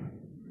 maybe.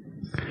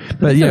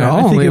 But yeah,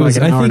 I think it was.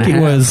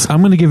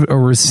 I'm going to give it a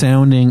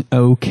resounding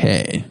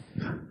okay.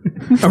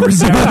 A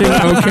resounding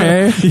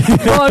okay?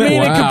 Well, I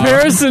mean, in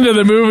comparison to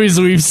the movies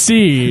we've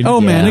seen. Oh,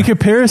 man, in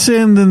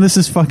comparison, then this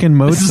is fucking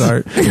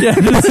Mozart.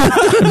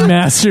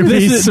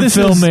 Masterpiece of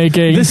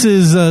filmmaking. This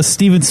is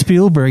Steven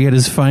Spielberg at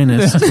his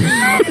finest.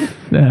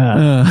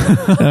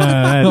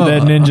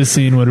 That ninja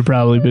scene would have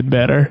probably been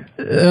better.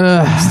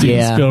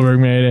 Steven Spielberg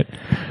made it.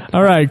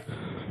 All right.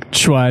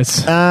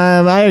 Schweiss.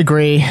 I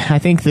agree. I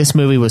think this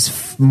movie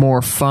was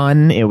more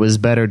fun. It was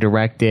better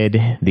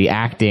directed. The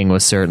acting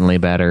was certainly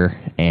better.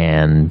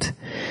 And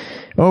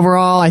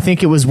overall, I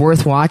think it was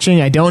worth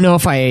watching. I don't know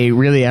if I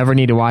really ever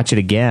need to watch it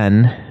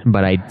again,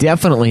 but I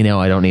definitely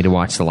know I don't need to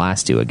watch the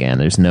last two again.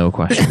 There's no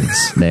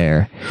questions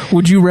there.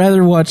 Would you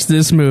rather watch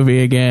this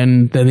movie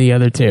again than the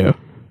other two?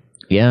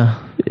 Yeah.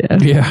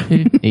 Yeah.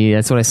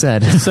 That's what I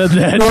said. Said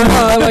that. I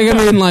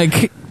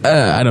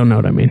don't know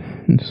what I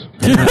mean.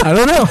 I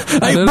don't know.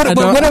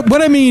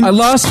 What I mean, I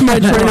lost my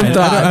train of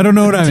thought. I don't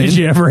know what I mean. Did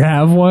you ever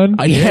have one?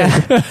 I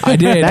did. I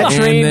did. That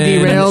train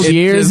derailed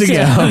years ago.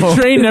 The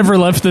train never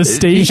left the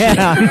station.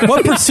 Yeah.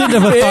 What percent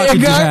of a thought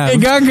did you have?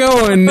 It got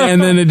going,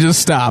 and then it just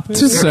stopped.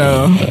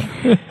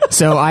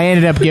 So I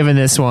ended up giving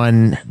this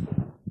one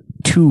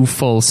 2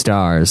 full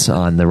stars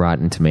on the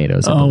Rotten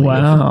Tomatoes. I Oh, believe.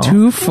 wow.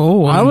 2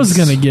 full ones. I was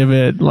going to give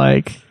it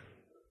like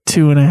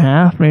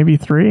 2.5, maybe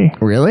 3.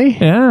 Really?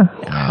 Yeah.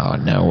 Oh,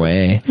 no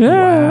way.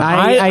 Yeah.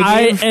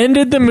 I gave- I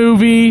ended the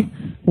movie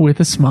with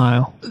a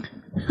smile.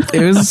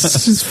 It was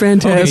just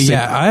fantastic. Okay,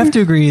 yeah, I have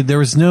to agree. There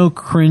was no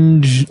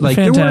cringe. Like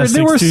there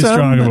Fantastic's were too some,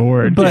 strong of a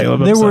word, but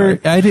Caleb, I'm there sorry.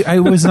 were. I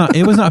was not.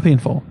 It was not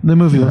painful. The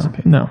movie wasn't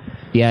painful. No.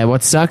 Yeah,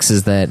 what sucks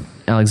is that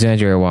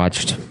Alexandria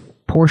watched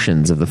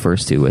portions of the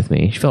first 2 with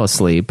me. She fell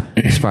asleep.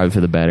 It's probably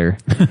for the better.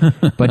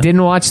 But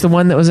didn't watch the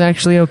one that was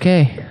actually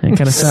okay. It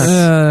kind of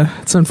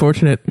sucks. It's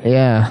unfortunate.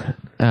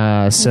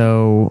 Yeah.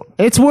 So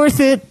it's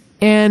worth it.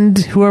 And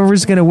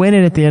whoever's going to win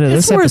it at the end of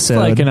It's this worth episode.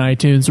 like an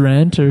iTunes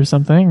rent or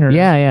something. Or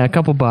Yeah, a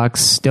couple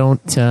bucks.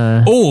 Don't.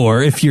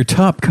 Or if you're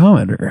top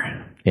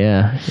commenter.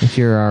 Yeah, if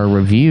you're our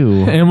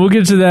review. And we'll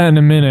get to that in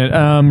a minute.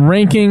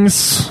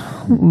 Rankings,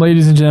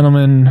 ladies and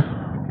gentlemen,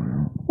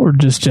 or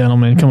just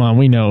gentlemen. Come on,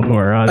 we know who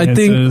our audience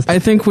is. I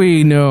think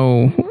we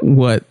know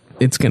what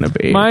it's gonna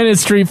be. Mine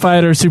is Street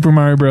Fighter, Super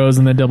Mario Bros,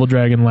 and then Double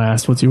Dragon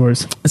last. What's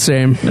yours?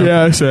 Same.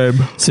 Yeah, same.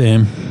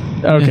 Same.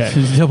 Okay.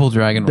 Double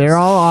Dragon. They're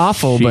all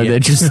awful, but they're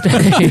just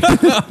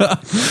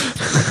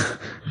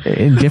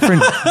in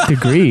different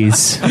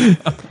degrees.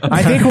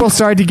 I think we'll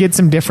start to get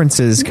some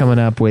differences coming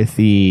up with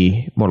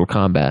the Mortal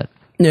Kombat.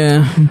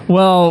 Yeah.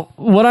 Well,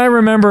 what I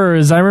remember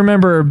is I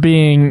remember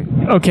being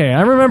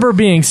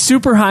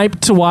super hyped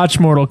to watch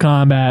Mortal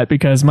Kombat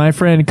because my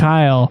friend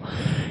Kyle,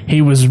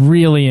 he was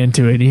really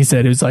into it. He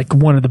said it was like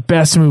one of the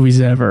best movies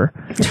ever.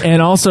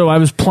 And also I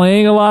was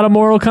playing a lot of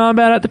Mortal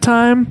Kombat at the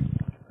time.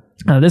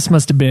 This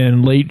must have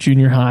been late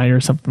junior high or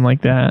something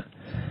like that.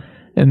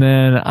 And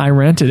then I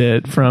rented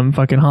it from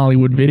fucking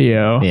Hollywood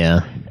Video.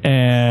 Yeah.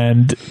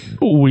 And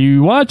we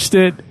watched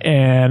it,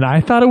 and I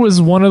thought it was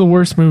one of the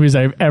worst movies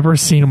I've ever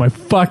seen in my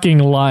fucking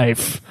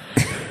life.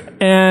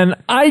 And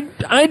I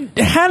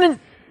hadn't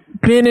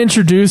been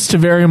introduced to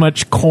very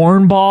much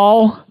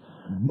cornball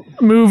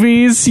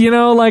movies, you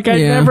know, like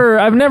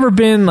I've never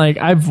been like,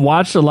 I've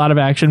watched a lot of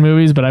action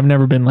movies, but I've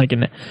never been like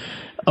an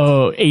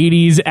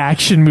 80s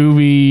action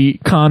movie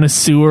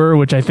connoisseur,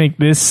 which I think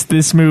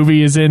this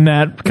movie is in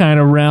that kind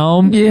of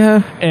realm.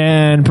 Yeah.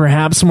 And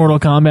perhaps Mortal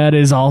Kombat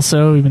is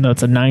also, even though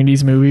it's a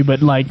 90s movie,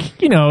 but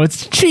like, you know,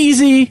 it's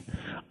cheesy,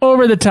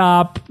 over the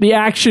top. The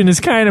action is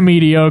kind of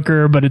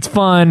mediocre, but it's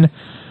fun.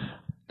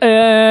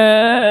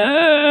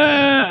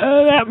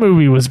 That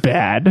movie was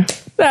bad.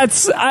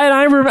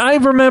 I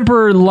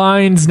remember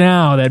lines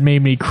now that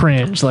made me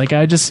cringe. Like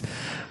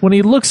when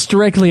he looks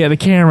directly at the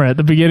camera at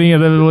the beginning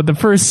of the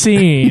first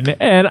scene,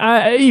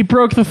 and he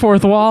broke the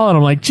fourth wall, and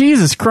I'm like,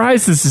 Jesus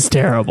Christ, this is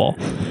terrible.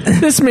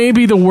 This may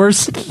be the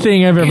worst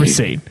thing I've ever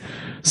seen.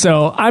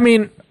 So, I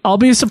mean, I'll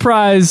be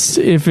surprised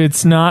if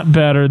it's not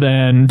better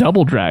than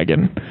Double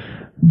Dragon,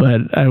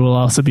 but I will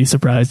also be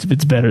surprised if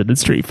it's better than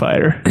Street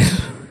Fighter.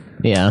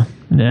 Yeah.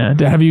 Yeah.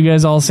 Have you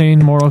guys all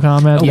seen Mortal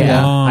Kombat?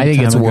 Yeah. I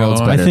think it's worlds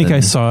better. I think than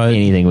I saw it.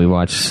 anything we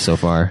watched so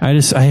far. I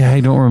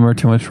don't remember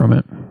too much from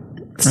it.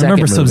 I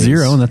remember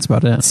Sub-Zero, and that's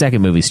about it.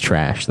 Second movie's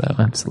trash, though.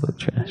 Absolute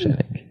trash, I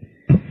think.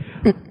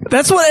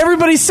 That's what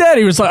everybody said.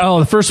 He was like, "Oh,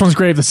 the first one's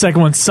great. The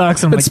second one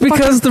sucks." And I'm It's like,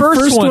 because the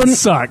first one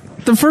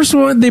sucked. The first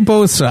one, they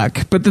both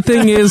suck. But the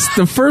thing is,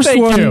 the first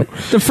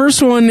the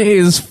first one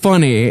is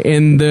funny,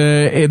 and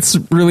it's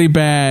really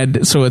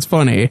bad, so it's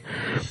funny.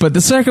 But the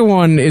second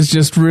one is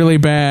just really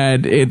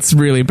bad. It's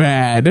really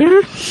bad.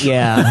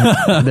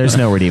 Yeah, there's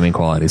no redeeming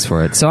qualities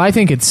for it. So I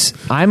think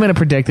I'm going to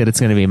predict that it's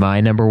going to be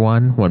my number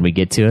one when we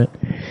get to it.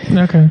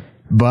 Okay.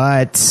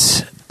 But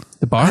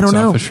The box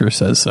office sure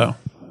says so.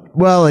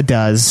 Well, it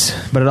does,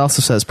 but it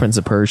also says Prince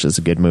of Persia is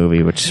a good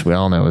movie, which we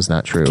all know is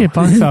not true. Okay,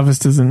 box office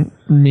doesn't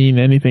mean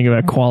anything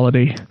about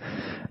quality.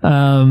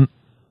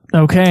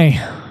 Okay.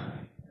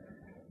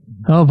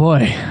 Oh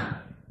boy.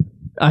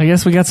 I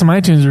guess we got some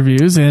iTunes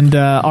reviews, and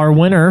our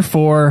winner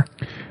for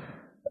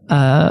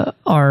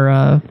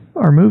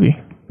our movie.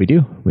 We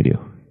do.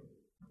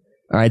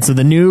 All right, so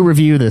the new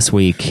review this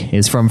week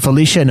is from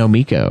Felicia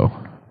Nomiko.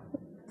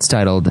 It's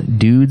titled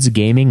Dudes,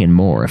 Gaming, and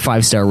More, a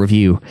 5-star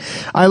review.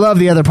 I love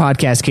the other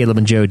podcast Caleb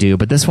and Joe do,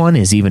 but this one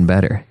is even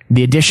better.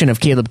 The addition of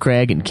Caleb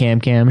Craig and Cam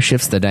Cam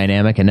shifts the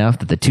dynamic enough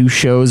that the two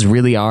shows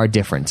really are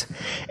different.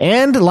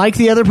 And like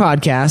the other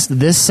podcast,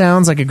 this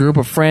sounds like a group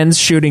of friends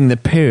shooting the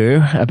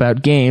poo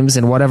about games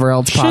and whatever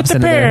else pops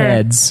into their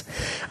heads.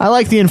 I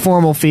like the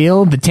informal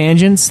feel, the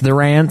tangents, the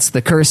rants,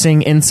 the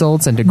cursing,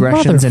 insults, and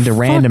digressions into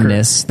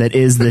randomness that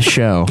is this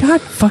show.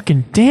 God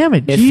fucking damn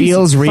it. It Jesus,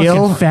 feels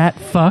real, fucking fat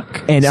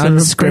fuck. and son of a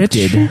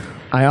unscripted. bitch.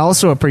 I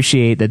also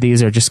appreciate that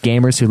these are just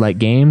gamers who like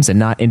games and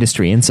not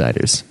industry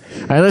insiders.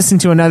 I listened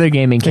to another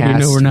gaming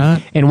cast, know we're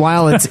not. and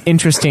while it's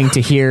interesting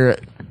to hear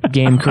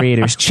game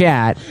creators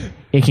chat,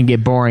 it can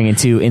get boring and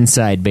too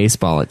inside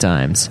baseball at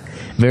times.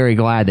 Very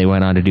glad they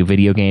went on to do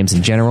video games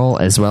in general,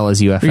 as well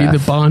as UFF. Are you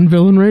the Bond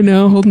villain right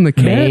now, holding the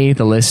cat? May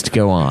the list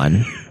go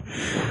on.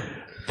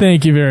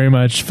 Thank you very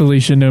much,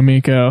 Felicia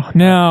Nomiko.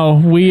 Now,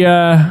 we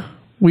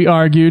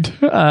argued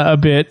a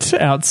bit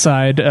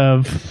outside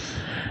of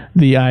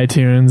the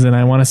iTunes, and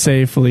I want to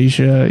say,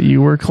 Felicia,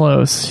 you were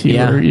close.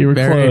 You were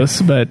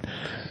close, but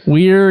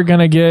we're going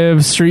to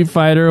give Street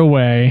Fighter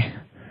away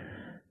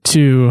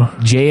to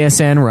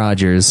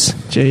JsnRogers.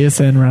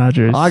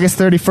 JsnRogers. August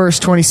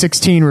 31st,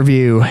 2016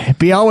 review.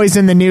 Be always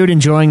in the nude,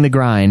 enjoying the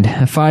grind.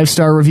 A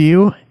 5-star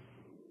review.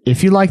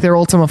 If you like their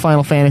Ultima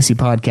Final Fantasy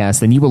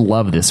podcast, then you will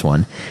love this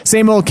one.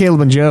 Same old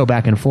Caleb and Joe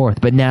back and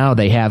forth, but now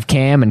they have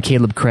Cam and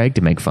Caleb Craig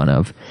to make fun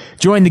of.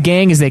 Join the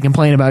gang as they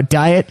complain about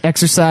diet,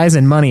 exercise,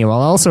 and money while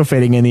also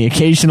fitting in the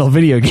occasional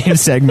video game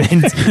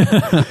segment.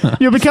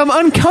 You'll become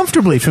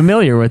uncomfortably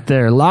familiar with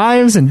their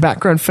lives and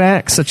background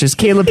facts, such as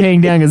Caleb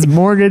paying down his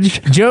mortgage,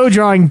 Joe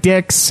drawing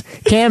dicks,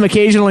 Cam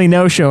occasionally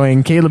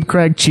no-showing, Caleb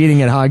Craig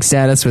cheating at hog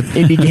status with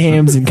indie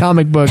games and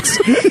comic books,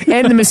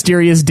 and the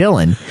mysterious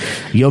Dylan.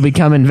 You'll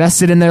become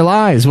invested in their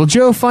lives. Will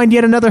Joe find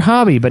yet another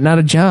hobby, but not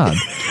a job?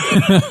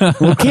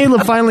 Will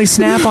Caleb finally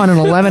snap on an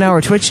 11-hour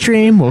Twitch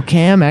stream? Will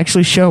Cam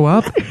actually show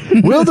up?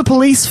 Will the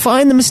police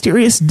find the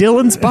mysterious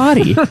Dylan's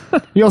body?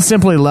 You'll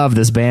simply love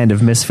this band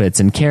of misfits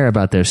and care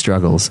about their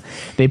struggles.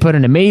 They put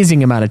an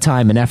amazing amount of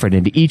time and effort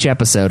into each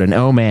episode, and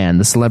oh man,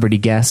 the celebrity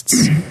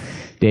guests...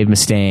 Dave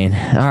Mustaine.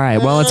 All right,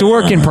 well, it's a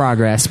work in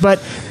progress,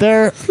 but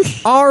there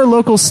are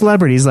local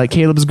celebrities like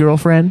Caleb's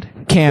girlfriend,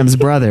 Cam's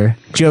brother,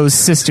 Joe's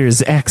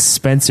sister's ex,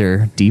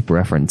 Spencer. Deep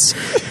reference.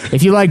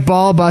 If you like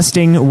ball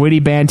busting,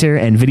 witty banter,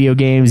 and video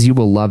games, you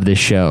will love this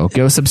show.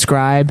 Go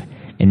subscribe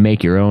and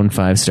make your own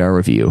 5-star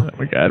review. Oh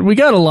my God. We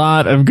got a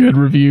lot of good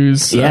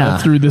reviews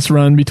through this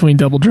run between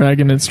Double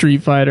Dragon and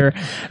Street Fighter.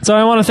 So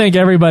I want to thank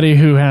everybody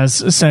who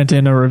has sent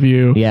in a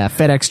review. Yeah,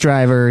 FedEx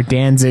driver,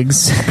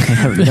 Danzig's,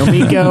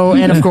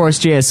 Nomiko, and of course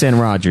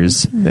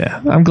JsnRogers.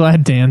 Yeah, I'm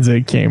glad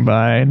Danzig came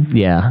by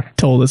and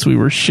told us we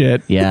were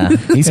shit. Yeah,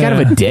 he's kind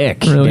of a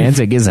dick. Really?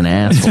 Danzig is an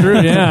ass. True,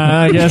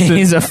 yeah, I guess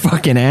he's a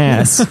fucking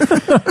ass.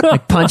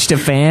 Like punched a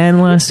fan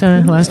last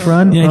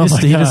run. Yeah,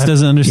 he just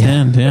doesn't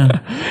understand. Yeah.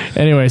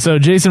 Anyway, so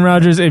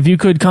JsnRogers, if you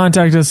could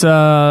contact us,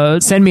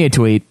 send me a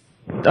tweet.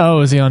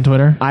 Oh, is he on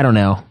Twitter? I don't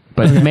know.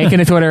 But make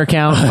a Twitter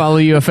account, follow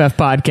UFF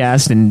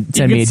Podcast, and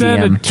send me a DM. You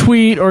can send a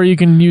tweet, or you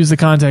can use the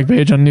contact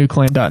page on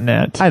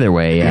newclan.net. Either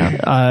way,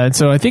 yeah.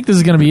 So I think this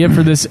is going to be it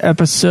for this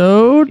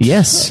episode.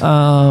 Yes.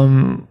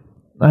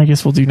 I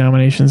guess we'll do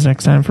nominations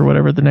next time for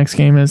whatever the next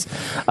game is.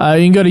 You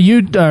can go to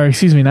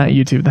not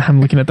YouTube. I'm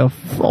looking at the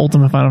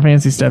Ultima Final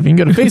Fantasy stuff. You can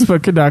go to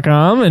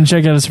Facebook.com and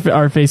check out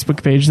our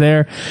Facebook page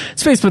there.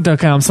 It's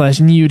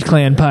Facebook.com/NUDE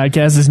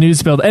Podcast. It's Nude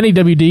spelled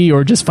NEWD,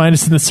 or just find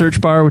us in the search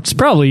bar, which is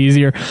probably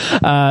easier.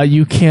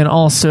 You can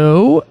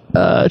also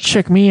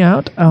check me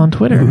out on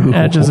Twitter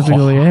at Joseph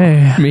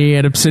Vigolier. Me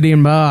at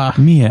Obsidian Bar.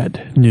 Me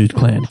at Nude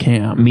Clan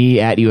Cam. Me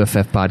at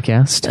UFF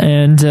Podcast.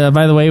 And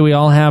by the way, we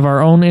all have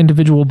our own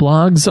individual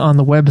blogs on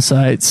the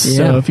websites. Yeah.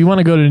 So if you want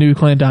to go to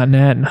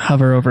newclan.net and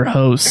hover over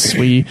hosts,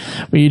 we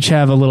each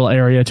have a little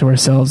area to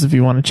ourselves if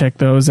you want to check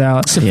those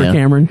out. Except for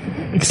Cameron.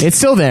 It's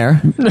still there.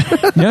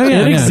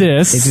 It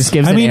exists. It just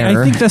gives an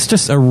error. I think that's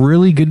just a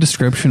really good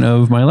description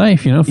of my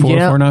life,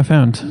 404 not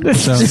found.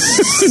 So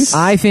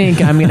I think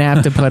I'm going to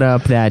have to put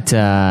up that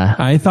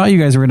I thought you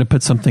guys were going to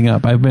put something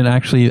up.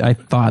 I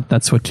thought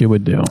that's what you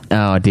would do.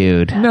 Oh,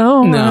 dude.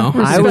 No.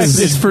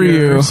 It's for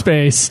you.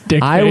 Space.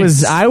 Dick I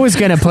was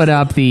going to put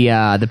up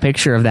the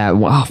picture of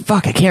that. Oh,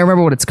 fuck. I can't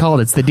remember what it's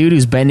called. It's the dude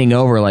who's bending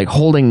over, like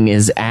holding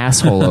his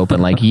asshole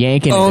open, like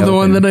yanking it the open.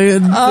 one that I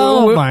had.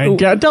 Oh my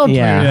God. Don't do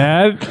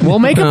that. We'll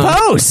make a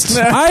post.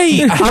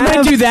 I'm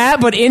going to do that,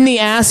 but in the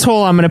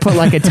asshole, I'm going to put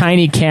like a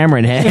tiny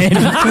Cameron head.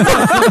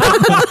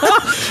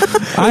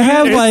 I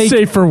have like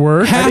safe for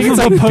work. half I think of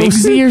it's a like post,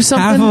 Bixby or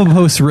something. half of a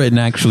post written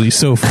actually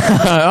so far.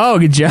 Oh,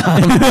 good job.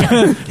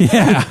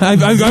 Yeah,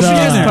 I've You should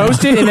just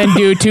post it and then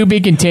do to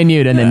be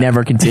continued and then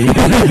never continue. Be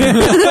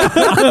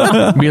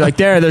like,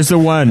 there's the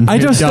one. I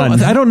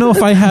don't know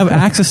if I have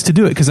access to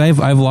do it because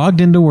I've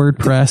logged into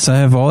WordPress. I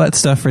have all that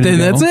stuff ready to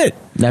go. That's it.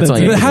 That's all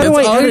you But how do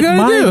I edit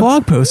my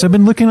blog post? I've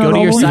been looking at Go to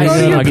all your the site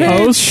links. and log in.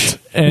 Post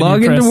and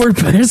Log into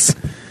WordPress.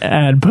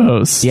 Add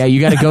post. Yeah, you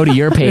got to go to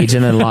your page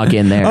and then log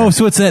in there. Oh,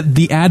 so it's at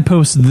the ad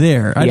post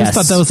there. I Yes. just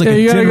thought that was like Yeah, a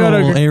you gotta go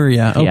general to-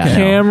 area. Okay. Yeah.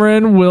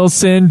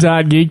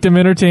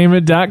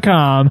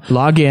 CameronWilson.geekdomentertainment.com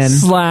Log in. /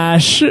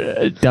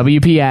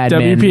 WP admin.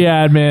 WP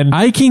admin.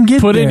 I can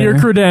get Put there. in your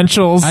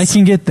credentials. I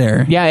can get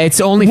there. Yeah, it's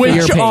only for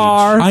your which page.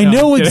 are I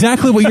know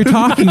exactly what you're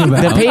talking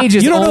about. The page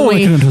is you don't know what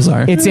only. credentials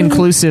are. It's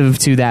inclusive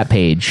to that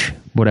page,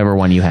 whatever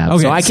one you have.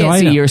 Okay, so I so can't I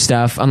see know. your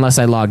stuff unless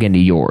I log into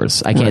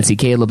yours. I can't see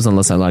Caleb's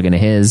unless I log into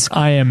his.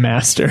 I am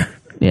master.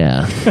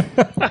 Yeah.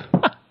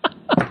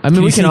 I mean,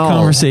 Do we you can see all.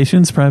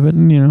 conversations, private,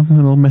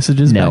 little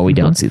messages. back No, we and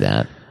don't forth? see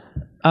that.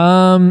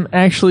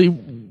 Actually,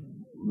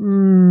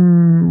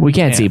 We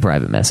can't see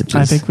private messages.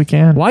 I think we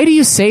can. Why do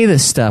you say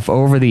this stuff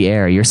over the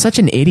air? You're such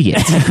an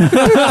idiot.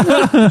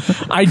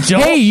 I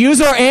don't. Hey,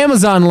 use our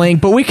Amazon link,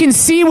 but we can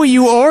see what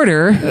you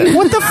order.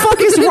 What the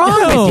fuck is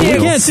wrong with you? We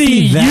can't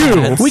see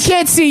that. We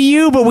can't see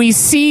you, but we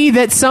see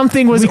that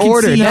something was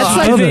ordered. see That's each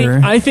like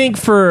other. I think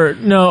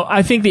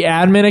the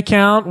admin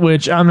account,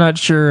 which I'm not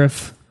sure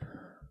if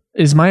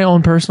is my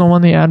own personal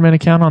one, the admin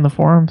account on the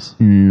forums.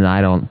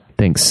 I don't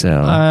think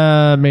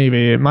so.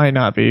 Maybe it might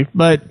not be,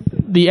 but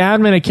the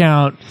admin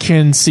account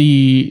can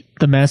see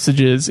the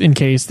messages in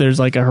case there's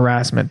like a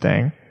harassment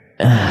thing.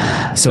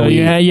 So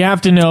you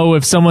have to know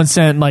if someone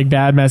sent like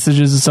bad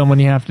messages to someone.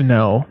 You have to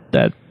know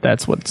that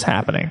that's what's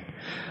happening.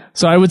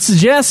 So I would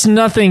suggest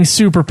nothing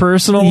super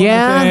personal in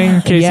the thing,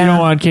 in case you don't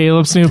want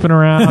Caleb snooping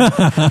around.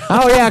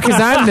 Oh, yeah, because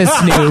I'm the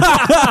snoop.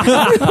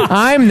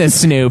 I'm the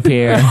snoop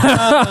here.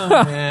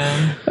 Oh,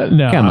 man.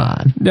 No. Come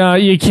on. No,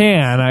 you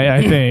can,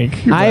 I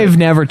think. I've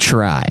never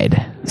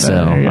tried,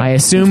 so I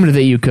assumed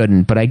that you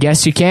couldn't, but I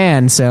guess you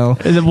can, so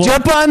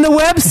jump on the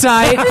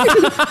website.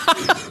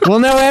 We'll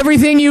know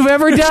everything you've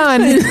ever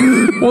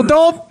done. Well,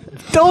 don't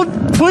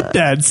put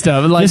that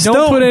stuff. Like, Just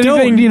don't put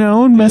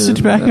anything.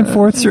 Message back and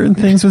forth certain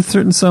things with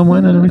certain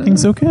someone, and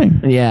everything's okay.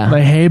 Yeah.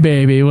 Like, hey,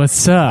 baby,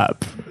 what's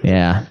up?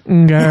 Yeah.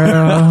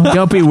 Girl.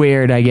 Don't be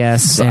weird, I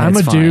guess. I'm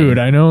a dude.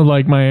 I know,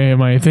 like,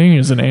 my thing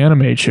is an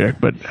anime chick,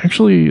 but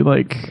actually,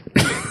 like,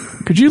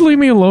 could you leave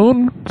me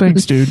alone?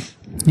 Thanks, dude.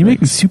 You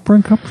make me super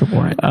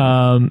uncomfortable right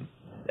now.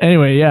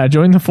 Anyway, yeah,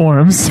 join the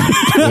forums.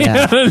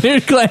 Yeah.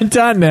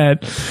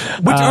 NudeClan.net.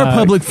 Which are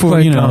public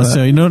forums,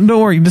 so don't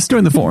worry, just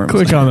join the forums.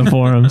 Click on the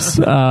forums.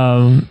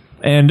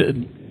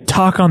 And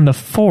talk on the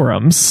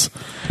forums.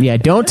 Yeah,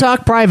 don't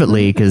talk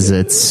privately, because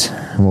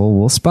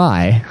we'll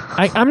spy.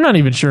 I'm not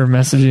even sure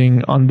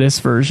messaging on this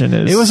version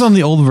is... It was on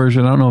the old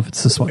version. I don't know if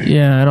it's this one.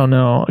 Yeah, I don't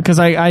know. Because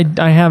I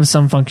have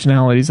some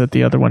functionalities that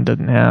the other one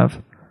didn't have.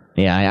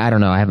 Yeah, I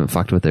don't know. I haven't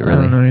fucked with it really.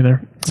 I don't know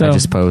either. So, I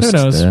just post. Who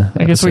knows?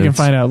 I guess we can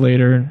find out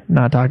later and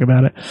not talk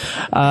about it.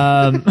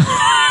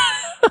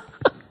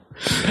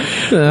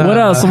 What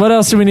else? What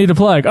else do we need to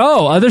plug?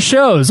 Oh, other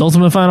shows.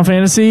 Ultimate Final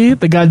Fantasy,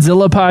 the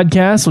Godzilla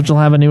podcast, which will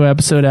have a new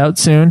episode out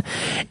soon.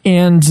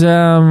 And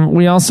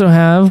we also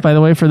have, by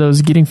the way, for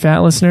those Getting Fat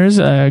listeners,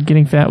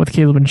 Getting Fat with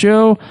Caleb and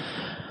Joe.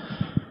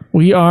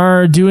 We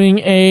are doing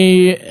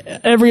a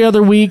every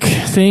other week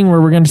thing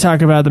where we're going to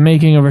talk about the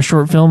making of a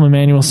short film,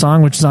 Emmanuel's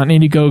Song, which is on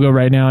Indiegogo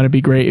right now. And it'd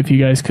be great if you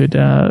guys could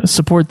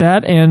support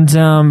that. And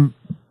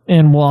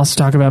we'll also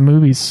talk about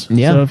movies.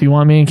 Yeah. So if you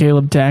want me and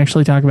Caleb to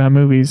actually talk about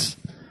movies,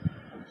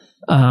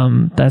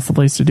 that's the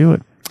place to do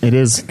it. It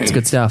is. It's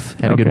good stuff.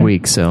 Had a good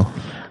week, so.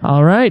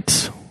 All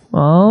right.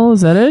 Well, is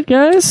that it,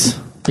 guys?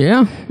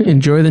 Yeah.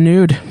 Enjoy the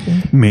nude.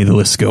 May the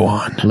list go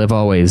on. Live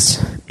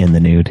always in the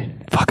nude.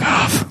 Fuck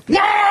off. No!